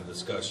going to have a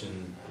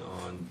discussion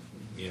on,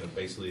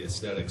 basically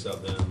aesthetics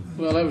of them.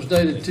 Well, that was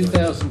dated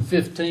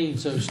 2015,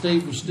 so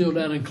Steve was still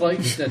down in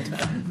Clayton at that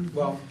time.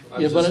 Well,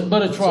 yeah,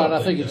 but it's right.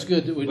 I think it's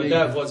good that we But need.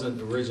 that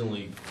wasn't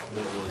originally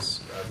what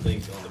was, I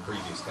think, on the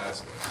previous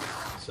task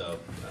list. So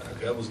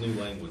that was new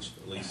language,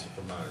 at least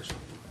from my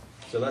understanding.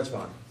 So that's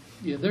fine.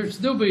 Yeah,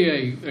 there'll be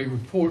a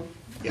report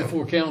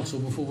before council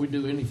before we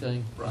do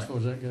anything as far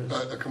as that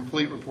goes. A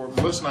complete report.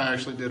 Melissa and I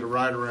actually did a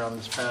ride around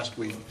this past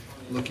week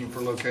looking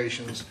for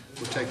locations.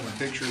 We're taking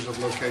pictures of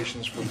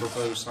locations for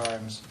proposed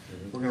signs.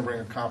 We're going to bring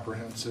a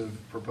comprehensive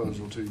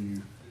proposal to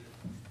you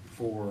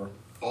for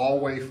all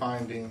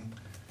wayfinding,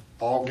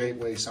 all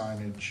gateway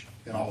signage,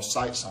 and all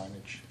site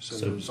signage.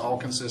 So it's all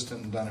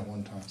consistent and done at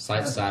one time.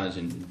 Site signage,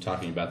 and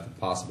talking about the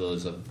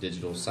possibilities of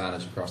digital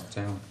signage across the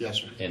town?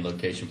 Yes, sir. And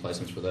location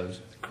placements for those?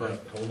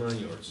 Correct. Whole 9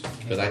 yards.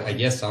 Because I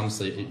guess,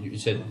 honestly, you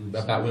said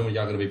about when were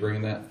y'all going to be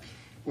bringing that?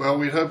 Well,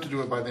 we'd hope to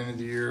do it by the end of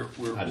the year.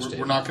 We're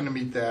understand. not going to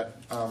meet that,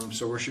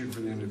 so we're shooting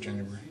for the end of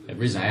January. The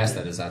reason I ask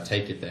that is I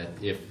take it that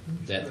if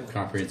that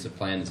comprehensive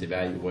plan is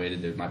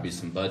evaluated, there might be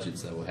some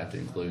budgets that will have to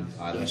include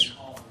items. Yes.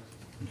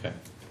 Okay.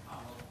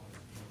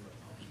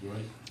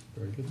 Great.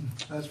 Very good.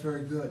 That's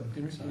very good.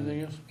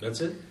 Anything else?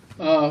 That's it?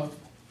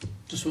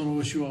 Just want to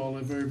wish you all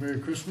a very Merry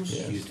Christmas.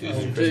 Yes.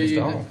 You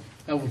too.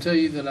 I will tell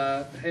you that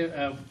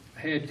I've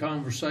had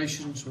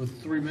conversations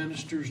with 3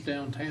 ministers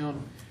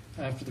downtown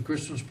after the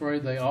Christmas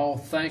parade. They all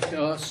thanked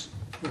us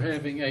for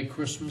having a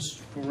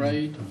Christmas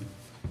parade.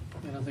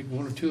 And I think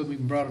 1 or 2 of them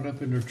even brought it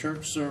up in their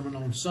church sermon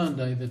on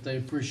Sunday that they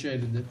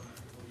appreciated that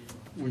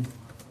we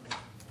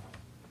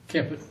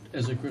kept it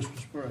as a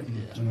Christmas parade.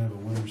 Don't have a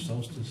winter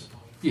solstice.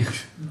 Yeah,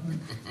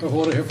 or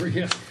whatever,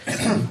 yeah.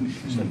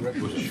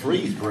 It was a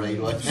freeze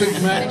parade, wasn't it?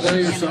 Big Mac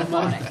Day or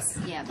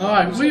something. Yeah. All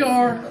right, we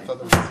are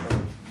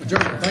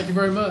adjourned. Thank you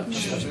very much.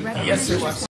 Yes, sir.